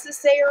was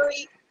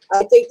necessary.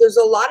 I think there's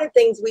a lot of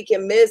things we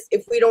can miss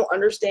if we don't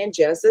understand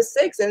Genesis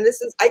 6. And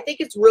I think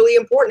it's really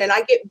important. And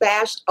I get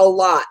bashed a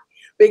lot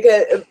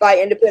because by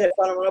independent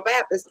fundamental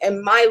Baptists,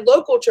 and my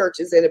local church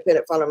is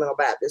independent fundamental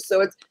Baptist.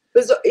 So it's,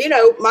 you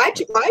know, my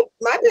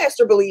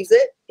pastor believes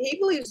it. He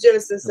believes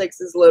Genesis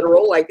 6 is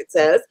literal, like it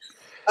says.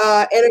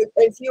 And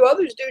a few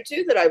others do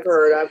too that I've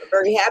heard. I'm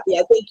very happy.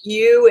 I think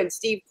you and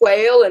Steve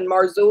Quayle and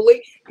Marzulli,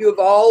 you have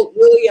all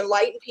really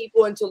enlightened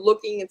people into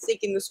looking and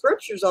seeking the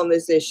scriptures on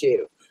this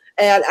issue.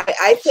 And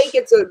I think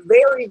it's a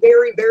very,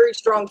 very, very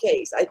strong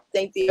case. I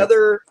think the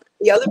other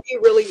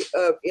view really,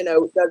 you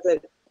know,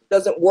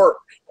 doesn't work,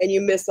 and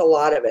you miss a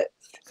lot of it.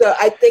 So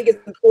I think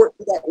it's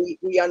important that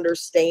we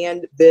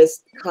understand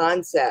this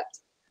concept.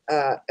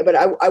 But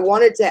I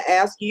wanted to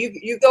ask you.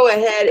 You go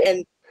ahead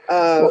and.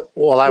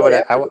 Well,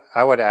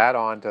 I would add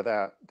on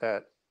to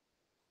that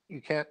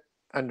you can't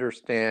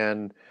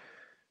understand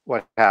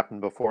what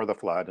happened before the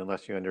flood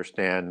unless you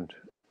understand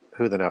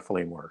who the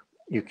Nephilim were.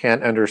 You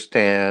can't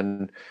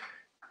understand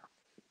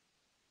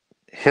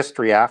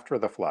history after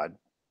the flood,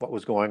 what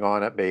was going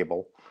on at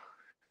Babel,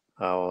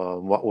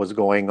 what was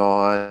going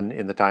on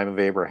in the time of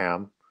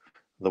Abraham,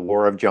 the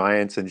War of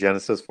Giants in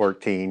Genesis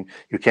 14.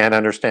 You can't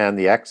understand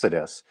the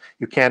Exodus.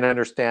 You can't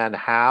understand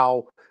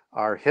how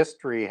our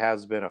history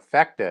has been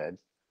affected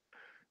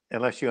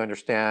unless you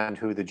understand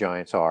who the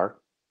giants are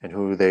and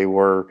who they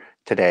were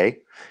today.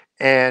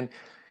 And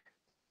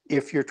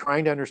if you're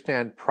trying to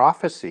understand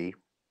prophecy,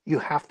 you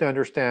have to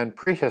understand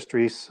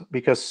prehistory,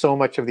 because so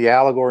much of the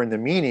allegory and the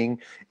meaning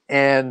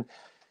and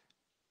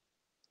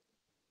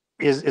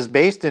is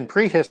based in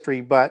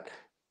prehistory. But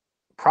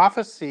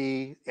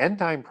prophecy, end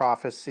time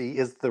prophecy,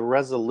 is the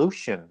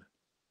resolution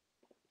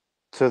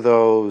to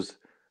those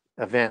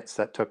events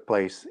that took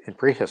place in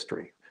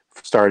prehistory,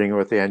 starting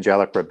with the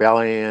angelic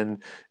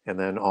rebellion, and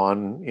then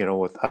on, you know,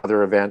 with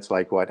other events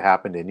like what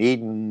happened in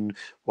Eden,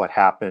 what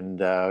happened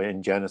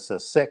in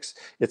Genesis 6.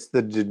 It's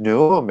the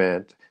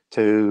denouement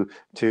to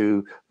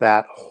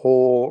that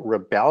whole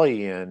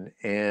rebellion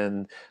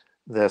and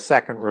the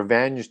second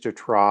revenge to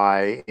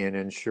try and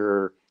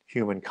ensure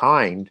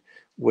humankind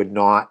would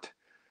not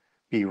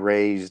be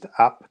raised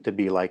up to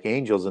be like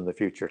angels in the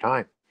future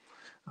time.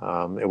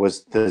 It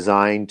was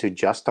designed to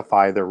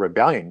justify their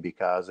rebellion,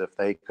 because if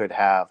they could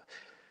have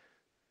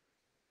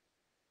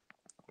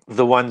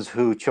the ones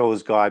who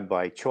chose God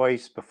by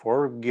choice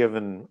before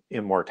given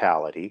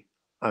immortality,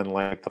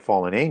 unlike the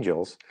fallen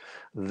angels,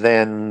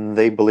 then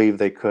they believed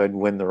they could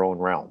win their own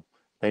realm.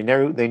 They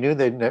knew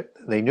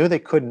they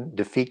couldn't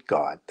defeat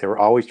God. They were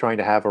always trying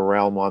to have a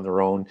realm on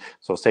their own,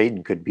 so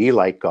Satan could be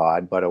like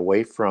God, but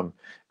away from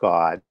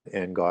God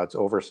and God's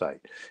oversight.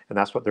 And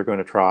that's what they're going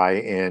to try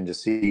and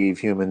deceive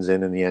humans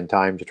in the end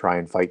time to try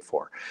and fight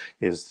for,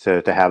 is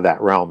to have that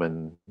realm.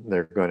 And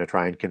they're going to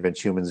try and convince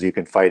humans you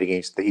can fight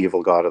against the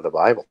evil God of the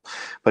Bible.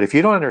 But if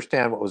you don't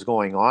understand what was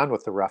going on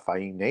with the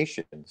Rephaim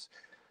nations,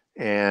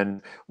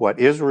 and what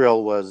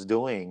Israel was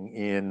doing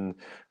in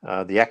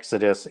the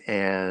Exodus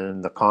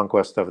and the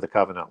conquest of the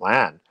covenant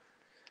land,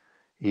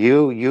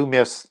 you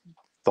miss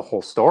the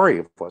whole story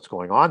of what's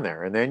going on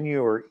there. And then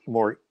you're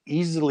more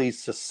easily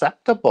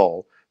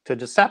susceptible to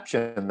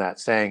deception,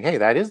 that's saying, hey,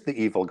 that is the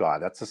evil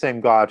God. That's the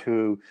same God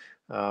who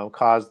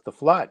caused the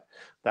flood.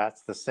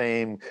 That's the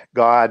same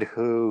God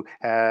who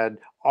had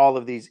all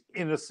of these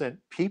innocent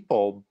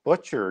people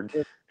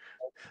butchered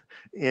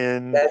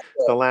in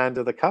the land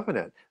of the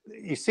covenant.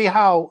 You see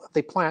how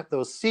they plant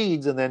those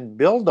seeds and then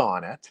build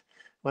on it.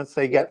 Once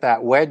they get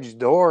that wedge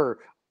door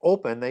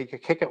open, they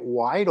could kick it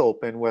wide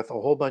open with a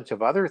whole bunch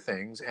of other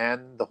things.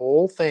 And the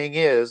whole thing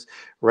is,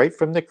 right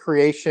from the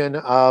creation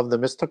of the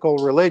mystical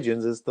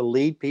religions, is to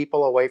lead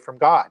people away from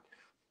God,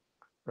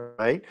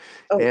 right?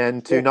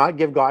 And to not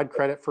give God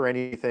credit for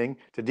anything,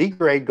 to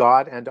degrade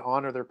God and to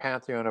honor their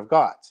pantheon of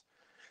gods.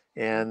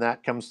 And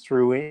that comes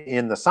through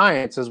in the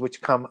sciences, which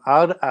come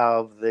out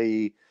of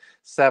the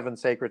 7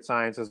 sacred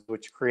sciences,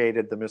 which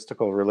created the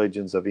mystical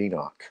religions of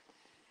Enoch.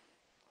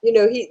 You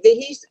know,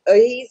 he's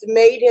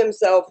made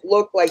himself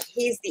look like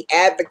he's the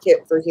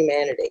advocate for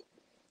humanity.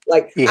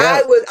 Like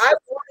I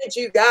wanted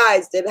you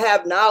guys to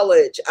have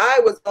knowledge. I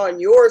was on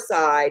your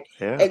side,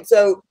 and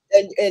so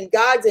and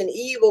God's an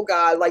evil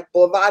God, like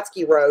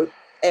Blavatsky wrote,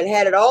 and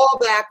had it all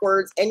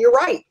backwards. And you're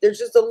right. There's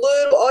just a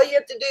little, all you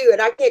have to do.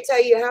 And I can't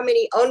tell you how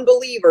many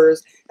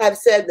unbelievers have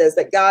said this,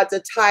 that God's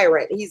a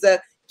tyrant. He's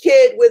a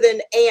kid with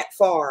an ant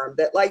farm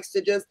that likes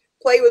to just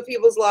play with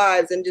people's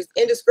lives and just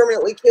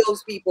indiscriminately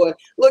kills people. And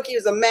look, he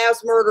was a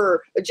mass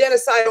murderer, a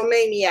genocidal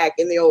maniac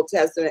in the Old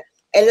Testament.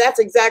 And that's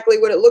exactly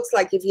what it looks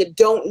like if you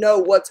don't know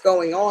what's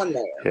going on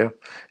there. Yeah.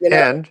 You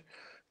know?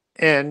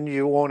 And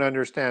you won't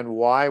understand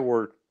why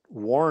we're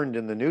warned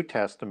in the New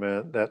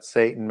Testament that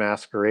Satan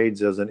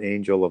masquerades as an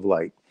angel of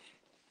light.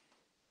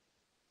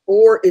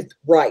 Or it's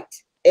right.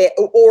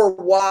 Or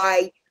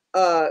why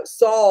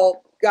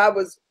Saul,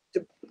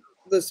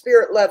 the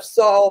Spirit left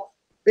Saul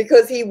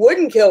because he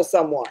wouldn't kill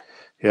someone.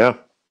 Yeah.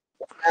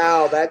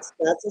 Wow, that's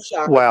a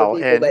shock. Well,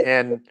 for people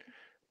and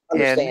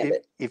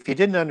if you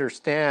didn't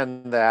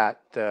understand that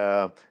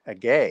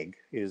Agag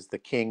is the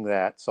king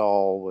that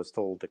Saul was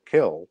told to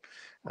kill,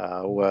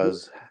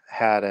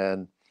 had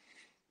a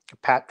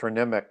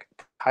patronymic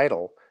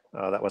title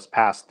that was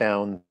passed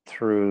down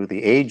through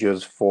the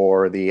ages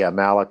for the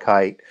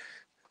Amalekite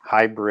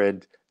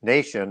hybrid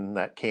nation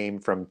that came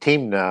from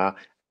Timnah,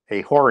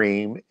 a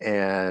Horim,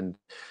 and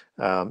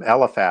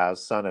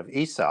Eliphaz, son of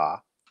Esau,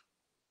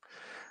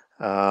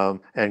 and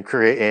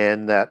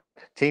that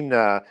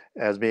Timnah,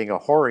 as being a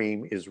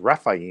Horim, is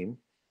Rephaim.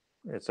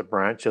 It's a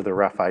branch of the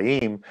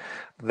Rephaim.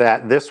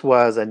 That this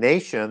was a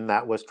nation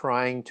that was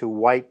trying to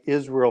wipe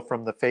Israel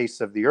from the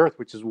face of the earth,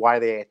 which is why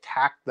they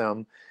attacked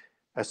them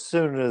as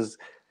soon as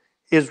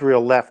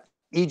Israel left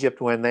Egypt,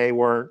 when they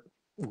weren't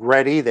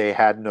ready. They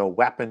had no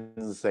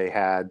weapons. They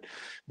had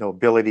no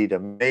ability to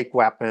make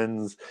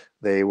weapons.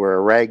 They were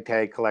a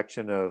ragtag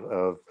collection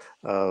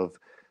of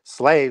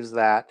slaves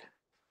that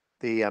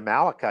the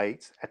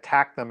Amalekites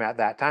attacked them at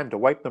that time to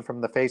wipe them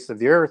from the face of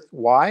the earth.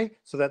 Why?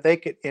 So that they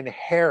could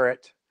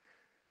inherit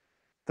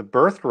the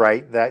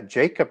birthright that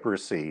Jacob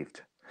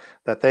received,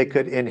 that they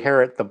could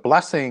inherit the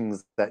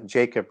blessings that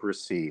Jacob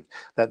received,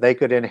 that they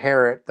could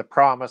inherit the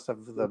promise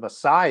of the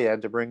Messiah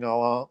to bring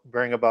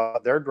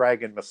about their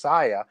dragon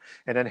Messiah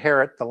and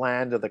inherit the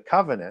land of the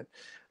covenant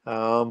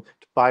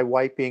by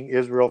wiping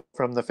Israel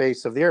from the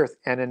face of the earth.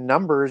 And in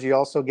Numbers, you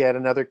also get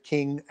another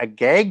king,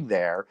 Agag,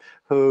 there,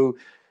 who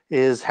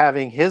is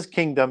having his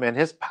kingdom and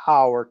his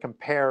power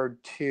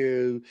compared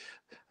to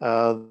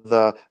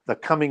the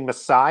coming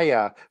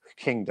Messiah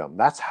kingdom.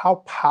 That's how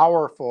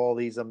powerful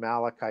these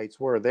Amalekites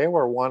were. They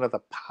were one of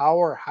the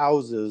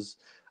powerhouses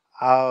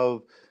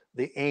of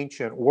the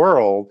ancient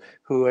world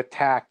who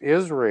attacked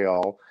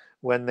Israel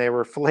when they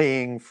were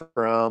fleeing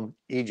from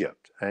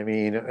Egypt. I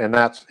mean,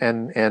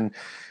 and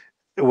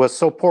it was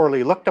so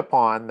poorly looked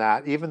upon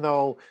that even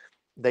though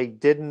they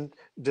didn't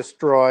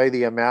destroy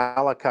the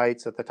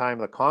Amalekites at the time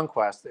of the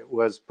conquest, it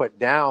was put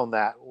down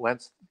that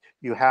once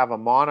you have a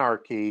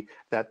monarchy,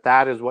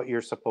 that is what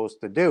you're supposed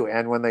to do.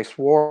 And when they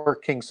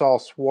King Saul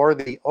swore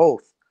the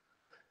oath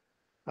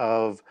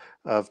of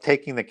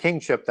taking the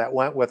kingship, that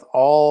went with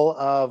all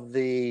of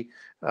the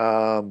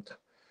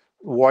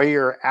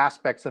warrior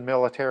aspects and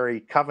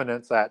military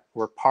covenants that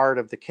were part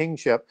of the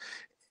kingship,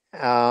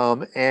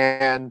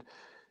 and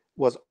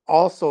was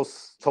also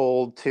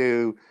told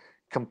to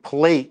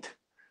complete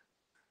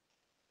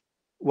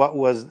what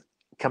was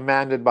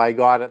commanded by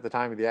God at the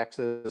time of the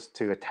Exodus,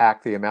 to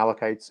attack the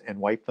Amalekites and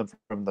wipe them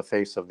from the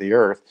face of the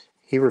earth.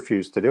 He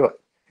refused to do it.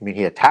 I mean,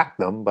 he attacked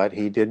them, but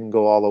he didn't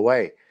go all the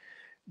way.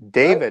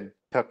 David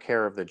took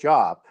care of the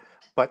job,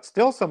 but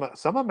still some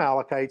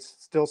Amalekites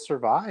still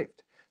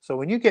survived. So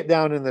when you get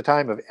down in the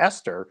time of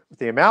Esther,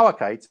 the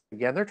Amalekites,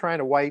 again, they're trying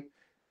to wipe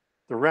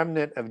the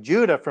remnant of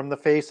Judah from the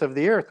face of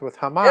the earth with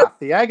Hamath,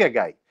 the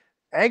Agagite.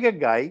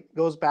 Agagite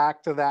goes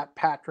back to that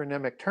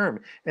patronymic term.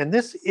 And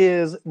this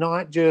is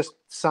not just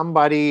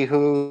somebody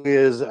who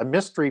is a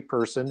mystery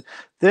person.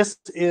 This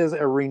is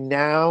a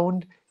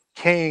renowned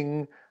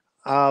king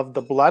of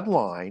the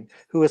bloodline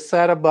who is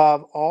set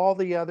above all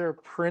the other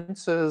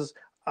princes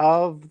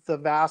of the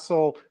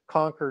vassal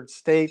conquered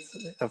states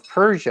of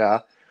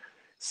Persia,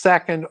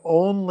 second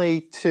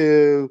only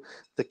to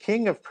the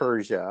king of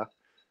Persia,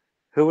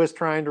 who was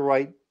trying to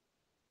wipe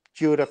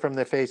Judah from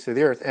the face of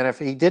the earth. And if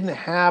he didn't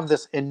have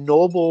this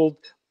ennobled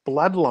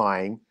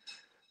bloodline,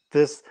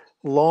 this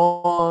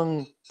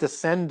long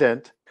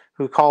descendant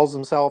who calls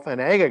himself an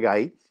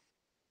Agagite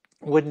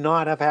would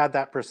not have had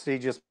that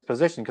prestigious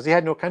position because he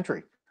had no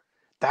country.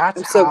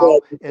 That's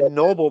how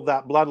ennobled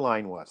that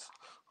bloodline was.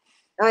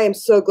 I am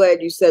so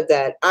glad you said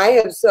that. I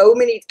have so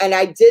many, and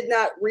I did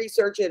not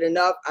research it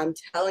enough. I'm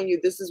telling you,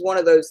 this is one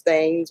of those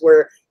things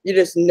where you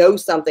just know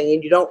something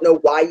and you don't know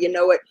why you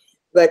know it.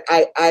 But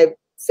I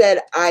said,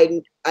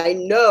 I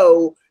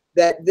know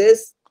that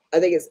this, I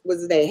think it was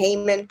his name,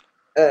 Haman,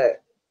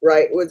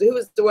 right? Who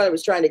was the one that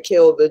was trying to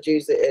kill the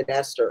Jews in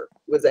Esther?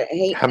 Was it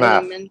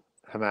Haman?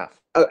 Hamath.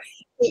 Oh,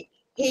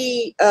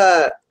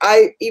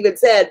 I even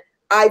said,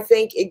 I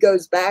think it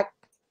goes back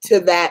to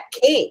that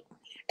king.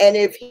 And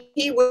if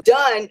he would have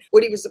done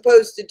what he was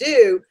supposed to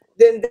do,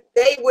 then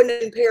they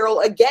wouldn't in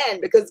peril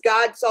again, because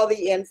God saw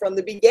the end from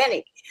the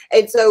beginning.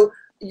 And so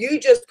you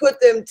just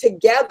put them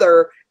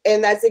together,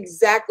 and that's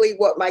exactly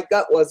what my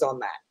gut was on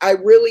that. I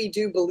really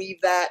do believe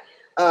that.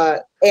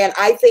 And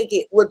I think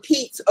it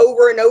repeats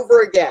over and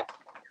over again.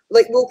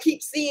 Like, we'll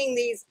keep seeing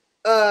these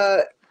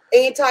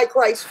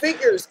Antichrist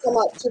figures come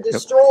up to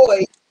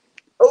destroy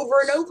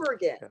over and over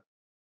again.